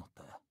てあるのっ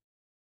て。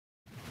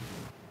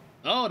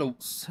 Oh, the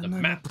船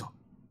内マッ map. プだ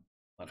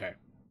Okay.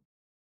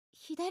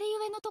 左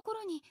上のとこ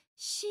ろに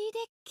C デ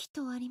ッキ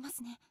とありま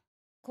すね。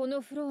こ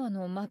のフロア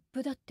のマッ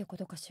プだってこ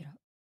とかしら。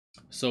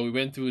 So we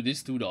went through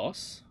these 2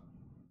 doors,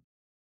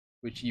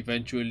 which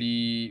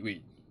eventually...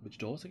 Wait, which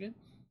doors again?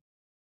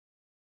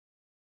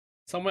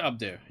 Somewhere up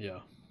there,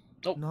 yeah.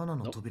 Oh, 7の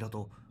nope. 扉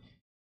と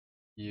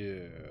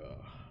Yeah.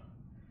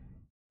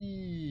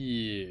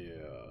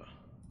 Yeah.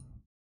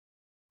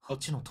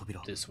 8の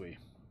扉 This way.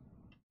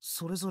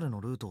 それぞれの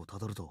ルートをた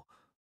どると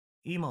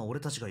今俺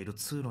たちがいる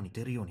通路に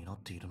出るようにな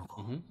っているの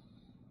か、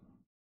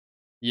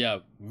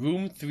Yeah,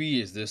 room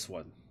 3 is this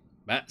one.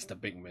 That's the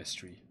big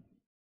mystery.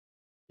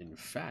 In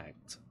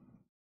fact...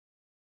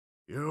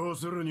 要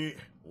するに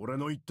俺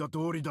の言った通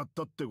りだっ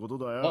たってこと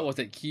だ What よ was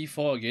that key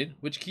for again?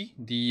 Which key?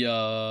 The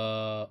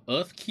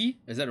Earth key?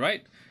 Is that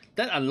right?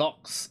 That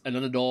unlocks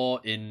another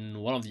door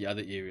in one of the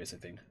other areas, I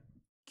think.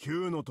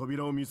 9の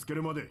扉を見つけ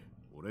るまで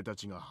俺た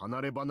ちが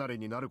離れ離れ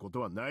になること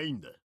はない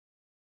んだ。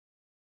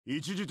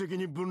一時的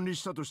に分離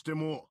したとして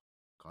も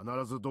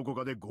必ずどこ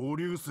かで合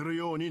流する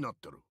ようになっ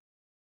てる。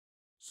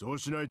そう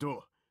しない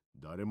と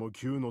誰も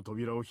9の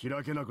扉を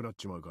開けなくなっ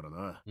ちまうから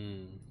な。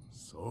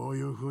そう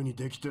いう風に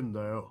できてん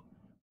だよ。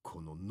こ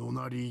のノ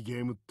ナリー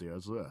ゲームってや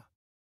つは。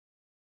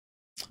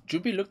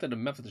Junpei looked at the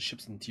map of the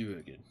ship's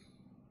interior again.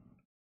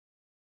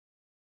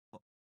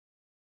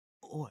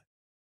 おい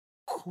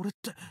これっ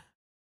て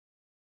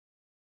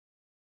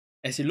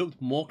As he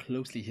looked more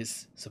closely,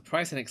 his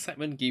surprise and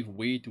excitement gave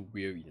way to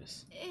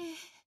weariness.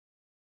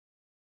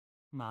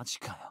 マジ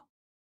か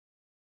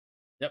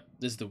よ。 Yep,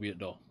 this is the weird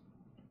door.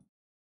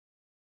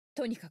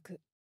 とにかく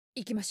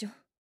行きましょう。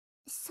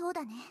そう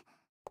だね。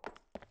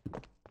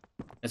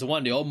As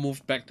one, they all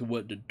moved back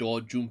toward the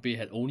door Junpei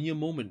had only a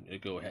moment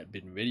ago had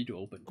been ready to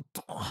open.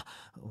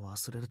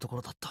 忘れるとこ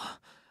ろだっ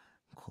た。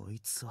こい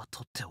つは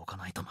取っておか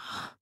ないと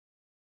な。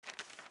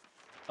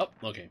Oh,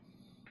 okay.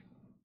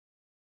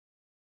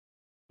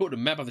 Put the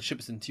map of the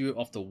ship's interior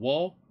off the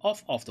wall,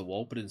 off the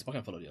wall, put it in his pocket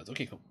and follow the others.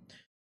 Okay, cool.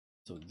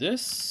 So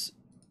this...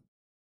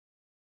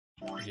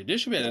 Okay,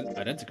 this should be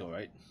identical,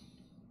 right?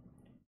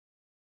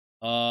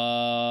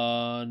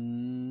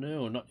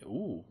 No, not...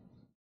 Ooh.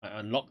 I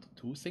unlocked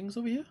 2 things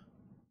over here?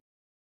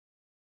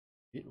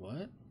 Wait,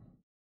 what?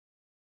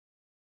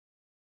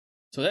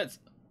 So that's...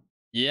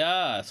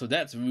 Yeah, so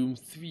that's room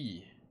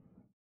 3.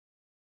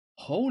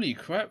 Holy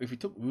crap, if we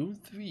took room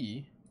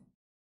 3...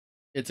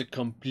 It's a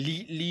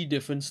completely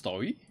different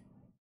story?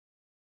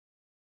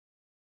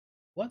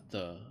 What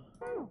the...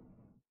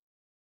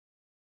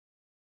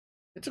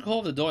 It took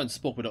hold of the door and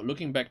spoke without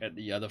looking back at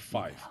the other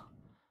 5.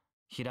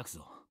 They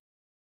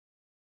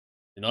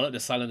nodded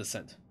their silent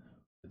assent.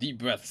 A deep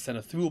breath sent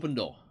her through open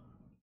door.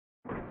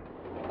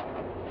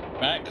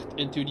 Back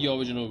into the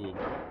original room.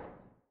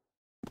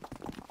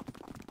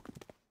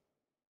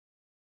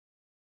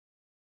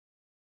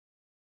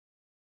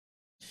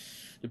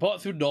 They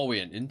poured through the doorway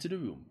and into the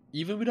room.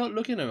 Even without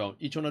looking around,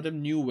 each one of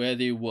them knew where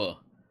they were.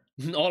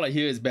 All I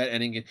hear is bad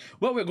ending.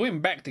 Well, we're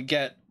going back to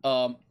get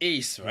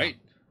Ace, right?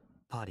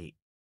 Party.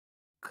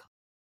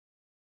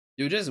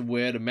 They were just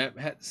where the map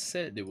had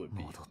said they would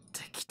be.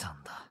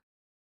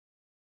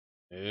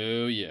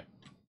 Oh yeah.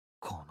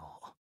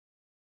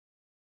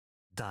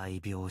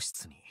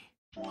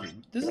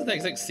 This is the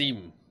exact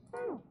same.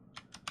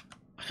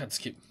 I can't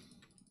skip.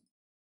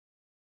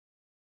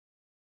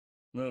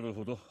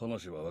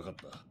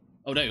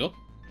 Oh, there you go.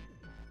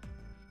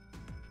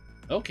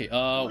 Okay,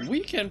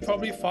 we can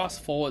probably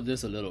fast forward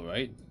this a little,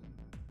 right?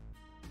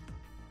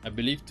 I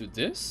believe to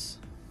this.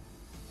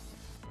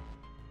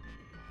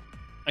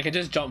 I can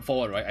just jump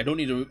forward, right? I don't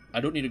need to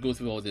go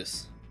through all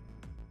this.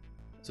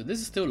 So this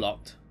is still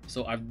locked.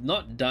 So I've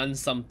not done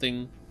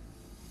something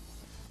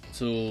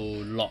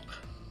to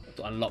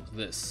unlock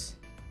this.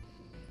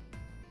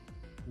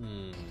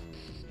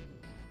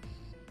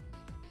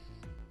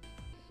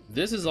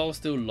 This is all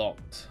still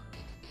locked.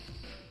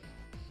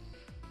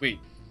 Wait,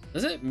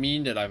 does it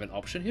mean that I have an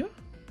option here?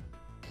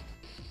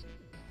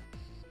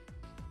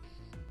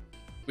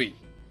 Wait.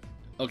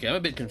 Okay, I'm a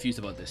bit confused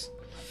about this.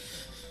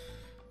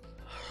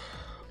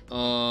 Do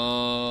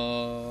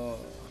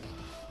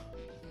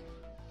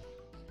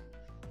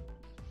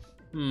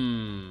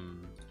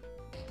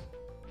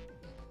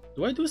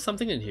I do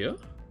something in here?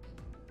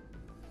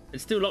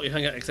 It's still locked, you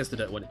can't get access to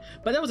that one.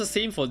 But that was the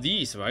same for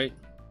these, right?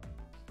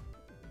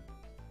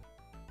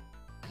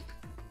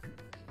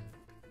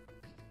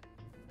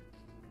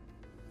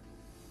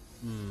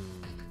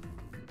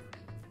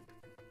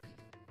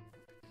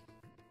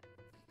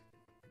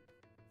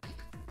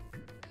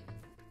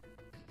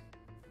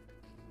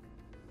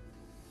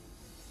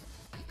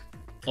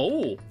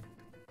 Oh!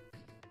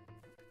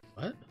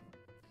 What?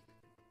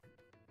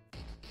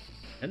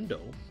 Endo?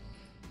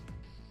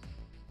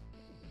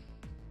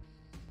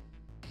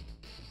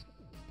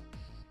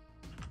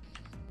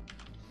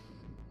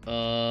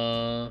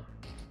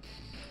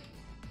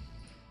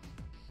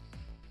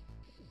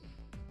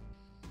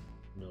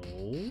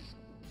 No.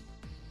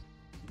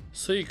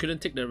 So you couldn't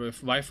take the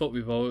rifle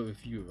revolver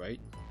with you, right?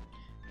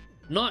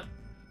 Not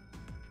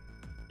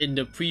in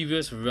the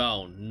previous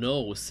round.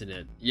 No,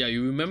 Sinet. Yeah,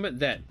 you remembered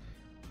that.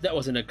 That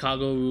was in the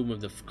cargo room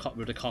with the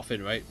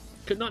coffin, right?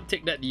 Could not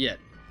take that yet.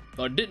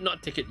 Or did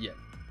not take it yet.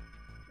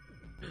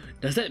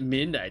 Does that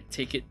mean that I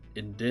take it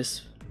in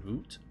this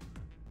route?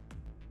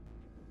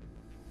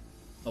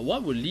 Or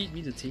what would lead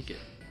me to take it?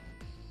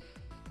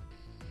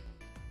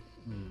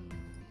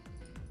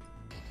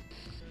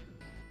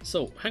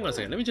 So, hang on a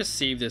second. Let me just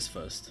save this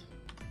first.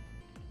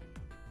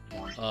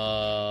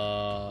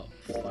 File.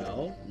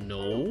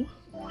 No.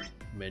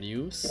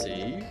 Menu.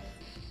 Save.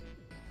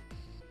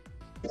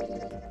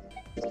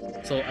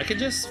 So I can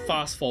just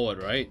fast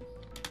forward, right?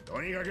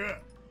 Like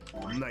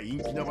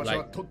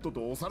to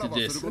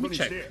this. Let me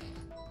check.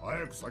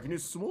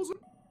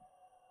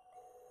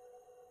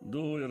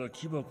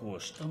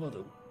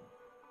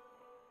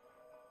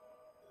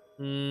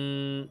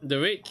 The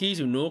red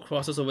keys with no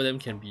crosses over them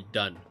can be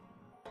done.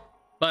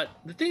 But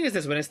the thing is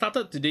this, when I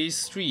started today's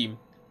stream,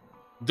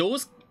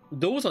 those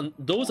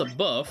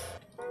above.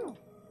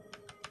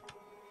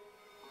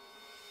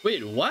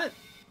 Wait, what?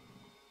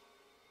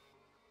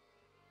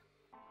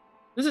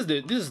 This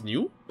is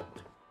new?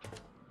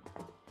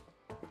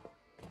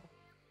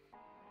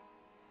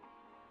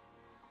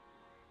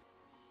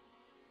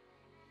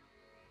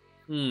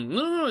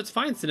 No, it's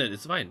fine, Sinet,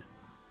 it's fine.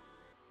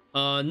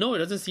 No, it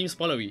doesn't seem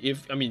spoilery.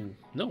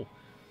 No.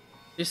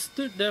 They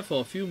stood there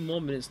for a few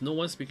more minutes, no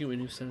one speaking when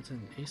you sentence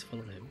and Ace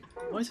followed him.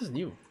 Why is this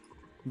new?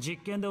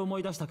 実験で思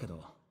い出したけ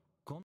ど、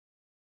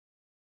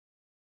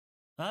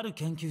ある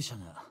研究者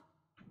が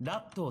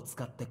ラットを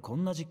使ってこ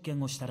んな実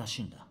験をしたらし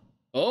いんだ。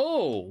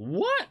Oh,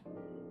 what?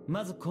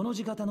 まずこの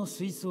字型の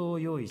水槽を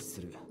用意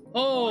する。半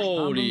分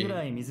Holy! ぐ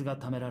らい水が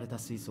溜められた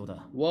水槽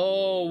だ。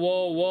 Whoa,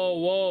 whoa, whoa,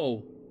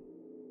 whoa!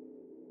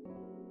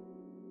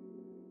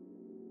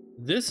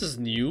 This is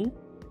new.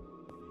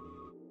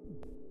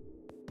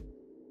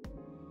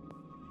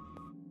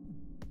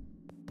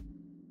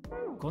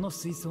 この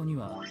水槽に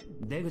は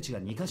出口が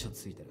2箇所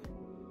ついてる。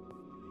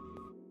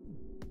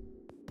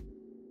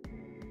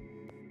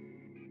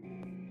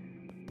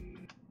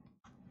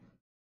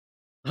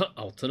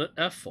 Alternate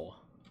F4.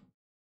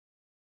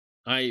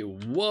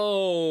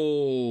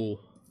 Whoa!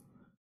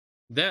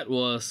 That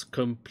was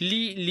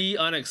completely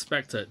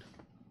unexpected.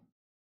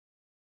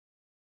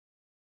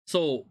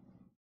 So,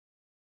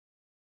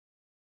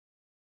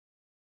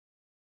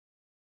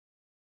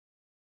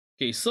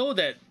 okay, so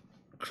that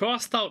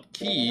crossed out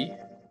key.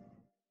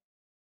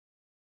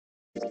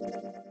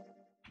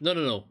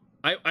 No.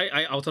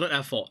 I alternate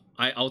F4.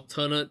 I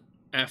alternate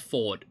F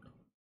forward.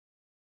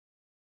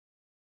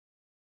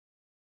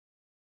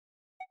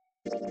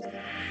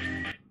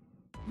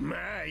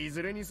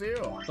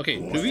 Okay,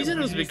 the reason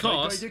was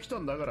because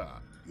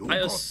I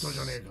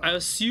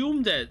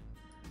assumed that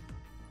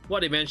what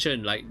they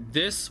mentioned, like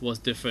this was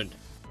different.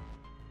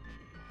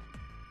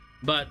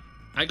 But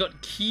I got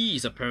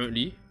keys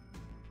apparently.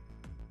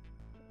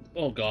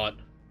 Oh god.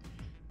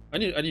 I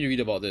need to read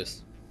about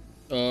this.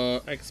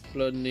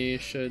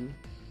 Explanation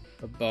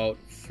about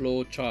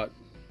flowchart.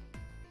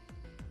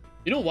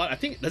 You know what? I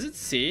think, does it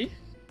say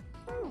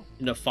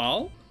in the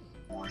file?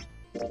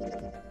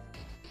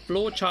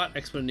 Flowchart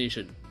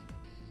explanation.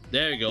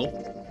 There you go.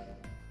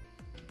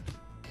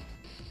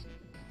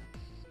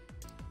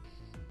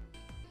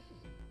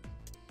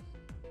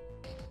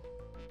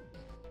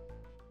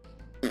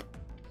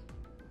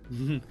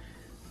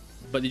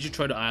 But did you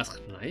try to ask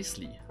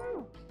nicely?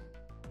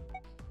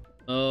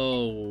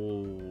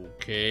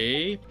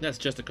 Okay, that's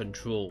just the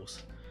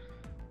controls.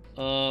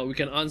 We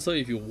can answer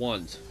if you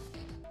want.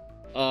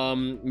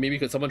 Maybe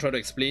could someone try to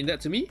explain that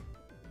to me?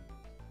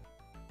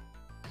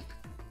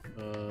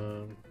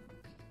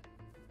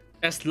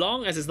 As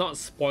long as it's not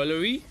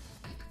spoilery.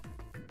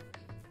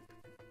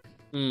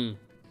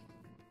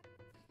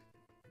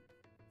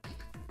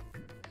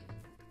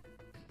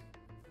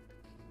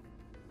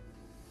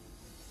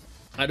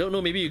 I don't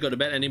know, maybe you got a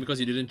bad ending because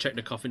you didn't check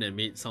the coffin and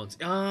made sounds.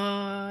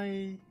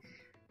 I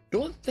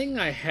don't think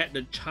I had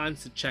the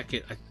chance to check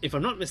it. If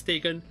I'm not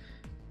mistaken,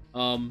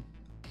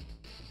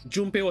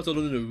 Junpei was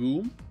alone in the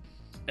room,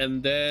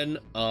 and then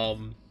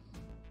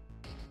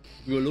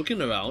we were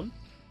looking around.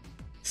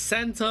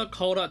 Santa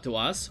called out to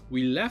us,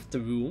 we left the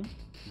room,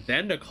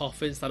 then the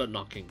coffin started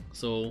knocking.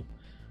 So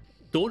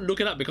don't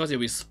look it up because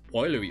it'll be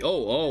spoilery.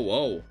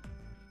 Oh.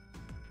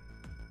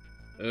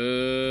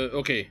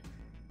 Okay.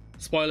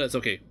 Spoilers,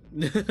 okay.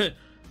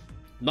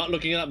 Not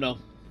looking it up now.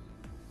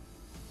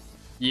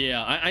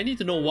 Yeah, I need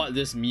to know what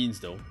this means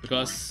though,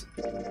 because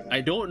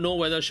I don't know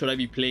whether should I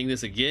be playing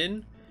this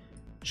again.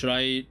 Do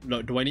I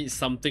need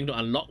something to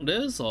unlock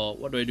this, or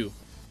what do I do?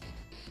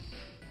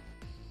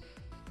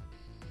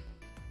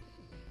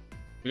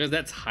 Because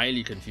that's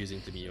highly confusing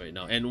to me right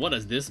now. And what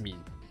does this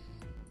mean?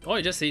 Oh,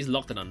 it just says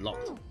locked and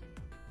unlocked.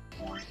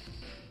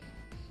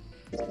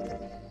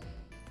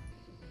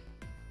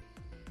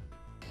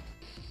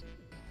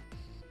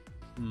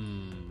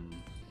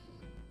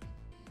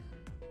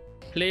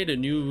 Play the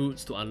new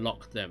routes to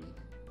unlock them.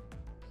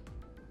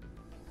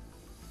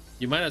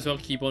 You might as well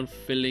keep on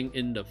filling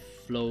in the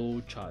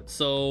flow chart.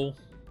 So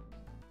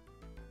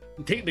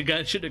take the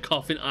gun, shoot the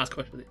coffin, ask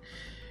questions.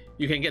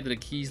 You can get to the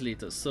keys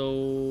later.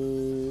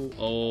 So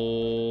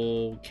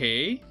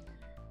okay.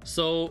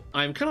 So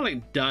I'm kind of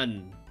like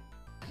done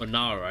for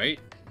now, right?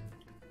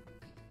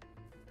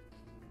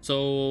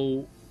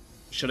 So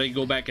should I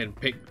go back and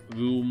pick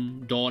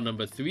room door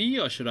number 3,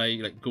 or should I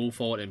like go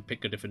forward and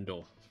pick a different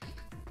door?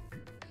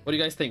 What do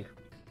you guys think?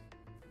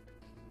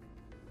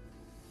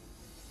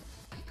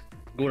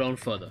 Go down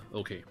further.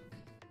 Okay.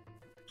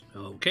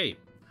 Okay.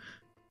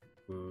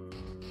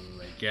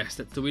 I guess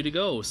that's the way to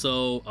go.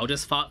 So I'll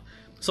just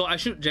So I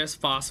should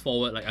just fast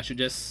forward. Like I should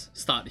just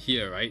start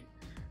here, right?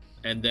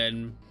 And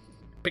then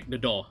pick the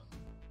door.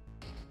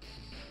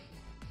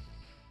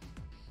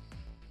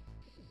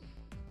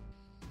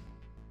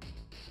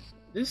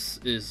 This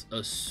is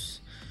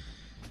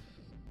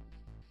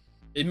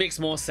it makes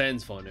more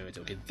sense for a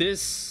narrator. Okay,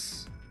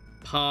 this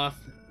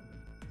path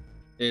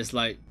is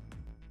like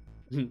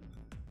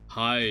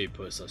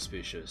hyper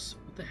suspicious.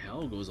 What the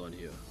hell goes on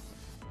here?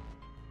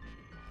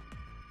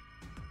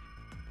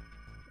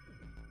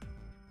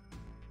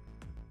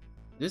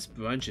 This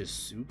branch is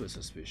super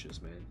suspicious,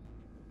 man.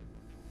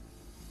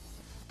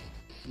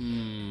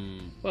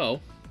 Well,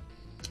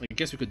 I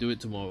guess we could do it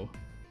tomorrow.